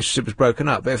relationship was broken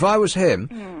up. But if I was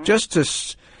him, just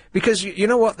to... Because you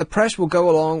know what, the press will go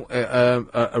along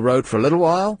a road for a little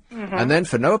while, and then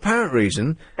for no apparent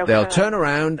reason, they'll turn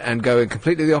around and go in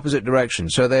completely the opposite direction.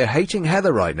 So they're hating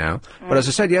Heather right now. But as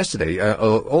I said yesterday,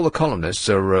 all the columnists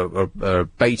are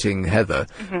baiting Heather.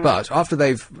 But after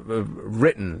they've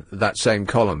written that same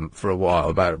column for a while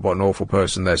about what an awful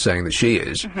person they're saying that she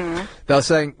is, they're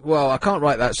saying, well, I can't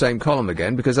write that same column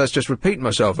again because that's just repeating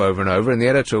myself over and over, and the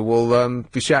editor will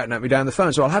be shouting at me down the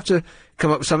phone. So I'll have to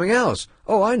come up with something else.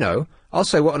 Oh, I know. I'll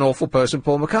say what an awful person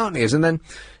Paul McCartney is, and then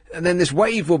this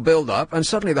wave will build up, and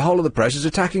suddenly the whole of the press is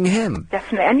attacking him.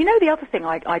 Definitely. And the other thing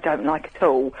I don't like at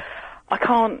all, I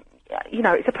can't,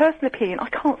 it's a personal opinion, I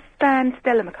can't stand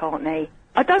Stella McCartney.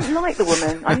 I don't like the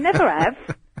woman. I never have.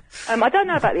 I don't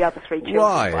know about the other 3 children.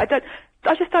 Why?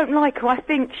 I just don't like her. I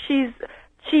think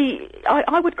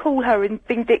I would call her a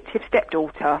vindictive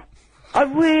stepdaughter. I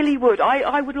really would.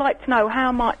 I would like to know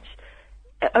how much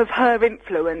of her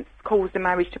influence caused the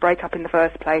marriage to break up in the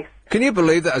first place. Can you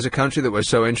believe that as a country that we're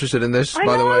so interested in this,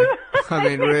 by the way? I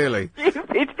mean, really. It's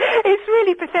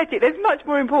really pathetic. There's much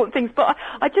more important things, but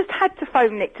I just had to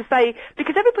phone Nick to say,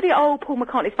 because everybody, Paul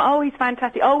McCartney's he's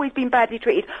fantastic, he's been badly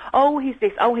treated, he's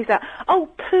this, he's that.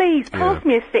 Please, pass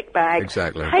me a sick bag.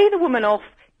 Exactly. Pay the woman off,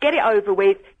 get it over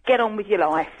with, get on with your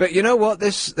life. But you know what?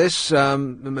 This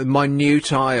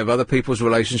minutiae of other people's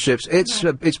relationships,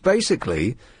 it's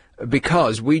basically...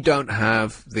 because we don't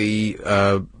have the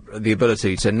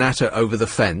ability to natter over the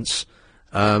fence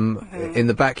in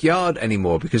the backyard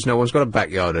anymore, because no one's got a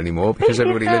backyard anymore, because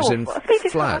everybody lives in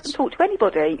flats. I can talk to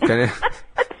anybody. Can you?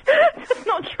 That's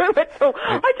not true at all.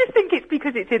 I just think it's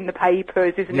because it's in the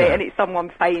papers, isn't it? And it's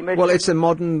someone famous. Well, it's a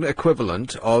modern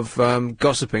equivalent of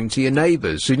gossiping to your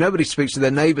neighbours. See, nobody speaks to their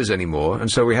neighbours anymore,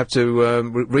 and so we have to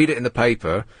read it in the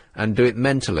paper and do it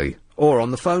mentally, or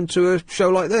on the phone to a show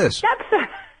like this.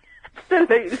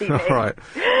 Absolutely. All right.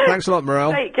 Thanks a lot,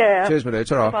 Morel. Take care. Cheers, my dear.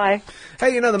 Ta-ra. Bye.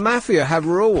 Hey, the Mafia have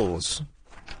rules.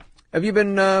 Have you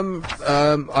been,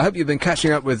 I hope you've been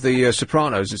catching up with the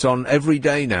Sopranos. It's on every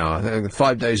day now. I think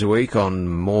 5 days a week on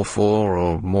More 4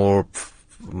 or More,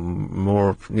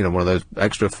 one of those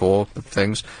extra 4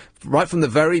 things. Right from the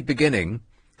very beginning,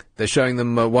 they're showing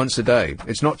them once a day.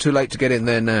 It's not too late to get in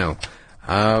there now.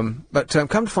 But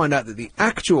come to find out that the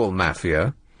actual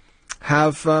Mafia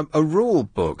have a rule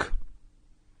book.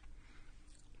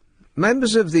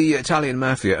 Members of the Italian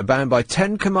Mafia are bound by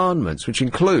 10 commandments, which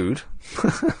include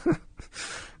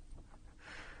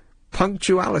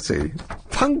punctuality.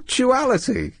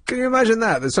 Punctuality! Can you imagine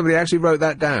that somebody actually wrote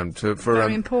that down for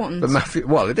very important. The Mafia?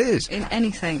 Well, it is. In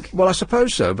anything. Well, I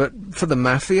suppose so, but for the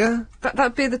Mafia?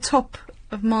 That'd be the top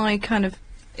of my kind of...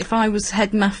 If I was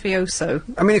head mafioso.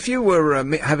 I mean, if you were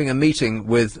having a meeting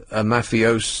with a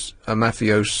mafia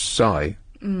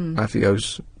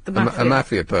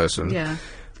person, yeah.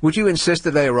 Would you insist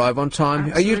that they arrive on time?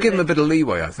 Absolutely. You'd give them a bit of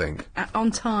leeway, I think. On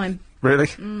time. Really?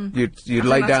 You'd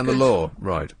lay down the good. law,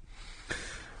 right?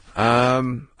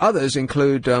 Others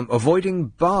include avoiding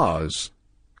bars.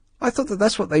 I thought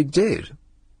that's what they did.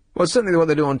 Well, it's certainly what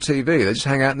they do on TV. They just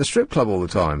hang out in the strip club all the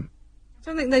time. I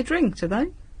don't think they drink, do they?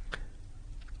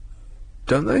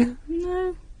 Don't they?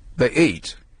 No. They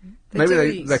eat.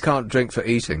 Maybe eat. they can't drink for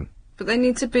eating. But they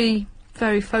need to be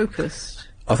very focused.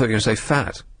 I thought you were going to say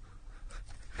fat.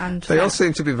 And they all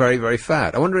seem to be very, very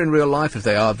fat. I wonder in real life if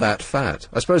they are that fat.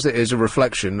 I suppose it is a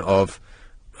reflection of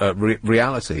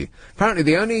reality. Apparently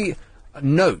the only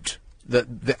note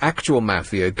that the actual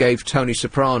Mafia gave Tony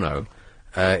Soprano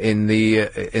in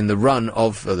the run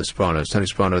of The Sopranos. Tony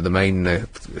Soprano, the main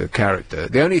character.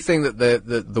 The only thing that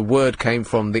the word came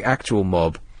from the actual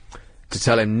mob to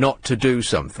tell him not to do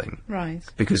something. Right.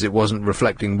 Because it wasn't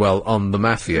reflecting well on the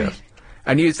mafia. Right.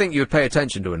 And you'd think you would pay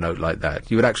attention to a note like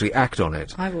that. You would actually act on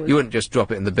it. I would. You wouldn't just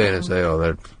drop it in the bin and say, oh,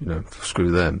 they're,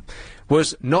 screw them.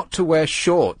 Was not to wear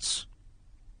shorts.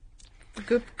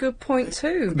 Good point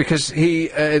too. Because he,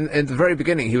 in the very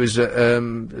beginning, he was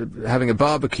having a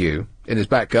barbecue in his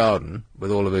back garden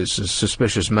with all of his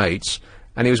suspicious mates,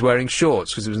 and he was wearing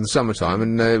shorts because it was in the summertime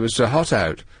and it was hot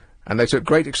out. And they took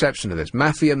great exception to this.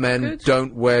 Mafia men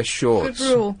don't wear shorts.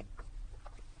 Good rule.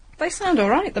 They sound all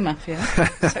right, the mafia,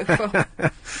 so far.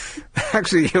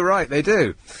 Actually, you're right, they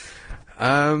do.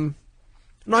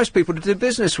 Nice people to do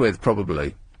business with,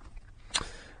 probably.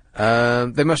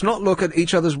 They must not look at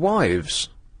each other's wives.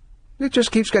 It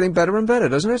just keeps getting better and better,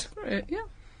 doesn't it? Yeah.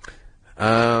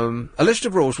 A list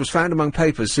of rules was found among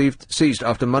papers seized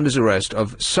after Monday's arrest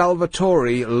of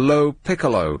Salvatore Lo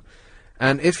Piccolo.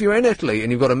 And if you're in Italy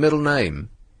and you've got a middle name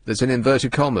that's in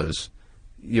inverted commas,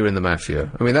 you're in the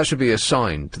mafia. I mean, that should be a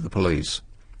sign to the police.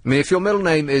 I mean, if your middle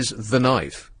name is The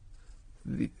Knife,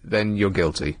 then you're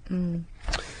guilty.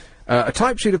 A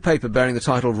typed sheet of paper bearing the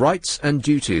title Rights and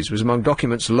Duties was among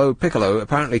documents Lo Piccolo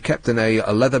apparently kept in a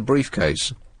leather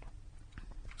briefcase.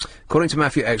 According to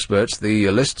mafia experts, the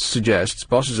list suggests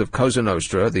bosses of Cosa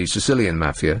Nostra, the Sicilian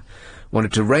mafia,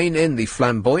 wanted to rein in the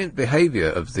flamboyant behaviour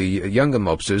of the younger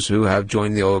mobsters who have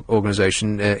joined the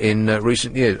organisation in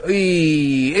recent years.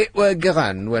 It were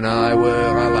gran when I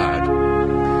were a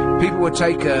lad. People would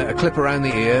take a clip around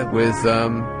the ear with a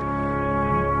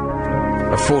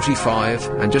 45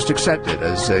 and just accept it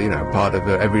as, part of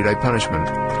everyday punishment.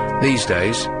 These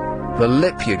days, the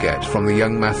lip you get from the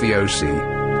young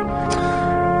mafiosi.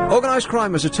 Organised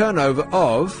crime has a turnover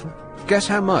of, guess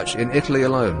how much in Italy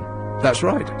alone? That's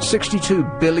right,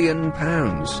 £62 billion.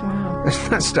 Wow. Isn't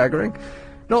that staggering?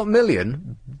 Not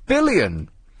million, billion.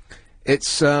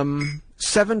 It's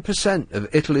 7%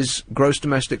 of Italy's gross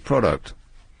domestic product,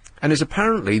 and is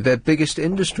apparently their biggest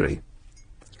industry.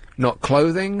 Not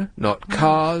clothing, not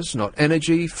cars, not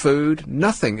energy, food,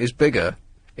 nothing is bigger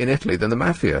in Italy than the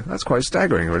mafia. That's quite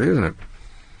staggering, really, isn't it?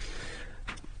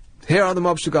 Here are the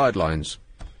mobster guidelines.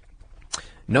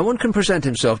 No one can present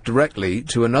himself directly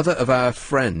to another of our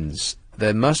friends.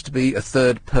 There must be a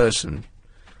third person.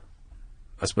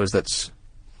 I suppose that's...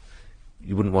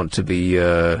 You wouldn't want to be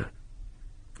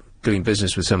doing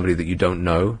business with somebody that you don't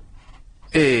know.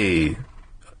 Hey,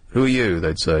 who are you,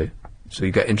 they'd say. So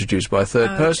you get introduced by a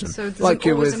third person. So there's like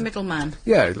you're always with a middleman.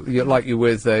 Yeah, like you're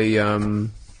with a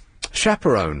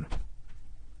chaperone.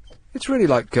 It's really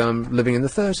like living in the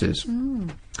 30s.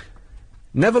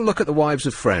 Never look at the wives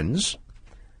of friends.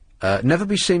 Never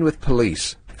be seen with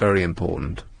police. Very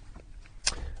important.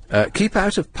 Keep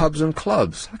out of pubs and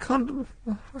clubs. I can't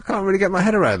really get my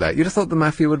head around that. You'd have thought the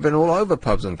mafia would have been all over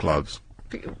pubs and clubs.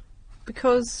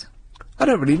 Because... I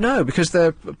don't really know, because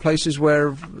they're places where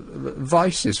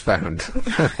vice is found.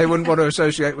 They wouldn't want to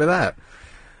associate with that.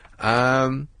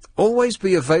 Always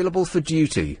be available for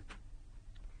duty.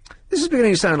 This is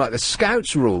beginning to sound like the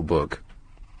Scouts rule book.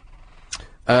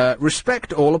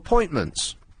 Respect all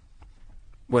appointments.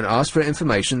 When asked for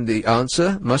information, the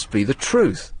answer must be the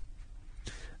truth.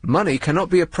 Money cannot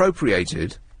be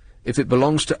appropriated if it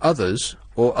belongs to others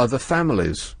or other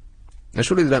families. Now,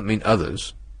 surely they don't mean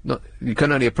others. You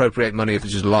can only appropriate money if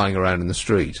it's just lying around in the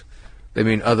street. They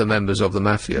mean other members of the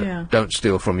mafia. Yeah. Don't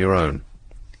steal from your own.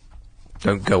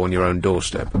 Don't go on your own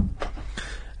doorstep.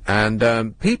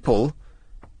 And people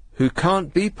who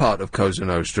can't be part of Cosa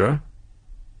Nostra...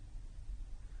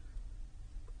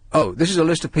 Oh, this is a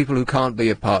list of people who can't be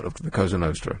a part of the Cosa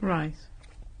Nostra. Right.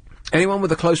 Anyone with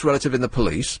a close relative in the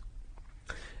police,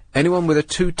 anyone with a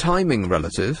two-timing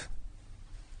relative,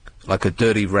 like a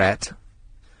dirty rat,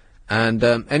 and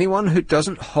anyone who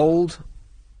doesn't hold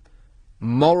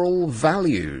moral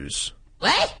values.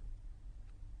 What?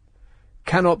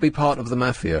 Cannot be part of the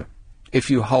mafia if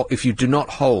you do not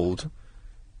hold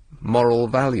moral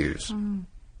values.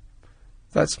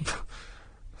 That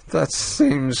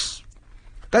seems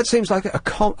like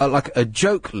a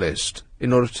joke list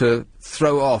in order to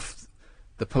throw off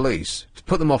the police, to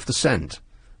put them off the scent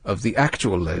of the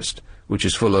actual list, which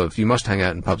is full of, you must hang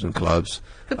out in pubs and clubs,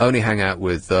 only hang out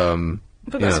with,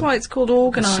 But that's why it's called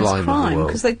organised crime,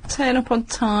 because they turn up on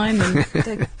time and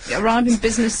they arrive in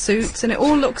business suits and it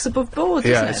all looks above board,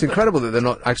 yeah, doesn't it? it's incredible that they're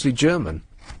not actually German.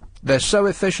 They're so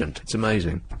efficient, it's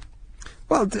amazing.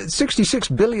 Well,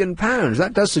 £66 billion,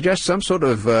 that does suggest some sort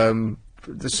of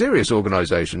the serious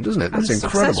organisation, doesn't it? That's and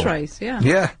incredible. Success rate, yeah.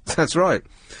 Yeah, that's right.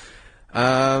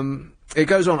 It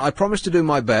goes on, I promise to do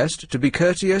my best, to be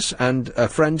courteous and a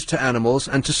friend to animals,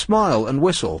 and to smile and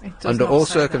whistle under all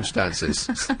circumstances.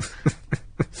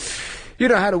 You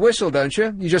know how to whistle, don't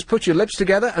you? You just put your lips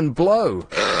together and blow.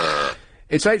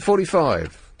 It's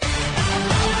 8:45.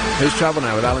 Here's Travel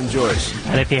Now with Alan Joyce.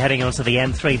 And if you're heading onto the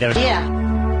M3, there...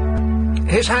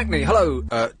 Here's Hackney. Hello,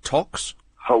 Tox.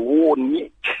 Hello,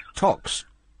 Nick. Tox.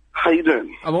 How you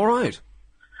doing? I'm all right.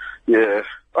 Yeah,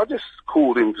 I just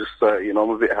called in to say, I'm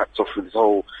a bit hacked off with this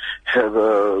whole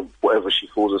Heather, whatever she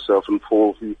calls herself, and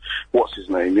Paul, what's his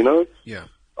name, Yeah.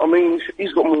 I mean,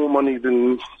 he's got more money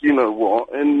than you know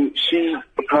what, and she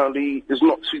apparently is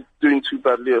not doing too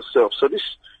badly herself. So this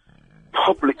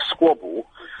public squabble,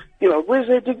 where's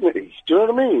their dignity? Do you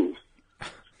know what I mean?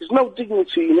 There's no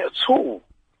dignity in it at all.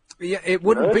 Yeah, it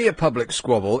wouldn't be a public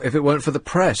squabble if it weren't for the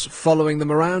press following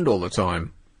them around all the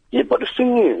time. Yeah, but the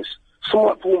thing is, someone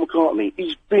like Paul McCartney,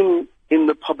 he's been in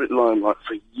the public limelight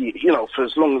for years, for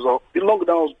as longer than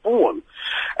I was born.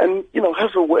 And,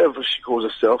 Heather, whatever she calls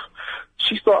herself,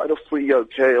 she started off pretty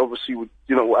okay, obviously, with,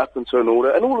 what happened to her and all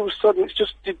that. And all of a sudden, it's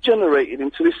just degenerated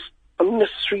into this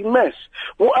unnecessary mess.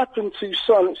 What happened to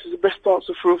silence is the best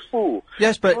answer for a fool?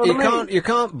 Yes, but you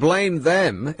can't blame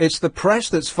them. It's the press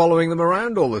that's following them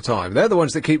around all the time. They're the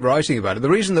ones that keep writing about it. The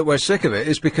reason that we're sick of it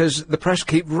is because the press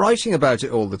keep writing about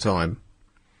it all the time.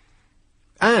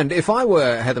 And if I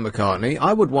were Heather McCartney,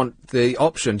 I would want the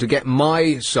option to get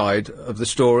my side of the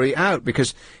story out,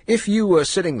 because if you were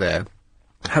sitting there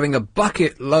having a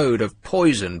bucket load of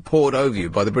poison poured over you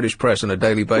by the British press on a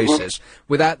daily basis,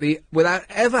 without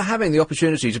ever having the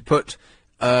opportunity to put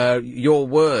your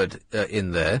word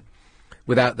in there,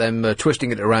 without them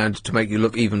twisting it around to make you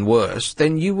look even worse,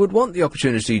 then you would want the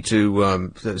opportunity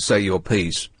to say your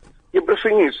piece. Yeah, but the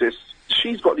thing is,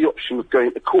 she's got the option of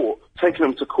going to court, taking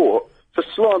them to court for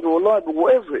slander or libel,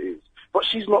 whatever it is. But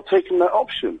she's not taking that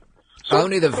option. So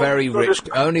only the very rich,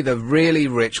 only the really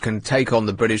rich can take on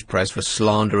the British press for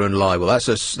slander and libel.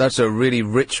 That's a really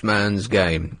rich man's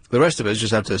game. The rest of us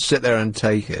just have to sit there and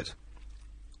take it.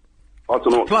 I don't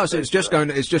know. Plus, it's just going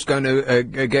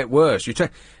to get worse.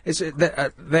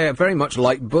 They're very much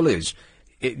like bullies.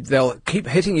 They'll keep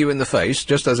hitting you in the face,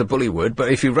 just as a bully would,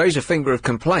 but if you raise a finger of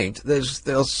complaint,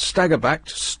 they'll stagger back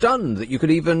stunned that you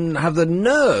could even have the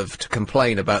nerve to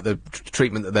complain about the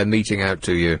treatment that they're meting out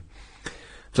to you.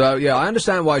 So, yeah, I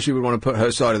understand why she would want to put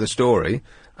her side of the story,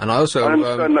 and I also... I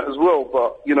understand that as well,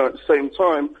 but, at the same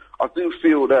time, I do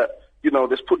feel that,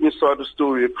 there's putting your side of the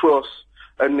story across,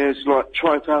 and there's,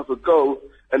 trying to have a go,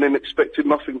 and then expecting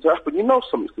nothing to happen.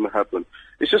 Something's going to happen.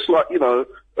 It's just like,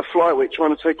 a flyweight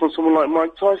trying to take on someone like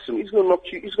Mike Tyson. He's going to knock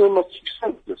you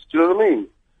senseless. Do you know what I mean?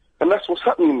 And that's what's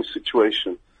happening in this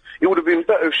situation. It would have been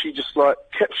better if she just,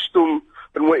 kept stum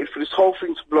and waited for this whole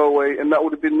thing to blow away, and that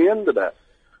would have been the end of that.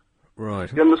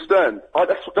 Right. You understand?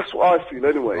 That's what I feel,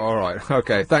 anyway. All right.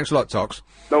 Okay. Thanks a lot, Tox.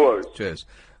 No worries. Cheers.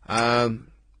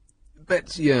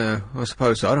 But, yeah, I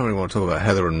suppose so. I don't really want to talk about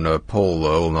Heather and Paul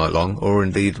all night long, or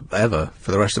indeed ever,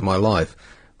 for the rest of my life.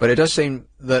 But it does seem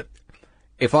that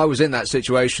if I was in that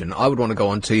situation, I would want to go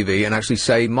on TV and actually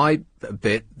say my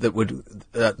bit that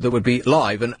would be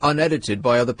live and unedited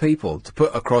by other people, to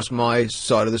put across my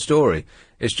side of the story.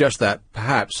 It's just that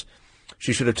perhaps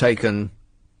she should have taken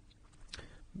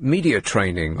media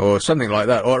training or something like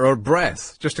that, or a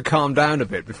breath, just to calm down a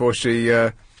bit before she,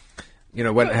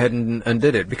 went ahead and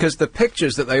did it. Because the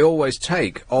pictures that they always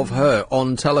take of her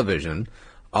on television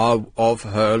are of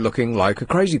her looking like a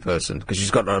crazy person, because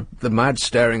she's got the mad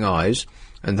staring eyes,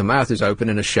 and the mouth is open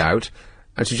in a shout,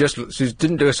 and she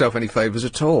didn't do herself any favours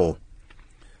at all.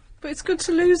 But it's good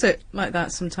to lose it like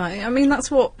that sometimes. I mean,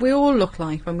 that's what we all look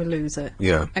like when we lose it.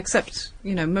 Yeah. Except,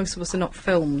 most of us are not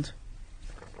filmed.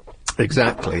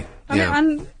 Exactly.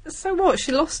 And so what?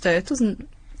 She lost it. It doesn't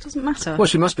matter. Well,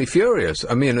 she must be furious.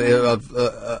 I mean, of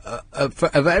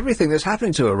everything that's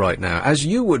happening to her right now, as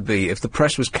you would be if the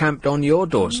press was camped on your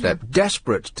doorstep,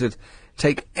 desperate to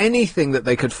take anything that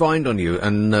they could find on you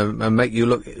and make you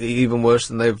look even worse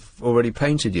than they've already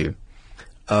painted you.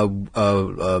 A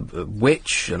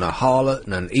witch and a harlot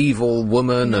and an evil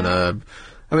woman and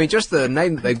I mean, just the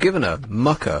name that they've given her,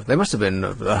 Mucker. They must have been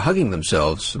hugging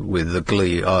themselves with the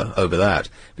glee over that,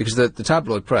 because the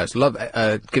tabloid press love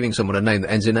giving someone a name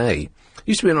that ends in A. It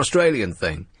used to be an Australian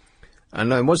thing. And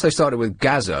then once they started with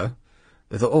Gaza,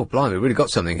 they thought, oh, blimey, we really got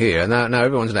something here. And now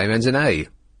everyone's name ends in A.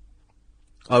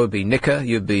 I would be Nicker,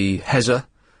 you'd be Hezza.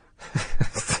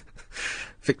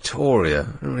 Victoria.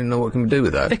 I don't really know what we can do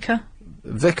with that.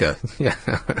 Vicar, yeah.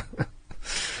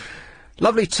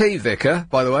 Lovely tea, Vicar,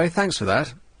 by the way. Thanks for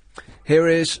that. Here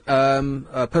is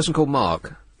a person called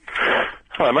Mark.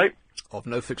 Hello, mate. Of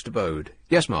no fixed abode.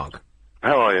 Yes, Mark.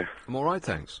 How are you? I'm all right,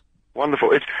 thanks.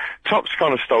 Wonderful. Top's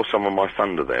kind of stole some of my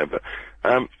thunder there, but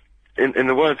in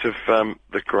the words of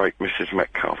the great Mrs.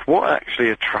 Metcalf, what actually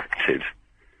attracted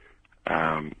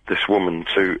this woman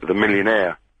to the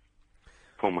millionaire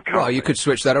Paul McCartney? Well, you could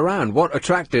switch that around. What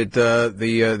attracted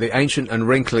the ancient and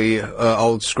wrinkly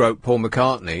old scrope Paul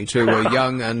McCartney to a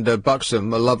young and buxom,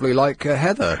 lovely like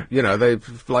Heather? You know, they're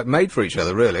like made for each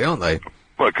other, really, aren't they?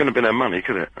 Well, it couldn't have been her money,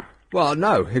 could it? Well,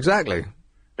 no, exactly.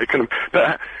 It couldn't.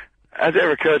 But has it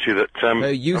ever occurred to you that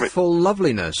her youthful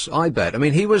loveliness? I bet. I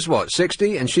mean, he was what,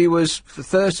 60, and she was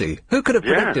 30. Who could have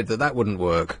predicted that wouldn't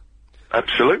work?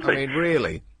 Absolutely. I mean,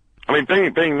 really. I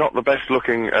mean, being not the best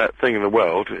looking thing in the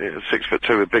world,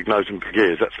 6'2" with big nose and big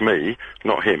ears, that's me,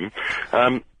 not him.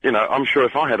 You know, I'm sure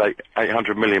if I had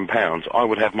 £800 million, I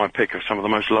would have my pick of some of the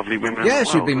most lovely women in the world.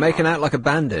 Yes, you'd be making out like a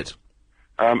bandit.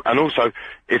 And also,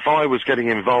 if I was getting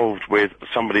involved with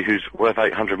somebody who's worth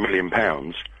 £800 million,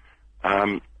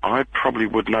 I probably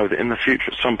would know that in the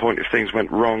future, at some point, if things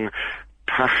went wrong,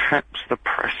 perhaps the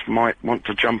press might want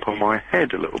to jump on my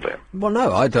head a little bit. Well,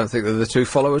 no, I don't think that the two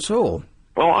follow at all.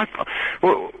 Well,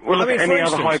 look at any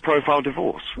instance, other high-profile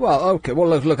divorce. Well, okay, well,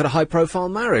 look at a high-profile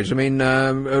marriage. I mean,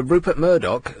 Rupert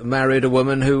Murdoch married a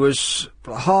woman who was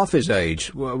half his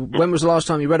age. When was the last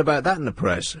time you read about that in the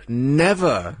press?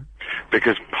 Never.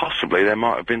 Because possibly there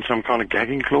might have been some kind of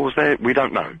gagging clause there. We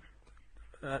don't know.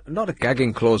 Not a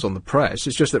gagging clause on the press.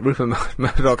 It's just that Rupert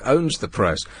Murdoch owns the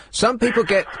press. Some people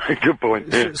get good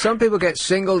point. Yeah. Some people get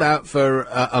singled out for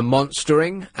a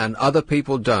monstering, and other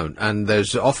people don't. And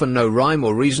there's often no rhyme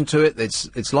or reason to it.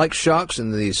 It's like sharks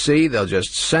in the sea. They'll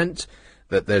just scent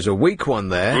that there's a weak one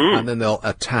there, and then they'll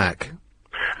attack.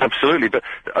 Absolutely, but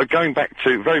going back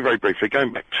to very, very briefly,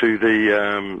 going back to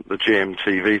the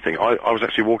GMTV thing. I was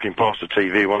actually walking past the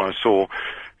TV when I saw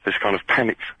this kind of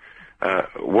panicked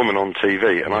woman on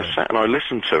TV, and I sat and I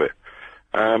listened to it.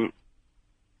 And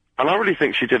I really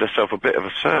think she did herself a bit of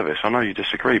a service. I know you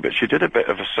disagree, but she did a bit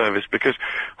of a service because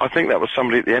I think that was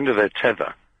somebody at the end of their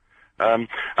tether. And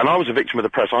I was a victim of the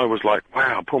press. I was like,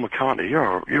 wow, Paul McCartney,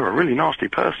 you're a really nasty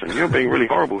person. You're being really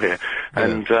horrible here.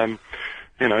 And,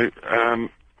 you know,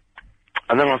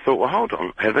 and then I thought, well, hold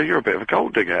on, Heather, you're a bit of a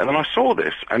gold digger. And then I saw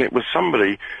this, and it was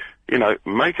somebody, you know,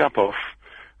 makeup off,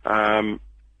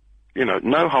 you know,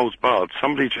 no holds barred,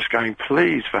 somebody just going,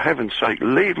 please, for heaven's sake,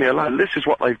 leave me alone. This is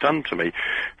what they've done to me.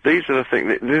 These are the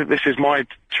things, this is my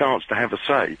chance to have a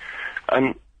say.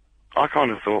 And I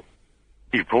kind of thought,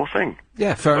 you poor thing.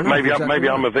 Yeah, fair enough. Maybe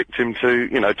I'm a victim to,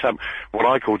 you know, what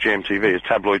I call GMTV is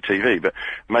tabloid TV, but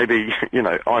maybe, you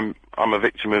know, I'm a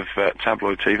victim of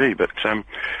tabloid TV, but,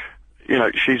 you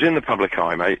know, she's in the public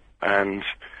eye, mate, and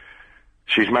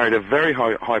she's married a very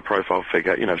high-profile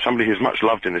figure, you know, somebody who's much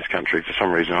loved in this country for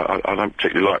some reason. I don't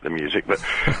particularly like the music, but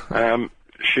I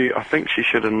think she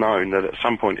should have known that at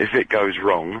some point, if it goes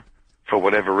wrong, for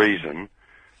whatever reason,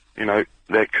 you know,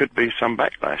 there could be some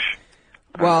backlash.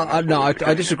 Well, no,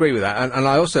 I disagree with that, and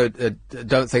I also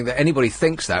don't think that anybody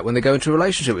thinks that when they go into a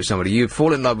relationship with somebody. You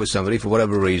fall in love with somebody for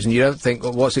whatever reason, you don't think,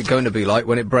 well, what's it going to be like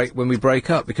when we break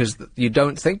up, because you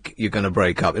don't think you're going to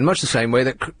break up, in much the same way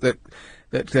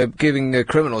that giving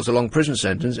criminals a long prison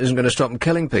sentence isn't going to stop them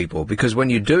killing people, because when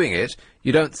you're doing it,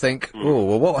 you don't think, oh,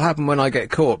 well, what will happen when I get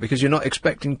caught, because you're not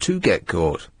expecting to get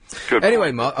caught. Good anyway,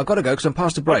 point. Mark, I've got to go because I'm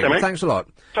past the break. Okay, Thanks a lot.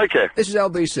 Take care. This is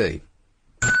LBC.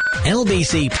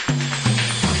 LBC.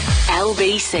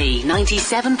 LBC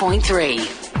 97.3.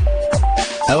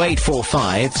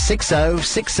 0845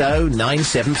 6060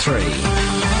 973.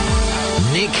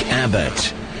 Nick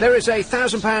Abbott. There is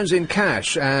 £1,000 in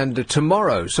cash, and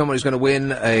tomorrow someone is going to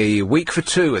win a week for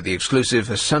two at the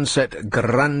exclusive Sunset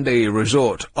Grande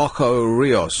Resort, Ocho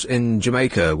Rios, in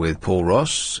Jamaica, with Paul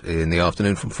Ross in the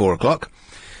afternoon from 4 o'clock.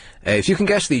 If you can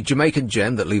guess the Jamaican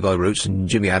gem that Levi Roots and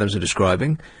Jimmy Adams are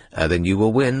describing, then you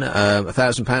will win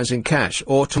 £1,000 in cash.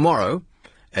 Or tomorrow,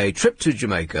 a trip to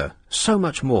Jamaica, so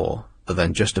much more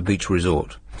than just a beach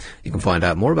resort. You can find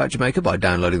out more about Jamaica by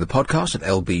downloading the podcast at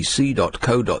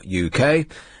lbc.co.uk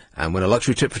and win a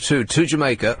luxury trip for two to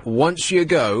Jamaica. Once you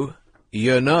go,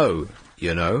 you know.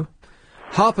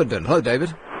 Harpenden. Hello,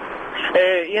 David.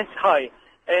 Yes, hi.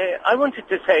 I wanted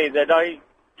to say that I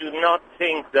do not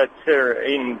think that Sir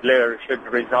Ian Blair should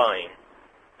resign.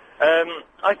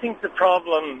 I think the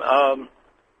problem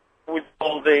with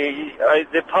all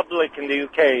the public in the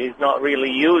UK is not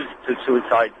really used to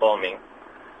suicide bombing.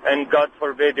 And God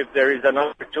forbid if there is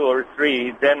another 2 or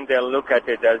 3, then they'll look at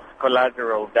it as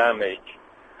collateral damage.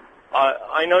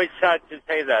 I know it's sad to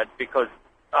say that because,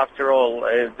 after all,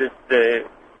 Mr.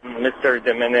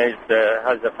 Jimenez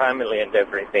has a family and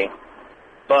everything.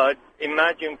 But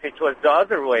imagine if it was the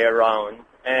other way around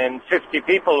and 50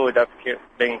 people would have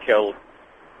been killed,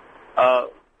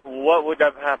 what would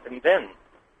have happened then?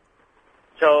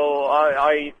 So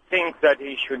I think that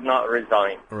he should not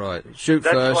resign. Right. Shoot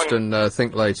That's first one- and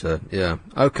think later. Yeah.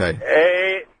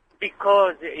 Okay.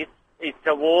 Because it's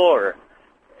a war.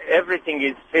 Everything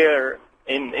is fair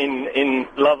in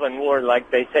love and war,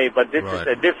 like they say, but this is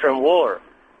a different war.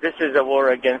 This is a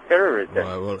war against terrorism.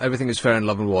 Right, well, everything is fair in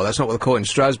love and war. That's not what the court in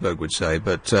Strasbourg would say,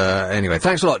 but anyway.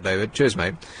 Thanks a lot, David. Cheers,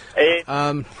 mate. Wait,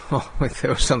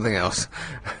 there was something else.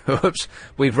 Oops,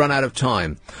 we've run out of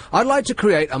time. I'd like to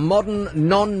create a modern,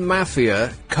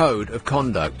 non-mafia code of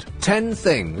conduct. 10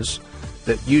 things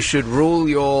that you should rule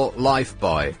your life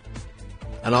by.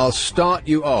 And I'll start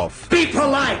you off. Be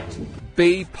polite!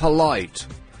 Be polite.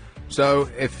 So,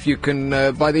 if you can,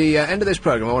 by the end of this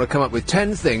programme, I want to come up with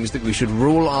 10 things that we should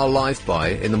rule our life by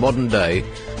in the modern day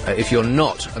if you're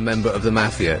not a member of the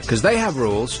mafia. Because they have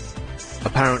rules,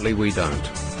 apparently we don't.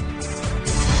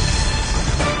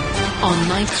 On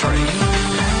night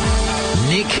 3,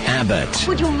 Nick Abbott.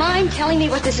 Would you mind telling me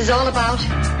what this is all about?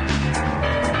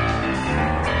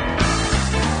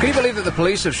 Can you believe that the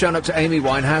police have shown up to Amy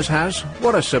Winehouse's house?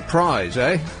 What a surprise,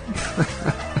 eh?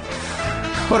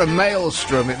 What a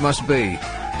maelstrom it must be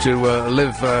to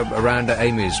live around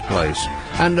Amy's place.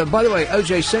 And, by the way,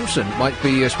 O.J. Simpson might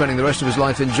be spending the rest of his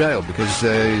life in jail because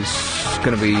he's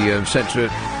going to be sent to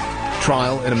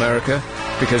trial in America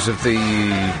because of the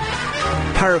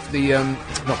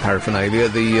not paraphernalia,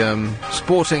 the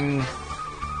sporting...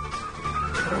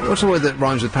 What's the word that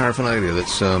rhymes with paraphernalia?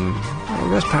 That's, I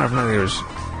guess paraphernalia is...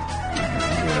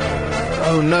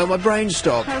 oh, no, my brain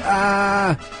stopped.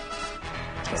 I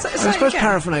suppose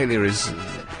paraphernalia is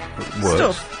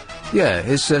worse. Stuff. Yeah,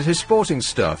 his sporting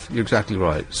stuff. You're exactly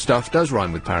right. Stuff does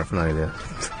rhyme with paraphernalia.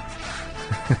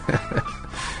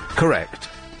 Correct.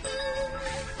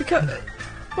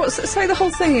 Say the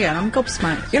whole thing again. I'm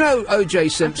gobsmacked. You know, O.J.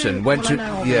 Simpson went to... I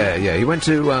know. Yeah, he went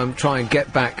to try and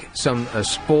get back some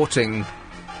sporting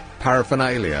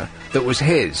paraphernalia that was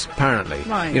his, apparently.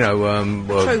 Right. You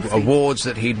know, Trophy. awards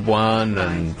that he'd won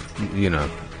and, you know,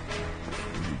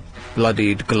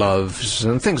 bloodied gloves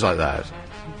and things like that.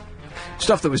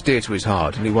 Stuff that was dear to his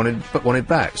heart and he wanted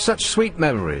back. Such sweet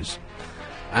memories.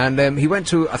 And he went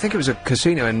to, I think it was a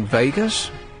casino in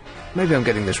Vegas. Maybe I'm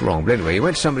getting this wrong, but anyway, he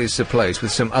went to somebody's place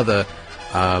with some other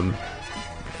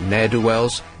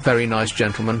ne'er-do-wells, very nice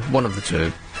gentlemen, one of the two,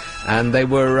 and they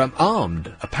were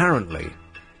armed, apparently,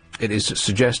 it is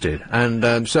suggested,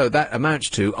 and so that amounts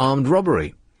to armed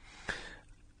robbery.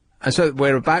 And so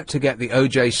we're about to get the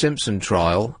O.J. Simpson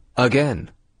trial again.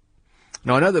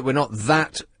 Now, I know that we're not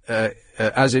that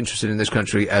as interested in this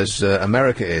country as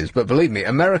America is, but believe me,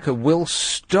 America will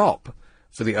stop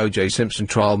for the O.J. Simpson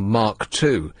trial Mark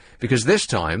II, because this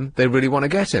time they really want to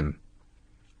get him.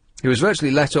 He was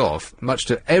virtually let off, much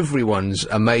to everyone's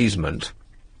amazement,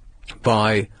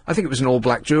 by, I think it was an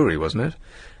all-black jury, wasn't it?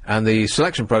 And the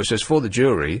selection process for the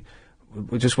jury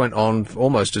just went on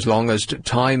almost as long as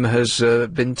time has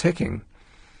been ticking,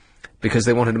 because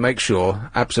they wanted to make sure,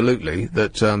 absolutely,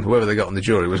 that whoever they got on the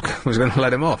jury was going to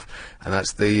let him off, and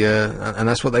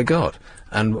that's what they got.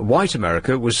 And white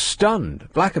America was stunned.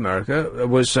 Black America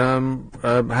was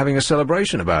having a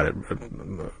celebration about it.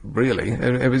 Really,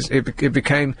 it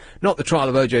became not the trial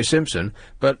of O.J. Simpson,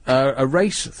 but a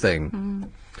race thing. Mm.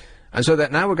 And so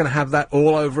that now we're going to have that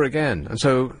all over again. And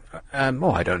so,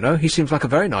 I don't know. He seems like a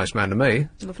very nice man to me.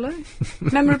 Lovely.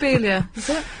 Memorabilia, is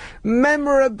it?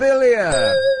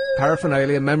 Memorabilia!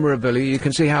 Paraphernalia, memorabilia. You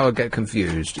can see how I get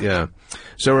confused, yeah.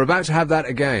 So we're about to have that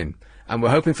again. And we're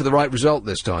hoping for the right result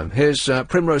this time. Here's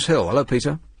Primrose Hill. Hello,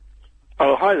 Peter.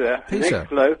 Oh, hi there. Peter. Nick,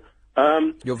 hello.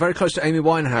 You're very close to Amy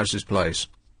Winehouse's place.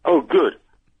 Oh, good.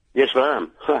 Yes, I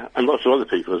am. And lots of other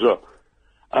people as well.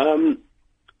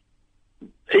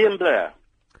 Ian Blair.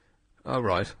 Oh,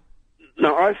 right.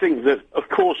 Now, I think that, of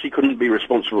course, he couldn't be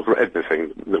responsible for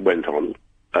everything that went on.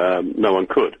 No one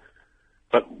could.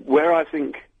 But where I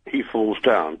think he falls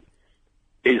down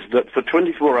is that for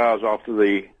 24 hours after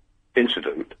the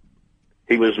incident,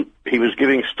 he was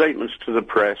giving statements to the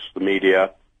press, the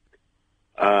media,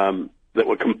 that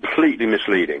were completely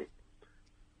misleading.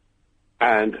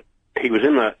 And he was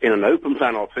in an open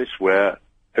plan office where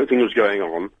everything was going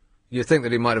on. You think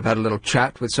that he might have had a little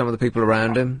chat with some of the people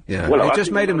around him? Yeah. Well, it just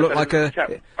made him look like a...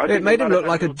 It made him look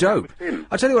like a dope.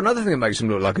 I'll tell you another thing that makes him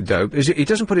look like a dope is he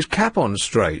doesn't put his cap on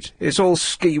straight. It's all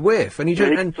ski-whiff, and he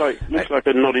just... looks like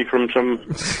a noddy from some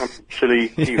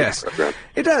silly... Yes.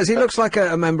 It does. He looks like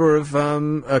a member of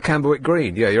Camberwick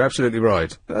Green. Yeah, you're absolutely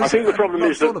right. I think the problem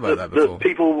is that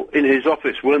people in his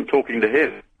office weren't talking to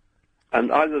him,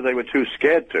 and either they were too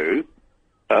scared to,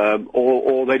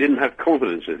 or they didn't have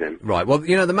confidence in him. Right. Well,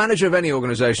 you know, the manager of any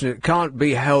organisation can't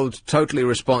be held totally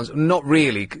responsible. Not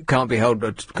really, can't be held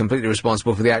completely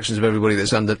responsible for the actions of everybody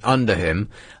that's under him,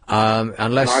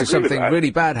 unless something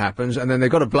really bad happens, and then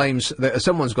they've got to blame.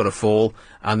 Someone's got to fall,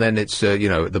 and then it's you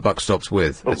know, the buck stops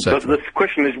with. But the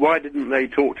question is, why didn't they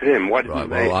talk to him? Why didn't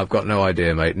they? Well, I've got no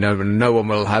idea, mate. No one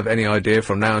will have any idea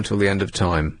from now until the end of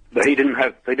time. But they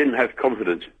didn't have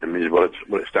confidence in him, is what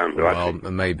it's down to. Well,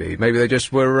 maybe they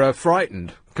just were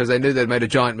frightened because they knew they'd made a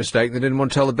giant mistake and they didn't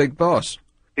want to tell the big boss.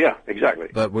 Yeah, exactly.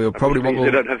 But we'll probably they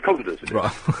don't have confidence in him.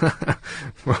 Right.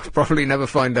 We'll probably never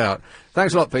find out.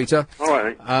 Thanks a lot, Peter. All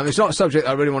right. It's not a subject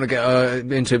I really want to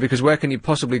get into because where can you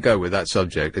possibly go with that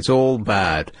subject? It's all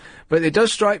bad. But it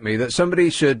does strike me that somebody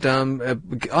should. I'm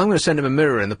going to send him a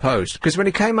mirror in the post because when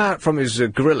he came out from his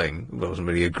grilling, well, it wasn't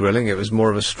really a grilling; it was more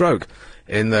of a stroke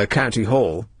in the county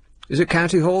hall. Is it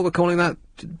county hall? They're calling that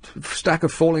stack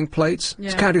of falling plates. Yeah.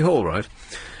 It's county hall, right?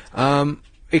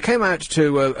 He came out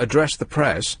to address the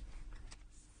press,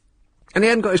 and he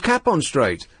hadn't got his cap on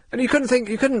straight. And you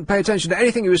couldn't pay attention to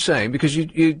anything he was saying because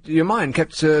your mind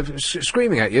kept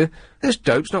screaming at you, this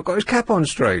dope's not got his cap on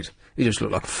straight. He just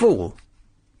looked like a fool.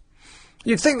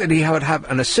 You'd think that he would have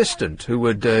an assistant who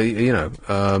would,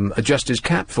 adjust his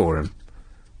cap for him.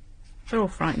 They're all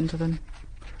frightened of him.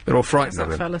 They're all frightened of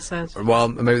him. That fella said. Well,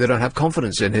 maybe they don't have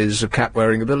confidence in his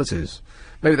cap-wearing abilities.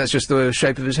 Maybe that's just the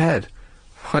shape of his head.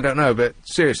 I don't know, but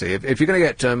seriously, if you're going to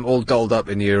get all dolled up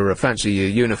in your fancy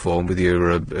uniform with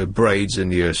your braids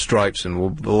and your stripes and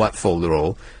all that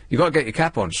folderol, you've got to get your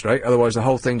cap on straight, otherwise the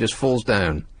whole thing just falls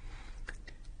down.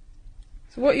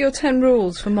 So what are your 10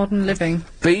 rules for modern living?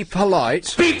 Be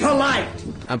polite. Be polite!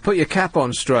 And put your cap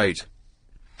on straight.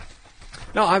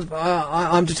 No,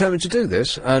 I'm determined to do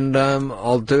this, and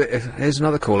I'll do it. Here's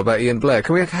another call about Ian Blair.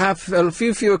 Can we have a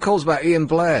few fewer calls about Ian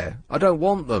Blair? I don't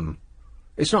want them.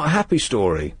 It's not a happy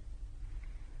story.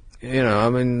 You know, I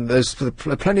mean, there's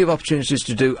plenty of opportunities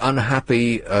to do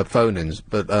unhappy phone-ins,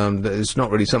 but it's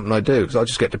not really something I do, because I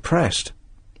just get depressed.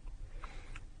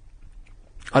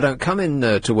 I don't come in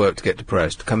to work to get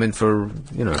depressed. Come in for,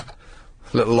 you know,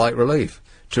 a little light relief.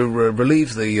 To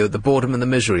relieve the boredom and the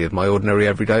misery of my ordinary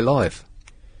everyday life.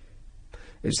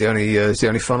 It's the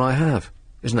only fun I have.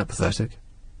 Isn't that pathetic?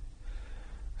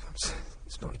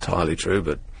 It's not entirely true,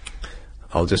 but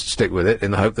I'll just stick with it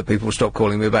in the hope that people will stop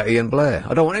calling me about Ian Blair.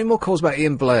 I don't want any more calls about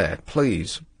Ian Blair,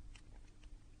 please.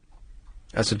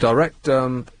 That's a direct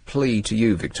plea to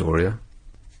you, Victoria.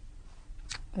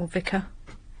 Or Vicar.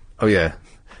 Oh, yeah.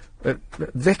 But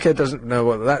Vicar doesn't know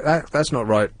what... That's not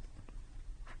right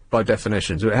by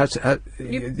definition. So it has to...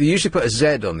 you usually put a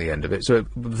Z on the end of it, so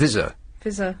Visa.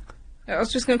 Visa. I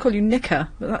was just going to call you Nicker,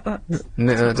 but that's...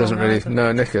 That doesn't really...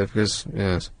 No, Nicker, because...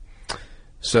 Yes.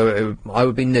 So I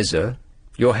would be Nizza,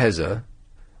 you're Hezza,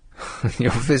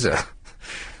 you're Visa.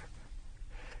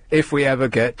 If we ever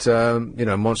get,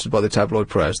 monstered by the tabloid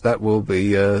press, that will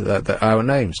be our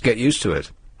names. Get used to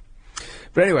it.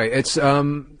 But anyway, it's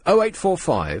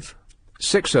 0845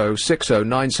 6060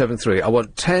 973. I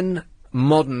want 10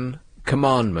 modern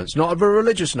commandments, not of a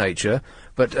religious nature,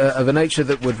 but of a nature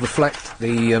that would reflect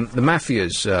the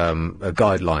mafia's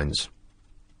guidelines.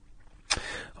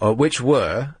 Which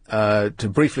were, to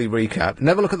briefly recap,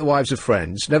 never look at the wives of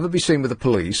friends, never be seen with the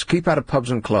police, keep out of pubs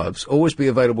and clubs, always be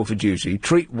available for duty,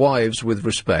 treat wives with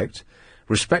respect,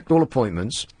 respect all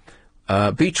appointments,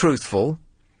 be truthful,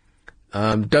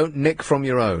 don't nick from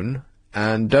your own,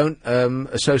 and don't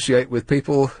associate with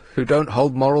people who don't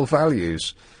hold moral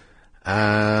values,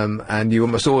 and you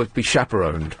must always be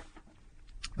chaperoned.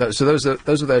 So those are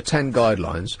their 10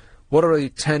 guidelines. What are the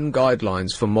 10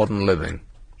 guidelines for modern living?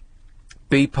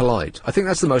 Be polite. I think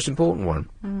that's the most important one.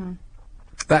 Mm.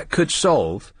 That could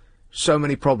solve so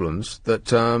many problems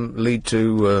that lead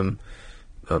to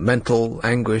mental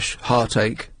anguish,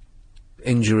 heartache,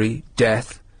 injury,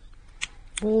 death.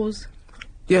 Wars.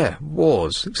 Yeah,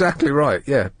 wars. Exactly right,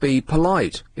 yeah. Be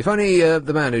polite. If only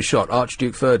the man who shot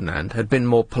Archduke Ferdinand had been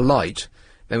more polite,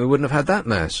 then we wouldn't have had that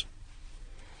mess.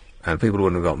 And people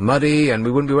wouldn't have got muddy, and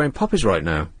we wouldn't be wearing poppies right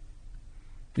now.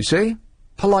 You see?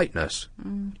 Politeness.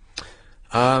 Mm.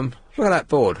 Look at that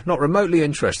board. Not remotely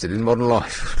interested in modern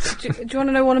life. do you want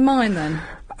to know one of mine, then?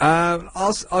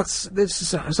 This is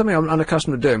something I'm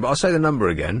unaccustomed to doing, but I'll say the number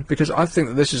again, because I think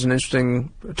that this is an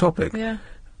interesting topic. Yeah.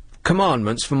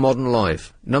 Commandments for modern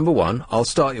life. Number 1, I'll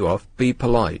start you off, be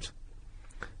polite.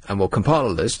 And we'll compile a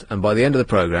list, and by the end of the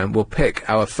programme, we'll pick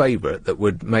our favourite that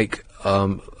would make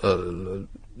modern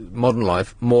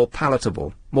life more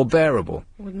palatable, more bearable.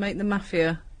 Would make the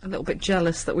mafia a little bit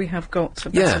jealous that we have got a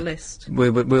better list.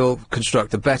 We'll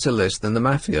construct a better list than the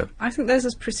mafia. I think theirs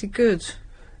is pretty good.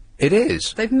 It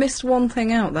is. They've missed one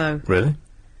thing out, though. Really?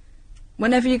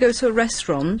 Whenever you go to a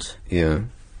restaurant Yeah.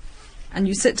 and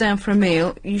you sit down for a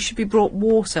meal, you should be brought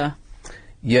water.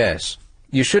 Yes.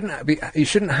 You shouldn't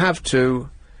have to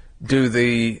do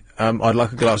the, I'd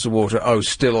like a glass of water,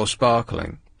 still or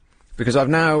sparkling. Because I've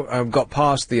now got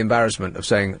past the embarrassment of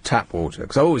saying tap water,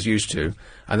 because I always used to,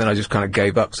 and then I just kind of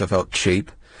gave up because I felt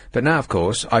cheap. But now, of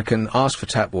course, I can ask for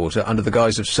tap water under the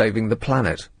guise of saving the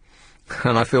planet.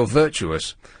 And I feel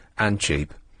virtuous and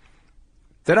cheap.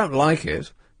 They don't like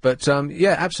it, but,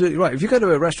 yeah, absolutely right. If you go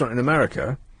to a restaurant in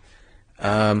America...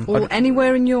 or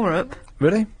anywhere in Europe...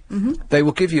 Really? Mm-hmm. They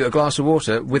will give you a glass of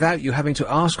water without you having to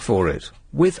ask for it,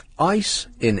 with ice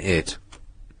in it.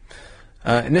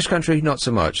 In this country, not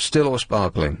so much. Still or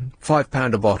sparkling.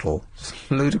 £5 a bottle.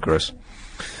 Ludicrous.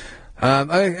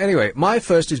 Anyway, my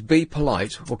first is be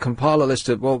polite. We'll compile a list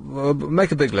of... we'll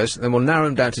make a big list, then we'll narrow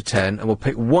them down to 10, and we'll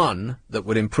pick one that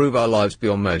would improve our lives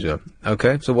beyond measure.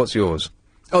 Okay? So what's yours?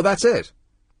 Oh, that's it?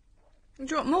 Do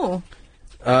you want more?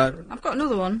 I've got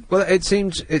another one. Well, it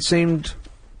seemed...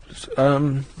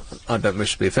 I don't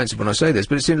wish to be offensive when I say this,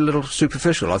 but it seemed a little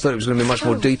superficial. I thought it was going to be much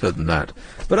more deeper than that.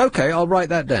 But okay, I'll write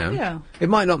that down. Yeah. It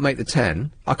might not make the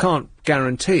 10. I can't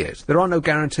guarantee it. There are no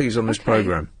guarantees on this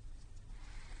programme.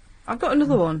 I've got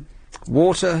another one.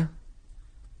 Water.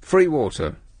 Free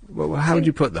water. Well, how would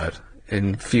you put that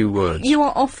in few words? You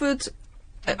are offered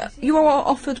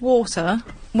water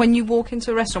when you walk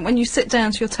into a restaurant, when you sit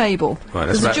down to your table. Right,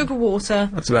 there's a jug of water.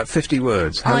 That's about 50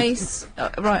 words. Ice.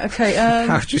 Right, okay.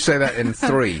 How would you say that in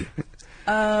 3?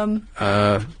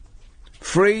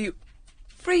 Free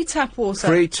tap water.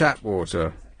 Free tap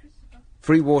water.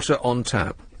 Free water on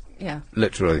tap. Yeah.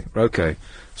 Literally. Okay.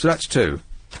 So that's 2.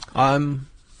 I'm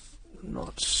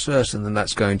not certain that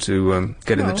that's going to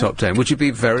get in the top 10. Would you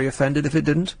be very offended if it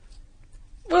didn't?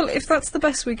 Well, if that's the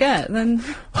best we get, then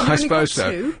I suppose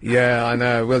so. 2. Yeah, I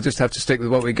know. We'll just have to stick with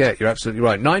what we get. You're absolutely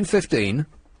right. 9:15.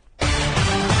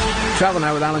 Travel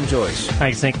now with Alan Joyce.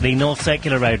 Thanks, Nick. The North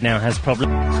Circular Road now has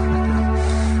problems.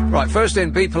 Right, first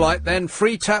in, be polite, then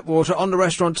free tap water on the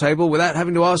restaurant table without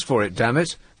having to ask for it, damn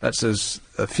it. That's as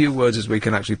a few words as we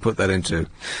can actually put that into.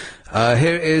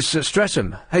 Here is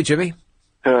Streatham. Hey, Jimmy.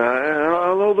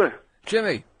 Hello there.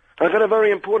 Jimmy. I've got a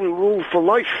very important rule for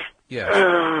life.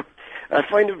 Yes. I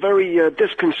find it very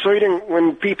disconcerting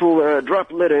when people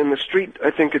drop litter in the street. I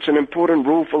think it's an important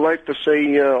rule for life to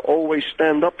say always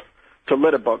stand up to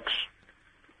litter bugs.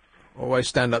 Always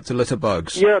stand up to litter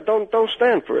bugs. Yeah, don't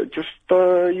stand for it. Just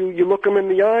you look them in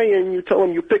the eye and you tell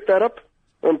them you pick that up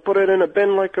and put it in a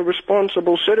bin like a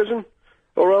responsible citizen,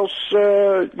 or else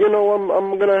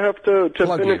I'm gonna have to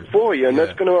bin it for you, and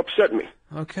that's gonna upset me.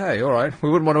 Okay, all right. We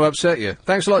wouldn't want to upset you.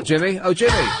 Thanks a lot, Jimmy. Oh,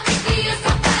 Jimmy.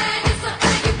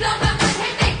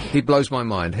 He blows my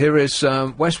mind. Here is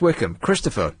West Wickham.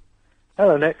 Christopher.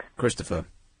 Hello, Nick. Christopher.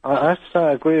 I have to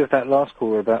agree with that last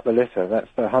caller about the litter. That's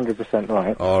 100%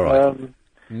 right. All right.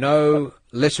 No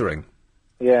littering.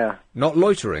 Yeah. Not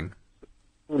loitering.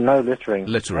 No littering.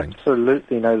 Littering.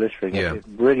 Absolutely no littering. Yeah. It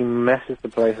really messes the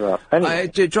place up. Anyway.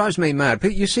 It drives me mad.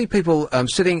 You see people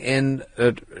sitting in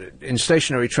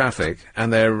stationary traffic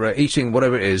and they're eating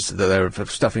whatever it is that they're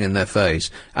stuffing in their face,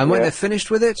 and when they're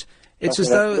finished with it, it's as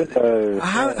though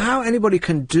how anybody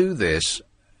can do this.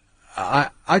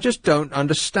 I just don't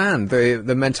understand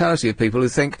the mentality of people who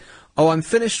think, oh, I'm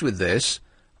finished with this,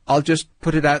 I'll just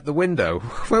put it out the window.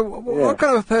 What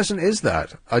kind of a person is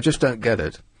that? I just don't get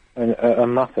it. A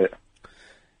muppet.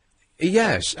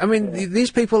 Yes. I mean,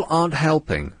 these people aren't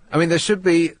helping. I mean, there should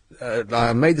be...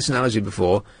 I made this analogy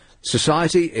before.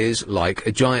 Society is like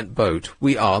a giant boat.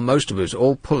 We are, most of us,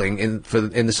 all pulling in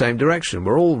the same direction.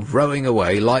 We're all rowing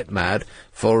away, like mad,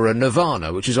 for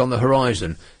nirvana, which is on the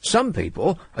horizon. Some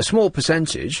people, a small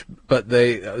percentage, but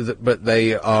they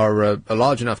are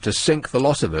large enough to sink the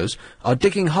lot of us, are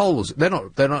digging holes. They're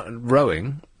not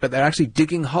rowing, but they're actually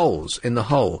digging holes in the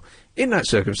hull. In that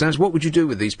circumstance, what would you do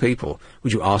with these people?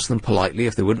 Would you ask them politely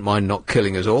if they wouldn't mind not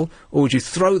killing us all, or would you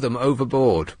throw them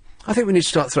overboard? I think we need to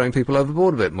start throwing people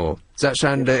overboard a bit more. Does that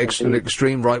sound an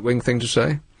extreme right-wing thing to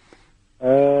say?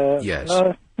 Yes.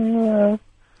 Sort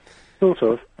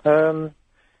of.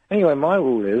 Anyway, my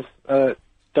rule is,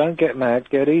 don't get mad,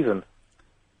 get even.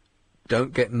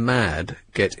 Don't get mad,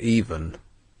 get even.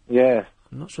 Yeah.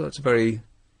 I'm not sure that's a very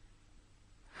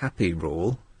happy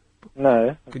rule.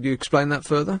 No. Could you explain that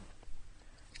further?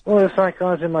 Well, it's like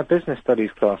I was in my business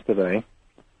studies class today,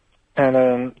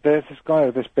 and there's this guy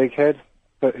with this big head,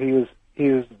 but he was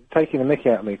taking the mickey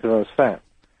out of me because I was fat.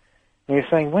 And he was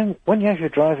saying, when you have your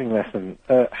driving lesson,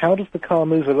 how does the car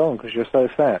move along because you're so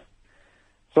fat?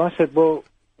 So I said, well,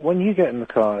 when you get in the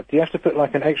car, do you have to put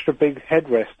like an extra big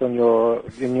headrest on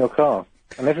in your car?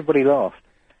 And everybody laughed.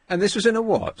 And this was in a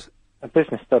what? A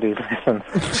business studies lesson.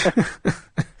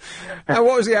 And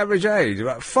what was the average age?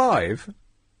 About 5?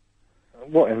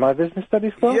 What, in my business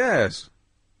studies class? Yes.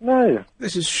 No.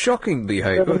 This is shocking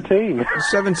behaviour. 17.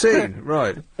 17,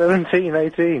 right. 17,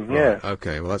 18, yeah. Right,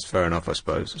 okay, well, that's fair enough, I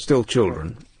suppose. Still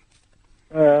children.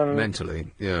 Mentally,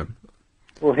 yeah.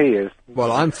 Well, he is.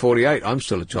 Well, I'm 48. I'm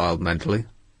still a child mentally.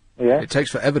 Yeah? It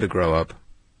takes forever to grow up.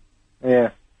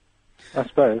 Yeah. I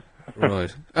suppose.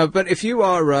 Right. But if you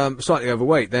are slightly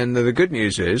overweight, then the good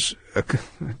news is,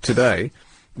 today,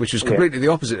 which is completely the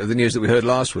opposite of the news that we heard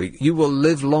last week, you will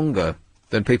live longer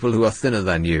than people who are thinner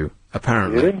than you,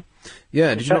 apparently. Really?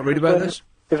 Yeah, did you not read about this?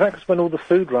 Is that because when all the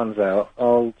food runs out,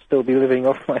 I'll still be living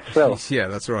off myself? Yeah,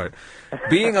 that's right.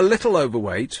 Being a little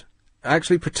overweight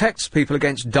actually protects people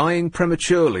against dying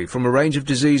prematurely from a range of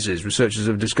diseases, researchers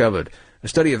have discovered. A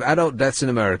study of adult deaths in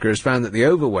America has found that the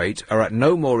overweight are at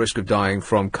no more risk of dying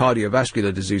from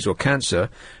cardiovascular disease or cancer,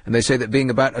 and they say that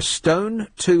being about a stone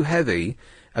too heavy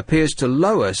appears to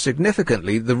lower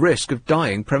significantly the risk of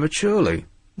dying prematurely.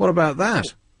 What about that?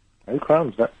 Oh,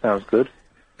 crumbs, that sounds good.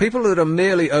 People that are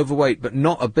merely overweight but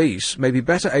not obese may be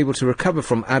better able to recover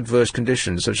from adverse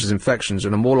conditions such as infections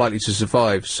and are more likely to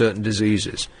survive certain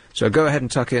diseases. So go ahead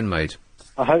and tuck in, mate.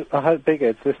 I hope Big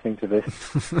Ed's listening to this.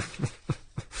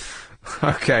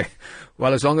 Okay.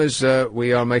 Well, as long as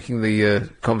we are making the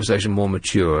conversation more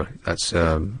mature, that's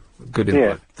good input.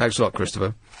 Yeah. Thanks a lot,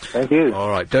 Christopher. Thank you. All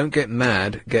right. Don't get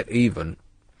mad, get even.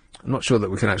 I'm not sure that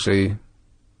we can actually...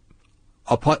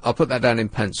 I'll put that down in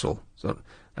pencil. So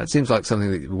that seems like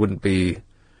something that wouldn't be...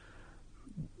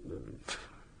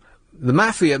 The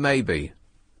Mafia, maybe,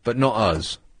 but not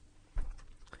us.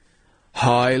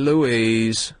 Hi,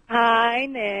 Louise. Hi,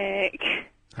 Nick.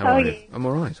 How are you? I'm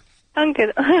all right. I'm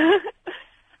good.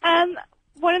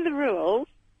 One of the rules,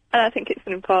 and I think it's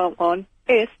an important one,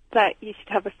 is that you should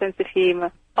have a sense of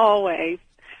humour, always.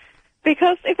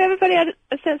 Because if everybody had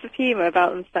a sense of humour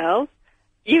about themselves,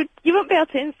 you wouldn't be able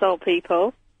to insult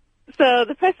people. So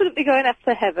the press wouldn't be going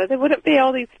after Heather. There wouldn't be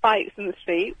all these fights in the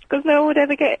streets, because no one would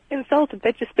ever get insulted.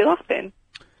 They'd just be laughing.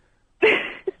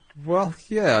 Well,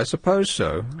 yeah, I suppose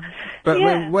so. But Yeah.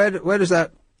 I mean, where does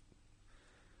that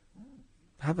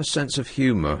have a sense of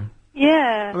humour?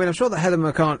 Yeah. I mean, I'm sure that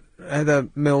Heather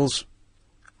Mills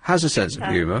has a sense of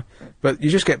humour, but you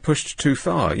just get pushed too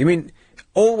far. You mean,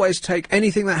 always take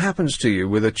anything that happens to you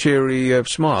with a cheery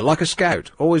smile, like a scout.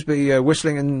 Always be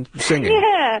whistling and singing.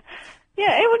 Yeah.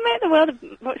 Yeah, it would make the world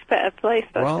a much better place.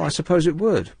 Well, I suppose it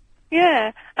would.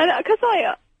 Yeah, and because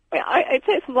it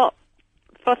takes a lot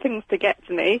for things to get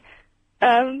to me,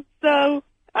 so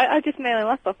I just mainly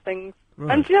laugh off things.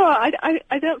 Right. And you know what?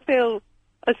 I don't feel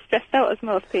as stressed out as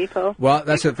most people. Well,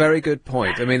 that's a very good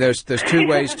point. I mean, there's two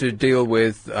ways to deal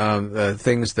with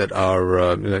things that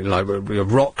are like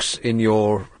rocks in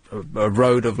your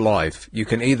road of life. You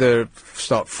can either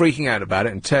start freaking out about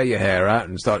it and tear your hair out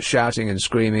and start shouting and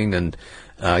screaming, and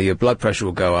your blood pressure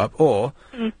will go up, or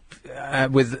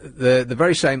with the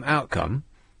very same outcome,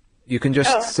 you can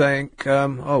just think,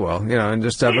 oh well, and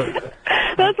just have a...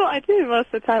 That's what I do most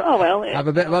of the time. Oh well. Have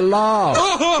a bit of a laugh.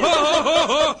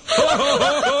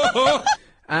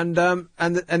 And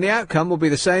the outcome will be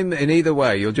the same in either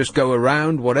way. You'll just go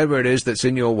around whatever it is that's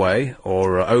in your way,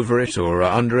 or over it, or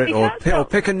under it, or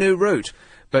pick a new route.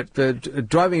 But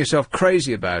driving yourself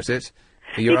crazy about it,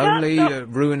 you're only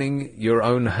ruining your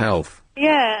own health.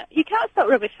 Yeah, you can't stop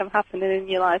rubbish from happening in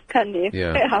your life, can you?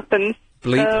 Yeah. It happens.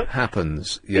 Bleep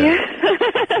happens. Yeah.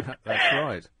 That's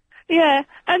right. Yeah,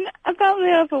 and about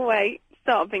the overweight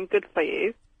sort of being good for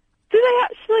you, do they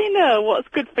actually know what's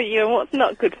good for you and what's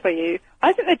not good for you?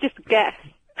 I think they just guess.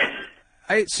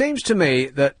 It seems to me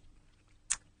that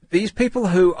these people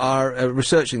who are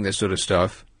researching this sort of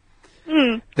stuff,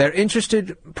 they're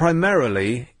interested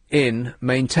primarily in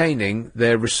maintaining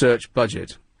their research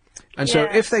budget. And so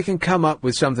if they can come up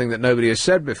with something that nobody has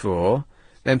said before,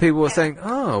 then people will think,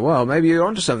 oh, well, maybe you're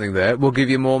onto something there, we'll give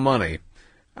you more money.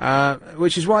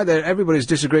 Which is why everybody's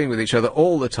disagreeing with each other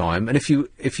all the time. And if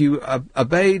you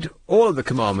obeyed all of the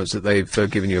commandments that they've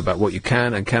given you about what you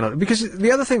can and cannot, because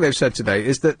the other thing they've said today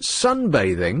is that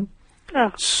sunbathing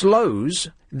slows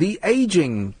the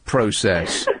aging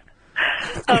process.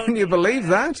 Can you believe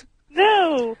that?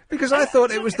 No. Because I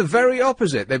thought it was the very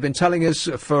opposite. They've been telling us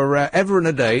for ever and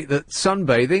a day that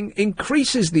sunbathing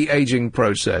increases the aging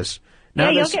process. Now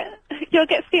you'll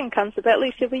get skin cancer, but at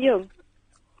least you'll be young.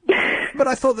 But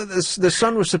I thought that the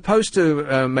sun was supposed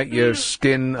to make your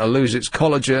skin lose its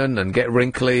collagen and get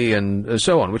wrinkly and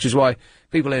so on, which is why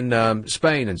people in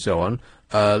Spain and so on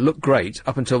look great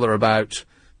up until they're about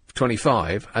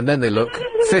 25, and then they look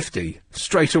 50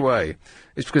 straight away.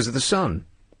 It's because of the sun.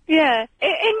 Yeah,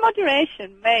 in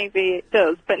moderation, maybe it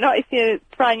does, but not if you're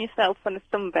trying yourself on a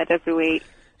sunbed every week.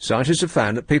 Scientists have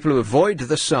found that people who avoid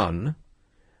the sun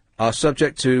are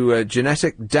subject to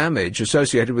genetic damage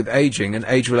associated with aging and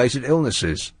age-related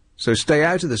illnesses. So stay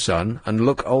out of the sun and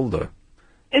look older.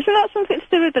 Isn't that something to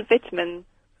do with the vitamins?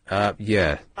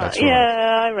 Yeah, that's right.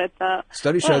 Yeah, I read that.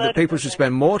 Studies show that people should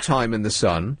spend more time in the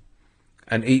sun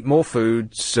and eat more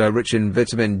foods rich in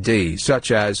vitamin D,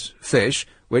 such as fish,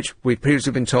 which we've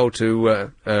previously been told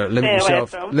to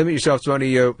limit yourself to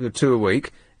only 2 a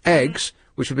week. Eggs,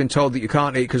 which we've been told that you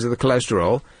can't eat because of the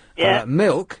cholesterol. Yeah.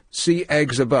 Milk, see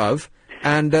eggs above,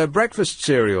 and breakfast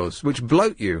cereals, which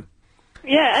bloat you.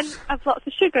 Yeah, and have lots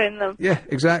of sugar in them. Yeah,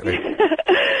 exactly.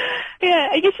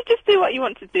 Yeah, you should just do what you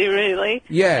want to do, really.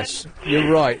 Yes,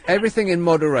 you're right. Everything in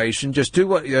moderation. Just do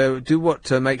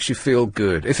what makes you feel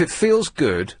good. If it feels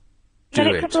good, do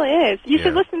then it probably is. You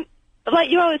should listen. Like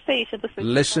you always say, you should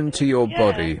listen. Listen to your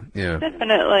body. Yeah,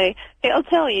 definitely. It'll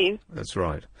tell you. That's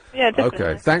right. Yeah, definitely.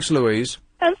 Okay. Thanks, Louise.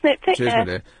 Thanks, Nick. Take Cheers, care. my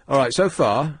dear. All right. So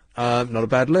far, not a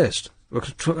bad list.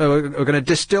 We're going to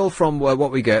distill from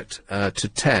what we get to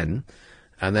 10.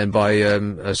 And then by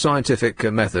a scientific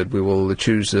method, we will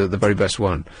choose the very best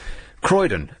one.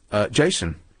 Croydon,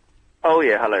 Jason. Oh,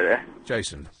 yeah, hello there.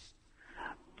 Jason.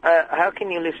 How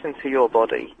can you listen to your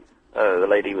body, the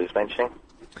lady was mentioning?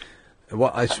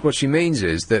 What she means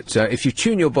is that if you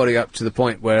tune your body up to the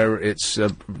point where it's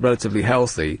relatively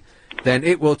healthy, then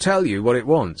it will tell you what it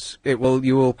wants. You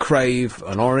will crave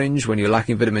an orange when you're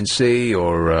lacking vitamin C,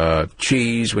 or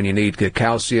cheese when you need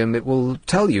calcium. It will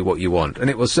tell you what you want, and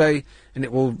it will say... And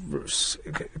it will,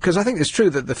 because I think it's true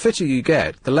that the fitter you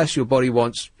get, the less your body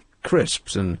wants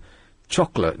crisps and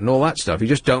chocolate and all that stuff. You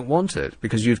just don't want it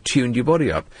because you've tuned your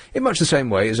body up. In much the same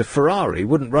way as a Ferrari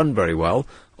wouldn't run very well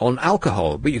on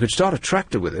alcohol, but you could start a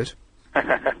tractor with it.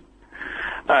 Oh,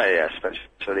 yes, that's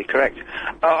absolutely correct.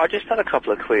 I just had a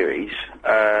couple of queries,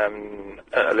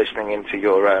 listening into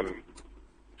your,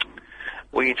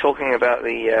 were you talking about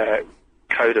the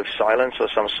code of silence or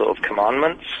some sort of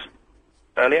commandments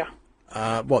earlier?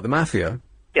 What, the mafia?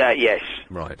 Yeah, yes.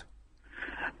 Right.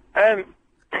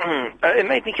 It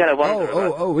made me kind of wonder.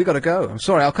 Oh, we got to go. I'm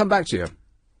sorry, I'll come back to you.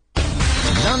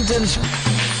 London's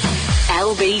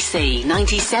LBC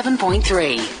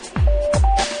 97.3.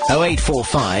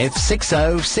 0845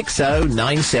 6060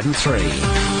 973.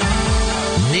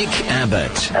 Nick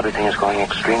Abbott. Everything is going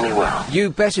extremely well.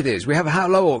 You bet it is. We have a How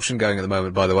Low auction going at the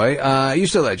moment, by the way. Are you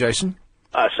still there, Jason?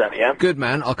 Certainly am. Good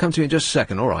man. I'll come to you in just a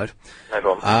second, all right? No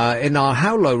problem. In our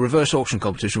How Low reverse auction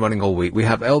competition running all week, we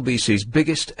have LBC's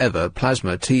biggest ever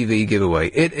plasma TV giveaway.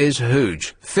 It is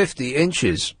huge. 50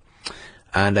 inches.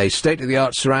 And a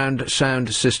state-of-the-art surround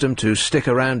sound system to stick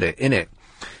around it, in it.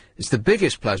 It's the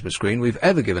biggest plasma screen we've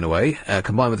ever given away.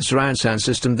 Combined with the surround sound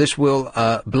system, this will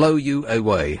blow you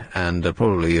away and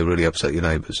probably really upset your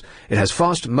neighbours. It has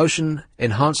fast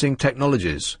motion-enhancing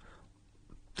technologies.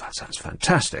 That sounds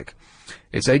fantastic.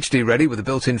 It's HD ready with a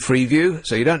built-in Freeview,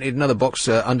 so you don't need another box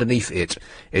underneath it.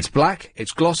 It's black,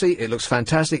 it's glossy, it looks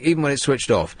fantastic even when it's switched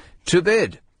off. To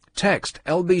bid, text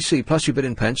LBC plus your bid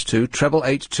in pence to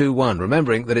 88821,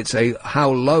 remembering that it's a How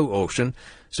Low auction,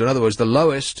 so in other words, the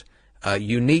lowest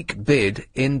unique bid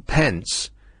in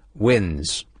pence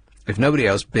wins. If nobody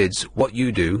else bids what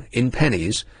you do in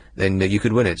pennies, then you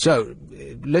could win it. So,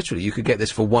 literally, you could get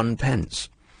this for 1 pence.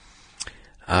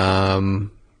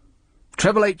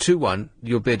 88821,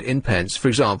 your bid in pence. For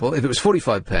example, if it was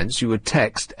 45 pence, you would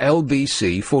text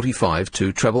LBC 45 to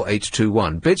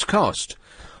 88821. Bids cost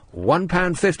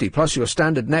 £1.50 plus your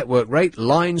standard network rate.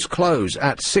 Lines close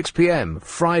at 6 p.m.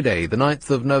 Friday, the 9th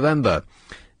of November.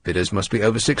 Bidders must be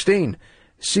over 16.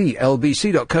 See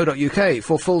lbc.co.uk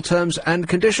for full terms and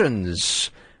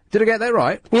conditions. Did I get that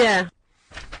right? Yeah.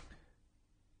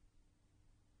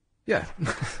 Yeah.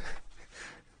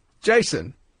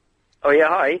 Jason. Oh, yeah,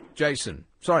 hi. Jason.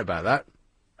 Sorry about that.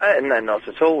 No, not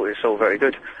at all. It's all very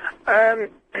good.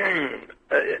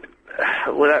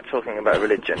 Without talking about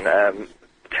religion,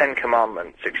 10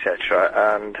 Commandments,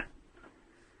 etc., and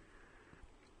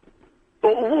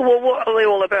what are they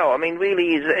all about? I mean,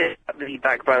 really, is it the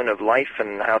backbone of life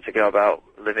and how to go about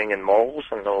living in morals,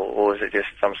 or is it just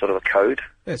some sort of a code?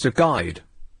 It's a guide.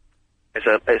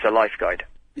 It's a life guide.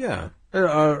 Yeah,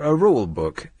 a rule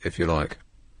book, if you like.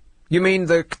 You mean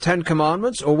the 10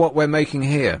 Commandments, or what we're making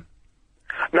here?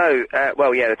 No,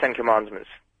 well, yeah, the 10 Commandments.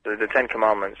 The 10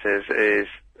 Commandments is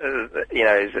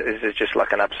it just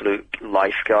like an absolute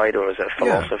life guide, or is it a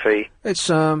philosophy? Yeah. It's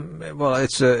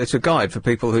it's a guide for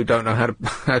people who don't know how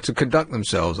to conduct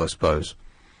themselves, I suppose.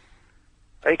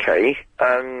 Okay,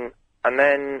 and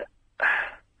then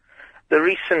the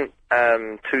recent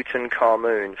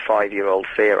Tutankhamun 5-year-old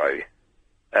pharaoh.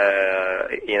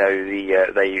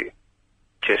 They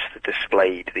just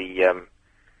displayed the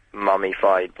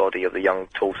mummified body of the young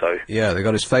torso. Yeah, they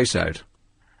got his face out.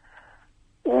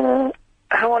 Well,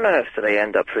 how on earth do they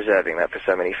end up preserving that for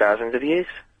so many thousands of years?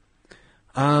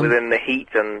 Within the heat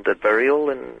and the burial,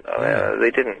 and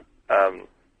they didn't.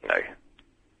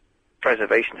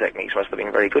 Preservation techniques must have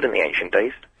been very good in the ancient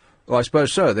days. Well, I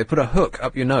suppose so. They put a hook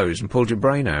up your nose and pulled your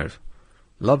brain out.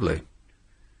 Lovely.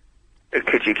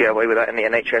 Could you get away with that in the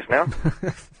NHS now?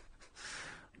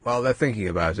 Well, they're thinking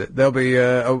about it. There'll be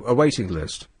a waiting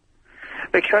list.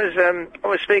 Because I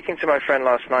was speaking to my friend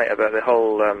last night about the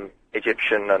whole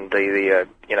Egyptian and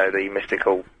the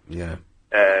mystical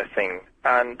thing,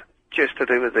 and just to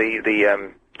do with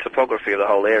the topography of the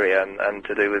whole area and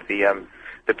to do with the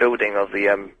building of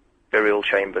the burial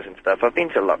chambers and stuff. I've been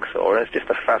to Luxor, and it's just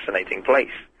a fascinating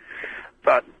place.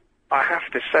 But I have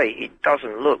to say, it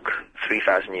doesn't look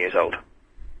 3,000 years old.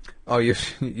 Oh, you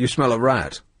smell a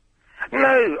rat?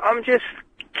 No, I'm just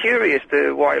curious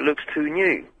to why it looks too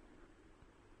new.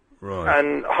 Right.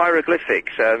 And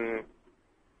hieroglyphics,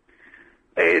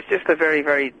 it's just a very,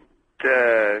 very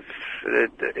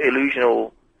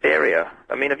illusional area.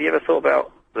 I mean, have you ever thought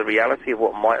about the reality of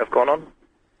what might have gone on?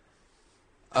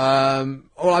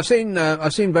 Well, I've seen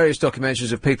various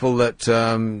documentaries of people that,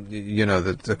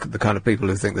 the kind of people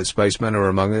who think that spacemen are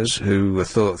among us, who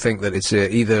think that it's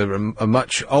either a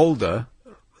much older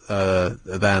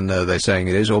than they're saying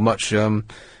it is, or much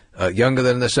younger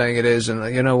than they're saying it is.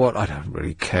 And you know what? I don't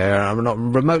really care. I'm not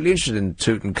remotely interested in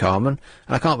Tutankhamun, and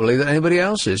I can't believe that anybody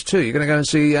else is too. You're going to go and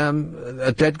see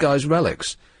a dead guy's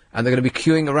relics, and they're going to be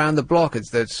queuing around the block.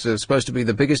 It's supposed to be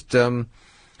the biggest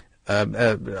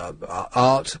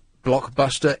art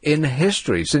blockbuster in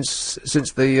history since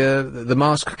the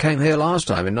mask came here last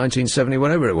time in 1970,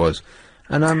 whatever it was.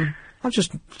 And I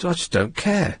just don't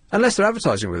care, unless they're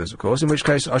advertising with us, of course, in which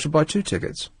case I should buy 2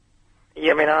 tickets.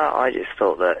 Yeah, I mean, I just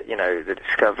thought that, the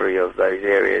discovery of those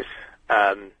areas,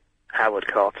 Howard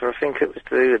Carter, I think it was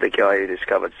to do with the guy who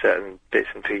discovered certain bits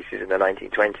and pieces in the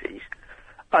 1920s.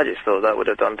 I just thought that would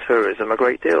have done tourism a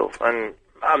great deal. And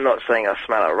I'm not saying I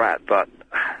smell a rat, but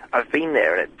I've been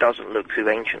there and it doesn't look too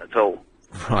ancient at all.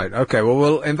 Right, okay, well,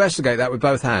 we'll investigate that with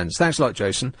both hands. Thanks a lot,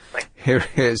 Jason. Here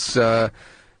is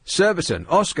Surbiton.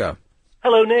 Oscar.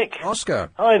 Hello, Nick.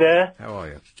 Oscar. Hi there. How are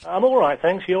you? I'm all right,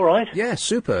 thanks. You all right? Yeah,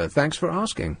 super. Thanks for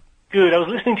asking. Good. I was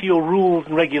listening to your rules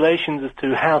and regulations as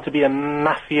to how to be a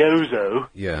mafioso.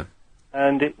 Yeah.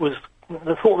 And it was...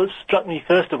 The thought that struck me,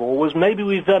 first of all, was maybe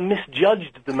we've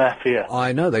misjudged the mafia.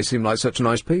 I know, they seem like such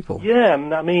nice people. Yeah,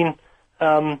 I mean,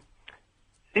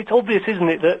 it's obvious, isn't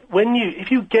it, that if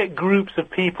you get groups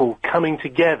of people coming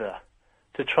together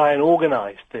to try and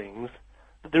organise things,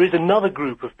 that there is another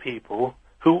group of people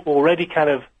who already kind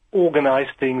of organise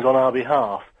things on our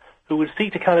behalf, who would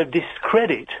seek to kind of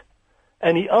discredit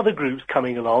any other groups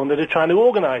coming along that are trying to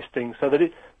organise things, so that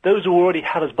those who already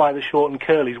had us by the short and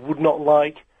curlies would not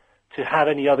like to have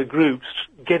any other groups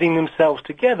getting themselves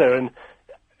together. And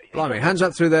blimey, hands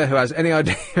up through there who has any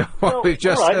idea what we've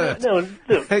just heard. No,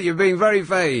 look, you're being very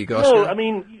vague, Oscar. No, I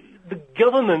mean, the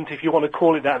government, if you want to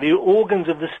call it that, the organs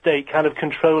of the state kind of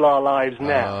control our lives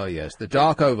now. Oh, yes, the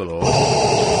Dark Overlord.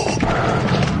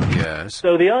 Yes.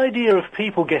 So the idea of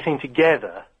people getting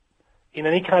together in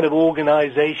any kind of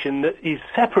organisation that is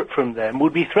separate from them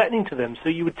would be threatening to them. So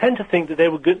you would tend to think that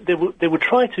they would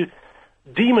try to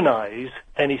demonise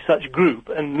any such group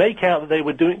and make out that they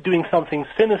were doing something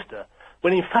sinister,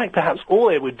 when in fact perhaps all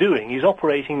they were doing is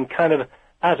operating kind of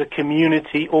as a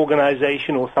community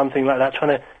organisation or something like that,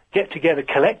 trying to get together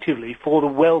collectively for the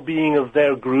well-being of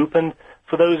their group and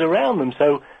for those around them.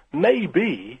 So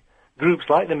maybe groups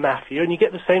like the Mafia, and you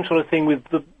get the same sort of thing with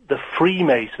the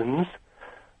Freemasons,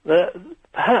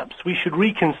 perhaps we should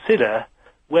reconsider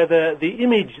whether the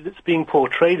image that's being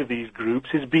portrayed of these groups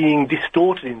is being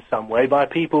distorted in some way by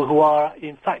people who are,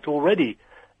 in fact, already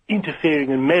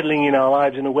interfering and meddling in our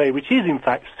lives in a way which is, in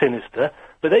fact, sinister,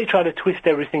 but they try to twist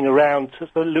everything around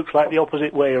so it looks like the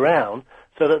opposite way around,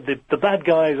 so that the bad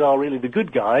guys are really the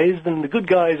good guys, and the good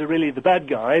guys are really the bad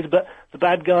guys, but the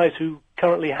bad guys who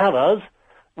currently have us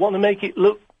want to make it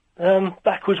look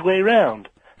backwards way around.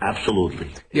 Absolutely.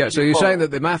 Yeah, so you're saying that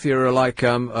the Mafia are like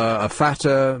a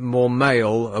fatter, more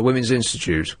male women's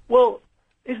institute? Well,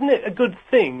 isn't it a good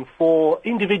thing for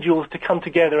individuals to come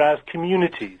together as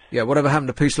communities. Yeah, whatever happened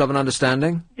to peace, love and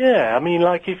understanding? Yeah, I mean,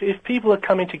 like, if people are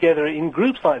coming together in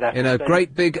groups like that... In a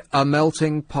great big,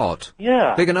 melting pot.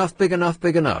 Yeah. Big enough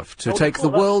to take the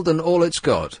world and all it's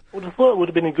got. I would have thought it would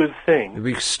have been a good thing. It'd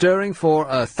be stirring for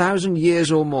 1,000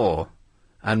 years or more,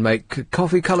 and make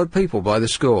coffee-coloured people by the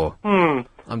score.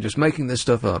 I'm just making this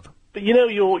stuff up. But you know,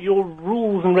 your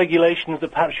rules and regulations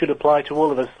that perhaps should apply to all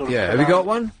of us. Yeah, have you got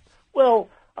one? Well,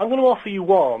 I'm going to offer you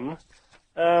one.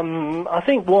 I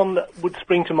think one that would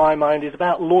spring to my mind is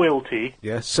about loyalty.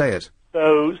 Yes, say it.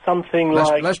 So something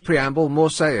like... Less preamble, more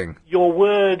saying. Your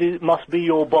word must be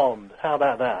your bond. How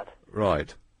about that?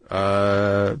 Right.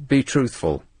 Be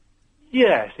truthful.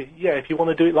 Yes, if you want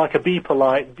to do it like be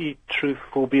polite, be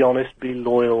truthful, be honest, be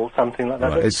loyal, something like that.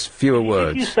 Right, it's fewer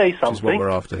words. If you say something... Which is what we're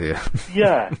after here.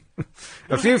 Yeah.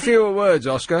 A few fewer words,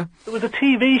 Oscar. There was a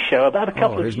TV show about a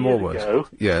couple of years ago...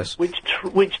 Yes.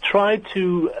 Which tried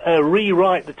to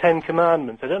rewrite the Ten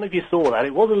Commandments. I don't know if you saw that.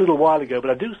 It was a little while ago,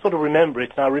 but I do sort of remember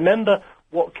it, and I remember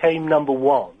what came number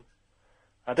one.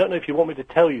 I don't know if you want me to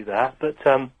tell you that, but...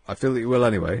 I feel that you will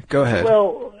anyway. Go ahead.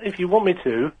 Well, if you want me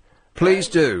to... Please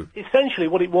do. Essentially,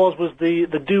 what it was the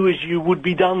do as you would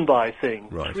be done by thing.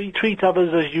 Right. Treat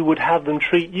others as you would have them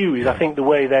treat you is, I think, the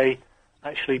way they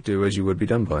actually... Do as you would be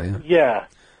done by, yeah. Yeah.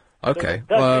 Okay.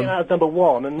 That's number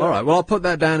one. And all right, well, I'll put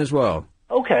that down as well.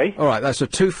 Okay. All right, that's a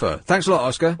twofer. Thanks a lot,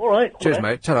 Oscar. All right. Cheers,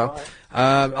 mate. Ta-da.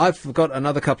 I've got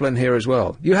another couple in here as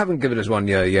well. You haven't given us one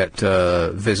yet,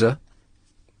 Vizza.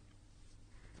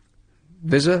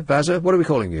 Vizza? Vazza? What are we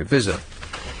calling you? Vizza.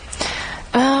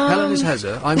 Helen is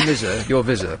Hezza, I'm Vizza, you're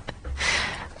Vizza.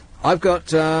 I've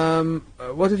got,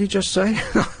 what did he just say?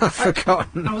 I've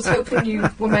forgotten. I was hoping you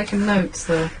were making notes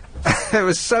there. There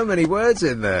was so many words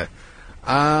in there.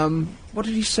 What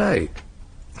did he say?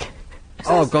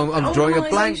 Oh, I'm drawing a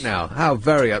blank now. How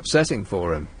very upsetting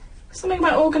for him. Something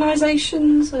about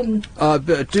organisations and...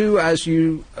 do as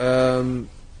you,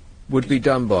 would be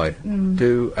done by.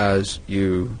 Do as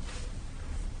you...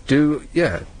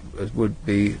 would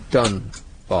be done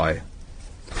by.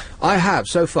 I have,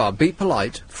 so far, be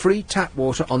polite, free tap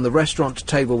water on the restaurant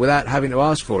table without having to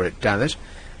ask for it, damn it.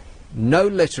 No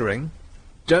littering.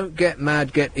 Don't get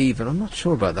mad, get even. I'm not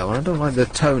sure about that one. I don't like the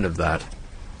tone of that.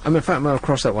 I mean, in fact, I'm going to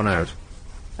cross that one out.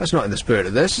 That's not in the spirit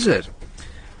of this, is it?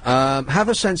 Have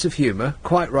a sense of humour.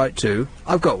 Quite right, too.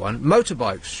 I've got one.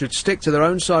 Motorbikes should stick to their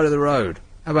own side of the road.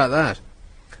 How about that?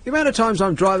 The amount of times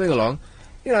I'm driving along,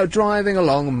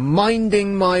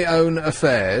 minding my own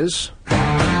affairs,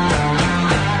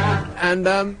 and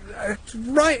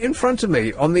right in front of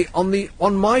me,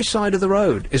 on my side of the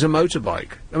road, is a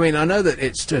motorbike. I mean, I know that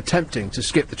it's tempting to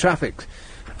skip the traffic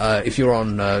if you're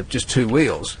on just two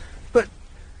wheels, but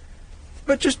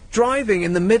just driving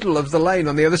in the middle of the lane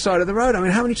on the other side of the road. I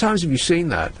mean, how many times have you seen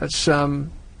that? That's I mean,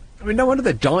 no wonder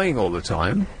they're dying all the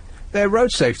time. Their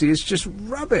road safety is just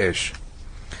rubbish.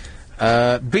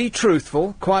 Be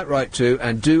truthful, quite right too,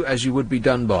 and do as you would be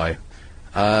done by.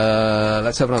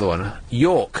 Let's have another one.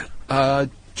 York.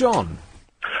 John.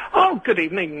 Oh, good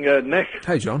evening, Nick.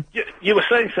 Hey, John. You were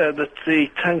saying, sir, that the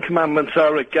Ten Commandments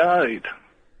are a guide.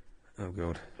 Oh,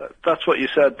 God. That's what you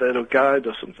said, they're a guide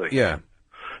or something. Yeah.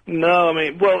 No, I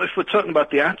mean, well, if we're talking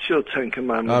about the actual Ten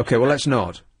Commandments... Okay, well, let's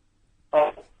not.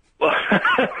 Oh, well...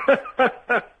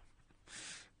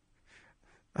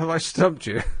 Have I stumped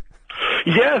you?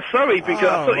 Yeah, sorry, because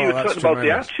I thought you were talking about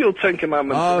the actual Ten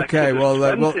Commandments. Okay, well,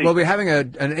 we'll be having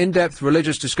an in-depth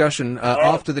religious discussion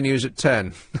after the news at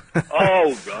 10.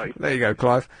 Oh, right. There you go,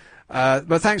 Clive.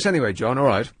 But thanks anyway, John, all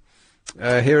right.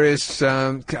 Here is,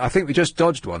 I think we just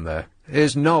dodged one there.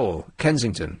 Here's Noel,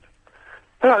 Kensington.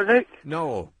 Hello, Nick.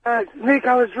 Noel. Nick,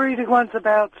 I was reading once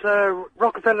about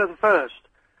Rockefeller the First,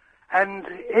 and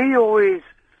he always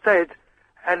said,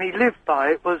 and he lived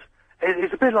by it,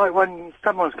 it's a bit like when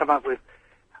someone's come up with,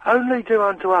 only do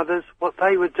unto others what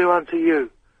they would do unto you,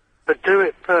 but do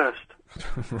it first.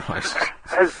 Right.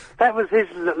 That was his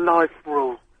life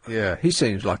rule. Yeah, he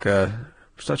seems like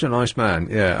such a nice man.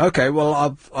 Yeah. Okay.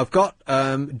 Well, I've got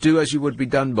do as you would be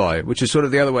done by, which is sort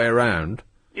of the other way around.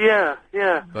 Yeah.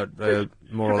 But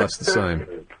more or less the same.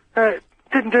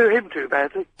 Didn't do him too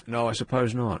badly. No, I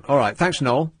suppose not. All right. Thanks,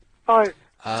 Noel. Bye.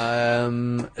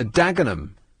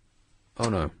 Dagenham. Oh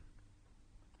no.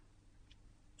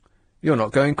 You're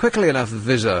not going quickly enough,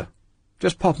 Vizza.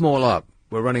 Just pop them all up.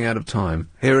 We're running out of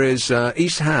time. Here is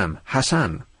East Ham,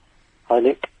 Hassan. Hi,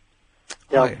 Nick.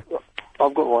 Yeah, Hi.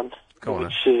 I've got one. Go on.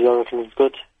 Which I reckon is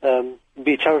good.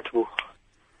 Be charitable.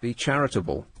 Be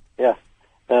charitable? Yeah.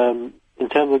 In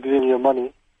terms of giving your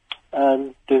money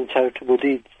and doing charitable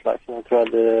deeds, like,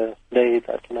 throughout the day,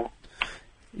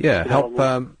 Yeah, You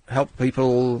know help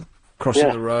people crossing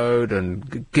Yeah. the road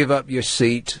and give up your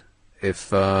seat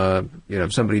if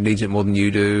if somebody needs it more than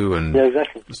you do, and Yeah,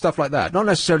 exactly. stuff like that. Not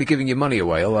necessarily giving your money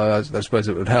away, although I suppose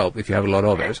it would help if you have a lot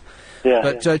of it. Yeah,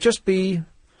 But just be.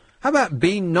 How about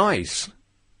be nice?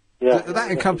 Yeah.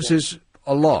 That encompasses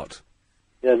a lot.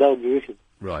 Yeah, that would be wicked.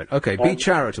 Right. Okay. Be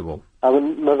charitable.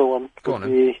 Another one Go would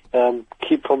on, be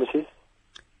keep promises.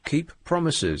 Keep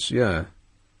promises. Yeah.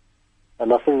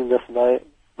 And I think that's about it.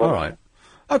 All right.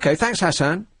 Okay. Thanks,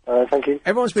 Hassan. Thank you.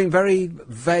 Everyone's been very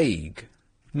vague.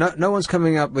 No one's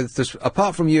coming up with this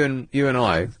apart from you and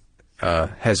I,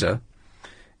 Heza.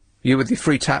 You with the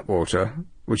free tap water,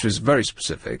 which was very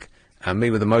specific, and me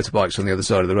with the motorbikes on the other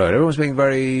side of the road. Everyone's being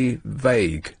very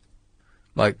vague,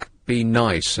 like be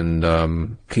nice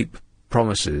and keep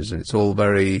promises, and it's all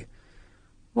very.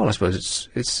 Well, I suppose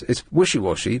it's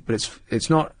wishy-washy, but it's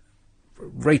not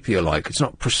rapier-like. It's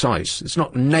not precise. It's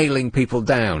not nailing people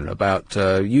down about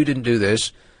you didn't do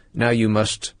this, now you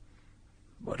must.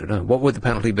 I don't know. What would the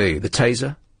penalty be? The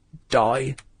taser?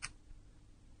 Die?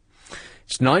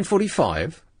 It's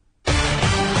 9:45.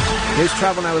 Here's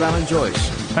Travel Now with Alan Joyce.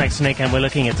 Thanks, Nick, and we're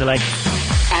looking at delay.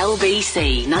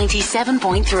 LBC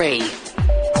 97.3.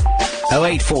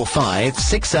 0845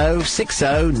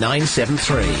 6060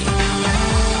 973.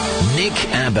 Nick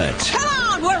Abbott. Come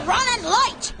on, we're running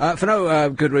late! For no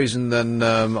good reason than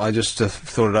I just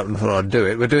thought it up and thought I'd do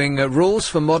it. We're doing rules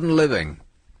for modern living.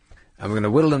 And we're going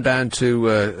to whittle them down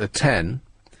to 10,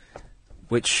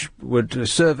 which would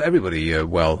serve everybody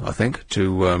well, I think,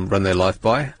 to run their life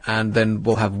by. And then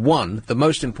we'll have one, the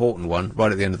most important one,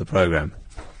 right at the end of the programme.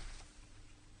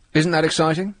 Isn't that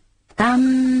exciting?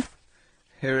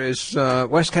 Here is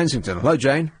West Kensington. Hello,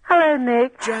 Jane. Hello,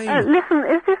 Nick. Jane. Listen,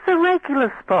 is this a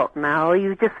regular spot now, or are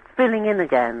you just filling in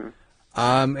again?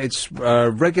 It's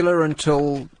regular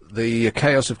until the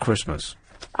chaos of Christmas.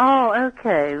 Oh,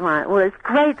 okay, right. Well, it's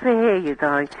great to hear you,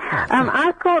 darling.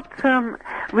 I've got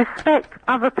respect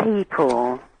other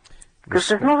people, because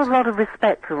there's not a lot of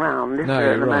respect around, is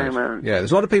there, at the moment? Yeah,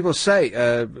 there's a lot of people say,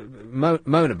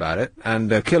 moan about it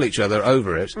and kill each other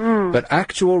over it, but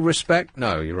actual respect,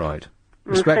 no, you're right.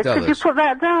 Respect others. Could you put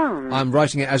that down? I'm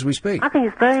writing it as we speak. I think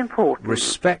it's very important.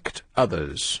 Respect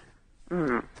others.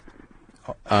 Mm.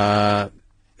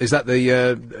 Is that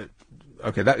the...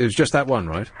 okay, that is just that one,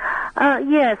 right?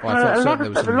 Yes, Oh, I thought a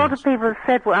certainly there was lot something of people have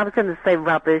said, well, I was going to say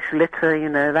rubbish,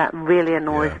 litter, that really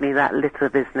annoys me, that litter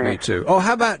business. Me too. Oh,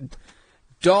 how about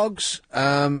dogs?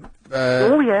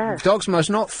 Oh, yes. Dogs must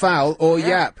not foul or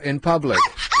yap in public.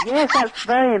 Yes, that's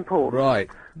very important. Right.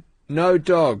 No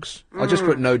dogs. I'll just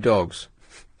put no dogs.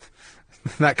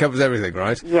 That covers everything,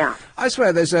 right? Yeah. I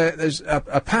swear, there's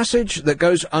a passage that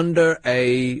goes under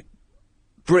a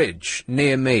bridge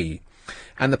near me,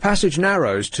 and the passage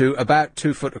narrows to about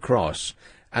 2 foot across,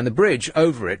 and the bridge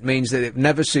over it means that it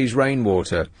never sees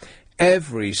rainwater.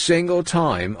 Every single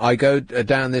time I go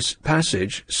down this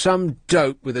passage, some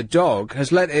dope with a dog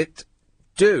has let it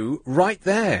do right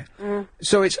there.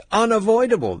 So it's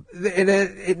unavoidable.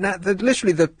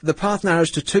 Literally, the path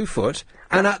narrows to 2 foot,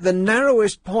 and at the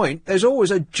narrowest point, there's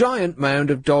always a giant mound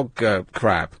of dog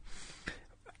crap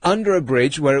under a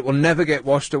bridge where it will never get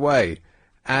washed away.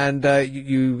 And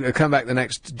you come back the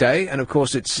next day, and of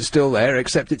course it's still there,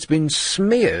 except it's been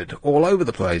smeared all over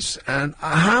the place. And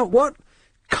what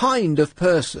kind of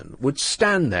person would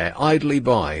stand there idly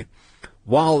by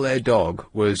while their dog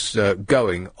was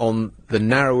going on the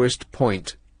narrowest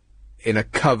point on a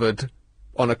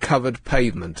covered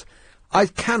pavement? I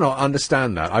cannot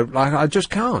understand that. I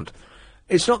just can't.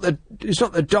 It's not the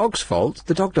dog's fault.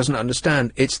 The dog doesn't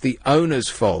understand. It's the owner's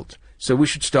fault. So we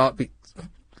should start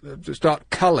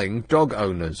culling dog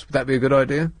owners. Would that be a good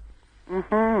idea?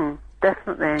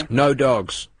 Definitely. No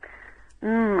dogs.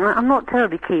 I'm not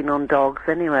terribly keen on dogs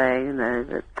anyway,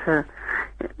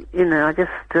 I just...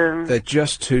 They're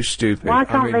just too stupid. Why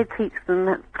can't they teach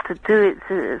them to do it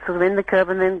sort of in the curb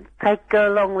and then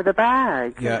go along with a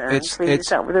bag? Yeah, clean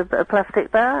it up with a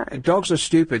plastic bag. Dogs are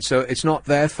stupid, so it's not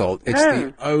their fault. It's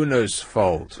the owner's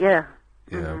fault. Yeah.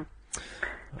 Yeah.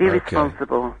 Be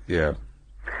responsible. Yeah.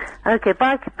 Okay,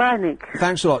 bye, Nick.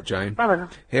 Thanks a lot, Jane. Bye.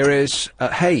 Here is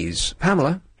Hayes.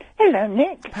 Pamela. Hello,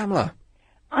 Nick. Pamela.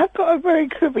 I've got a very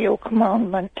trivial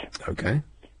commandment. Okay.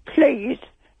 Please,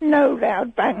 no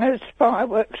loud bangers,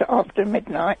 fireworks after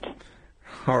midnight.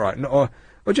 All right. No,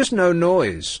 or just no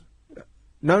noise.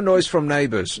 No noise from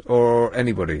neighbours or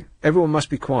anybody. Everyone must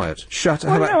be quiet. Shut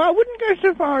up. Well, no, I wouldn't go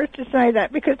so far as to say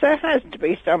that, because there has to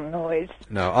be some noise.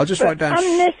 No, I'll just but write down...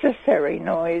 unnecessary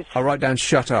noise. I'll write down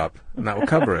shut up, and that will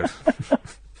cover it.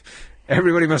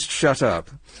 Everybody must shut up.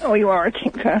 Oh, you are a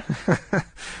tinker.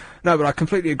 No, but I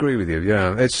completely agree with you,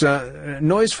 yeah. It's,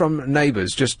 noise from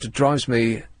neighbours just drives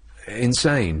me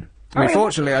insane. I mean,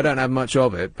 fortunately, I don't have much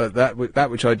of it, but that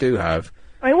which I do have...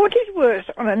 I mean, what is worse,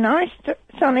 on a nice,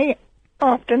 sunny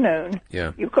afternoon,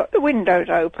 you've got the windows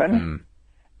open,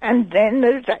 and then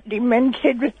there's that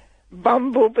demented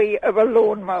bumblebee of a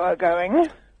lawnmower going.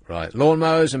 Right,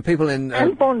 lawnmowers and people in...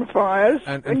 and bonfires,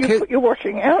 and when you put your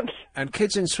washing out. And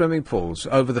kids in swimming pools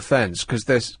over the fence, because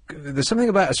there's something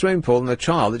about a swimming pool and a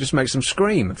child that just makes them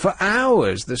scream. For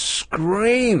hours, they're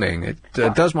screaming. It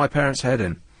does my parents' head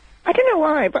in. I don't know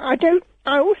why, but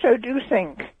I also do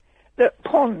think that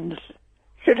ponds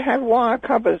should have wire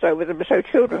covers over them so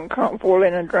children can't fall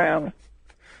in and drown.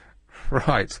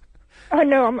 Right. I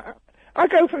know, I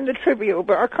go from the trivial,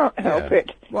 but I can't help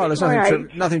it. Well, there's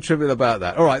nothing trivial about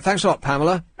that. All right, thanks a lot,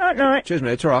 Pamela. Night. Cheers,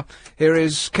 mate. Ta-ra. Here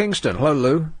is Kingston. Hello,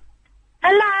 Lou.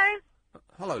 Hello.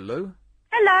 Hello, Lou.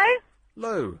 Hello.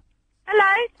 Lou.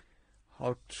 Hello.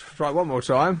 I'll try one more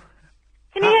time.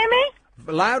 Can you hear me?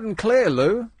 Loud and clear,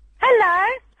 Lou. Hello.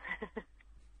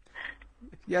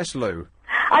 Yes, Lou.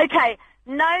 Okay,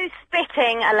 no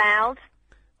spitting allowed.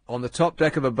 On the top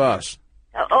deck of a bus.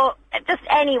 Or just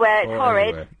anywhere, it's horrid.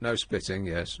 Anywhere. No spitting,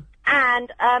 yes.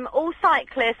 And all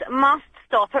cyclists must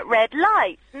stop at red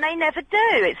lights, and they never do.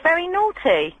 It's very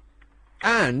naughty.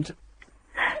 And,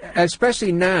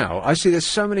 especially now, I see this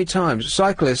so many times,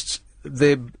 cyclists,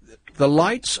 the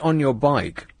lights on your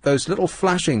bike, those little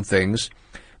flashing things,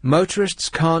 motorists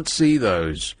can't see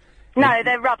those. No,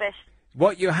 they're rubbish.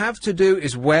 What you have to do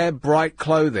is wear bright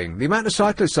clothing. The amount of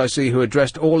cyclists I see who are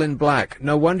dressed all in black,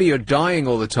 no wonder you're dying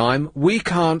all the time. We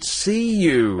can't see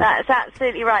you. That's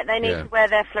absolutely right. They need to wear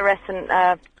their fluorescent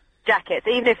jackets,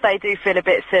 even if they do feel a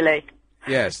bit silly.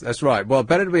 Yes, that's right. Well,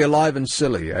 better to be alive and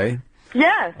silly, eh?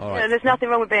 Yeah, All right. there's nothing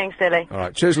wrong with being silly. All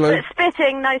right, cheers, Lou. But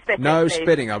spitting, no spitting, No please.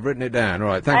 spitting, I've written it down. All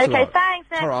right, thanks a lot. Okay,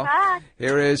 thanks, Nick. Ta-ra. Bye.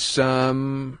 Here is,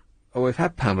 oh, we've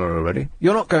had Pamela already.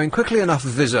 You're not going quickly enough,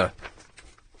 Visa.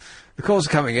 The calls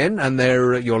are coming in, and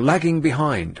you're lagging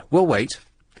behind. We'll wait.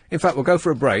 In fact, we'll go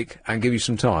for a break and give you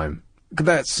some time.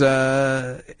 That's,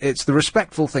 it's the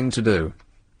respectful thing to do.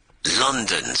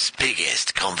 London's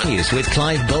biggest conversation with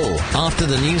Clive Bull after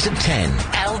the news at 10.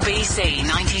 LBC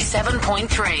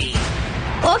 97.3.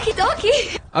 Okie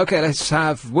dokie. Okay, let's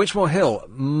have Whichmore Hill.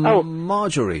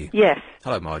 Marjorie. Yes.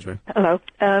 Hello, Marjorie. Hello.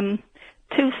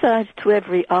 Two sides to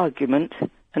every argument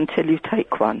until you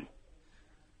take one.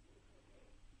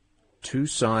 Two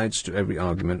sides to every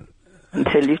argument.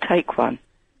 Until you take one.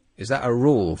 Is that a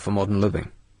rule for modern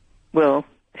living? Well,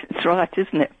 it's right,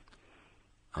 isn't it?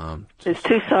 There's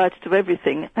two sides to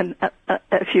everything, and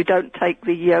if you don't take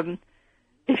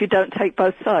if you don't take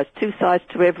both sides, two sides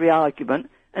to every argument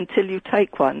until you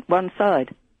take one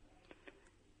side.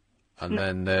 And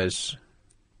then there's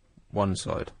one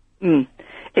side.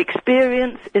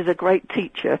 Experience is a great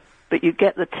teacher, but you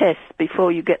get the test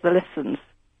before you get the lessons.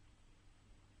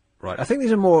 Right. I think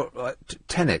these are more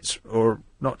tenets, or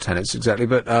not tenets exactly,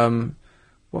 but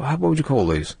what would you call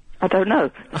these? I don't know.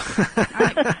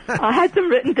 I had them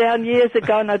written down years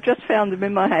ago, and I just found them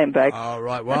in my handbag. Oh,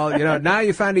 right. Well, now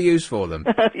you found a use for them.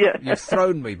 Yeah. You've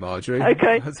thrown me, Marjorie.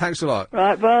 Okay. Thanks a lot.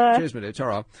 Right, bye. Cheers, my dear.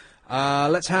 Ta-ra.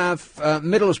 Let's have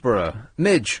Middlesbrough.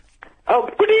 Midge. Oh,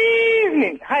 good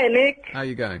evening. Hi, Nick. How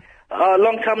you going?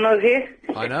 Long time no here.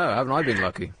 I know. Haven't I been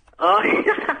lucky?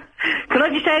 Can I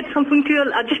just add something to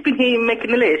you? I've just been here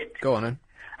making a list. Go on, then.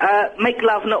 Make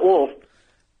love, not war.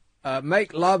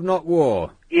 Make love, not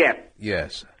war. Yeah.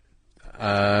 Yes.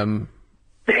 Is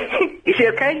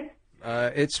it okay?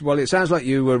 It sounds like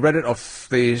you read it off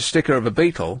the sticker of a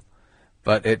beetle,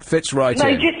 but it fits right no,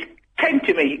 in. it just came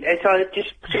to me as I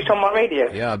just put it on my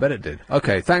radio. Yeah, I bet it did.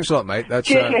 Okay, thanks a lot, mate. That's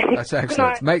Cheers, mate. that's Good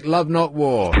excellent. night. Make love, not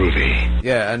war. Groovy.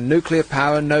 Yeah, and nuclear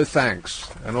power, no thanks,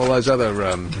 and all those other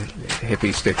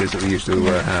hippie stickers that we used to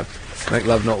have. Make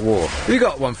love, not war. Have you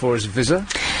got one for us, Visa?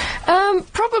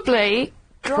 Probably.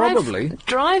 Probably.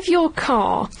 Drive your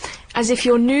car as if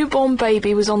your newborn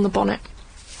baby was on the bonnet.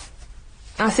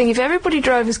 I think if everybody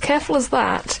drove as careful as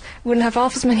that, we wouldn't have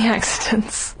half as many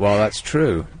accidents. Well, that's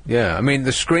true. Yeah, I mean,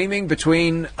 the screaming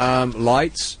between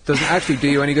lights doesn't actually do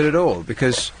you any good at all,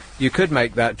 because you could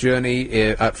make that journey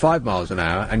at 5 miles an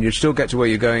hour, and you'd still get to where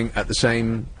you're going at the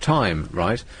same time,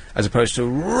 right? As opposed to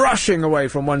rushing away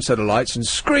from one set of lights and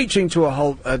screeching to a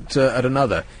halt at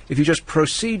another. If you just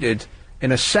proceeded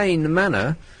in a sane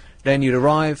manner, then you'd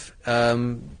arrive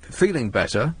feeling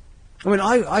better. I mean,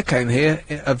 I came here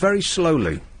very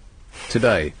slowly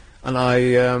today, and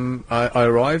I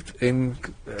arrived in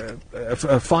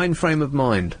a fine frame of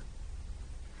mind.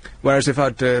 Whereas if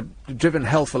I'd driven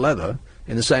hell for leather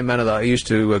in the same manner that I used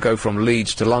to go from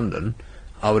Leeds to London,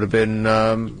 I would have been,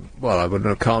 well, I wouldn't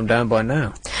have calmed down by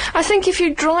now. I think if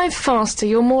you drive faster,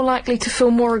 you're more likely to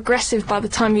feel more aggressive by the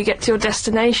time you get to your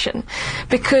destination,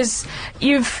 because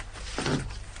you've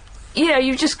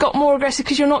just got more aggressive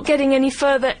because you're not getting any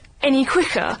further any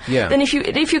quicker than if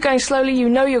you're going slowly. You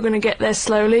know you're going to get there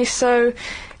slowly, so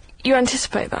you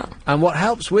anticipate that. And what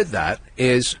helps with that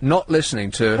is not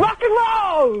listening to rock and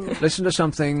roll. Listen to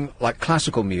something like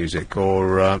classical music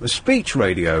or speech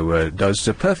radio does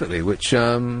perfectly, which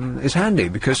is handy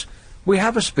because we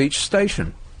have a speech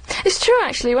station. It's true,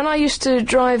 actually. When I used to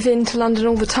drive into London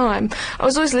all the time, I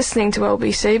was always listening to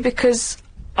LBC because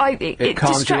it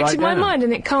distracted my mind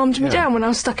and it calmed me down when I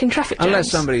was stuck in traffic jams. Unless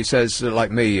somebody says,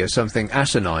 like me, something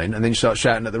asinine, and then you start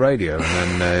shouting at the radio,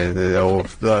 and then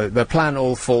the plan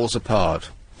all falls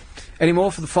apart. Any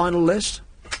more for the final list?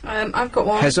 I've got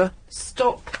one. Heza?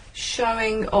 Stop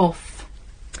showing off.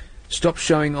 Stop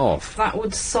showing off. That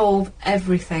would solve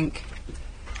everything.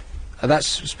 That's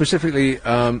specifically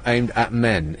aimed at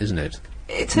men, isn't it?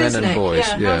 It men is, and Nick. boys.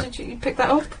 Yeah. How did you pick that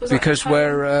up? Because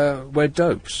we're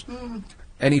dopes.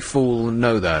 Any fool will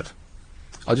know that.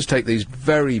 I'll just take these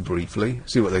very briefly,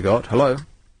 see what they got. Hello?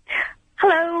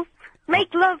 Hello.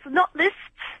 Make love, not lists.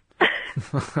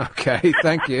 Okay,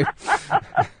 thank you.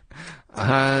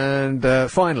 And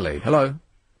finally, hello?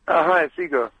 Hi, it's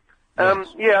Igor.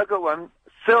 Yeah, I got one.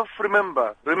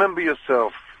 Self-remember. Remember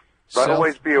yourself. But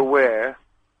always be aware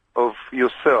of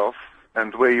yourself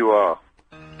and where you are.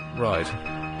 Right.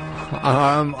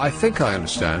 I think I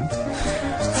understand.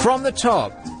 From the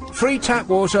top. Free tap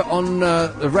water on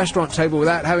the restaurant table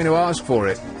without having to ask for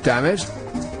it. Damn it.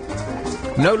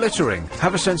 No littering.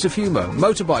 Have a sense of humour.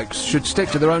 Motorbikes should stick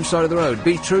to their own side of the road.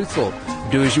 Be truthful.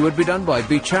 Do as you would be done by.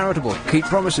 Be charitable. Keep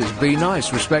promises. Be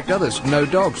nice. Respect others. No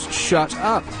dogs. Shut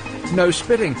up. No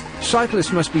spitting.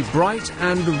 Cyclists must be bright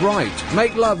and right.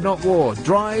 Make love, not war.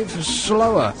 Drive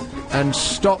slower. And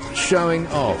stop showing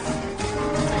off.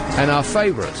 And our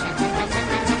favourite,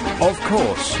 of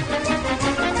course...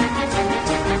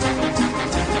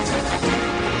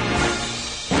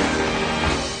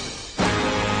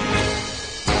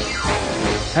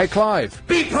 Hey, Clive.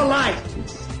 Be polite!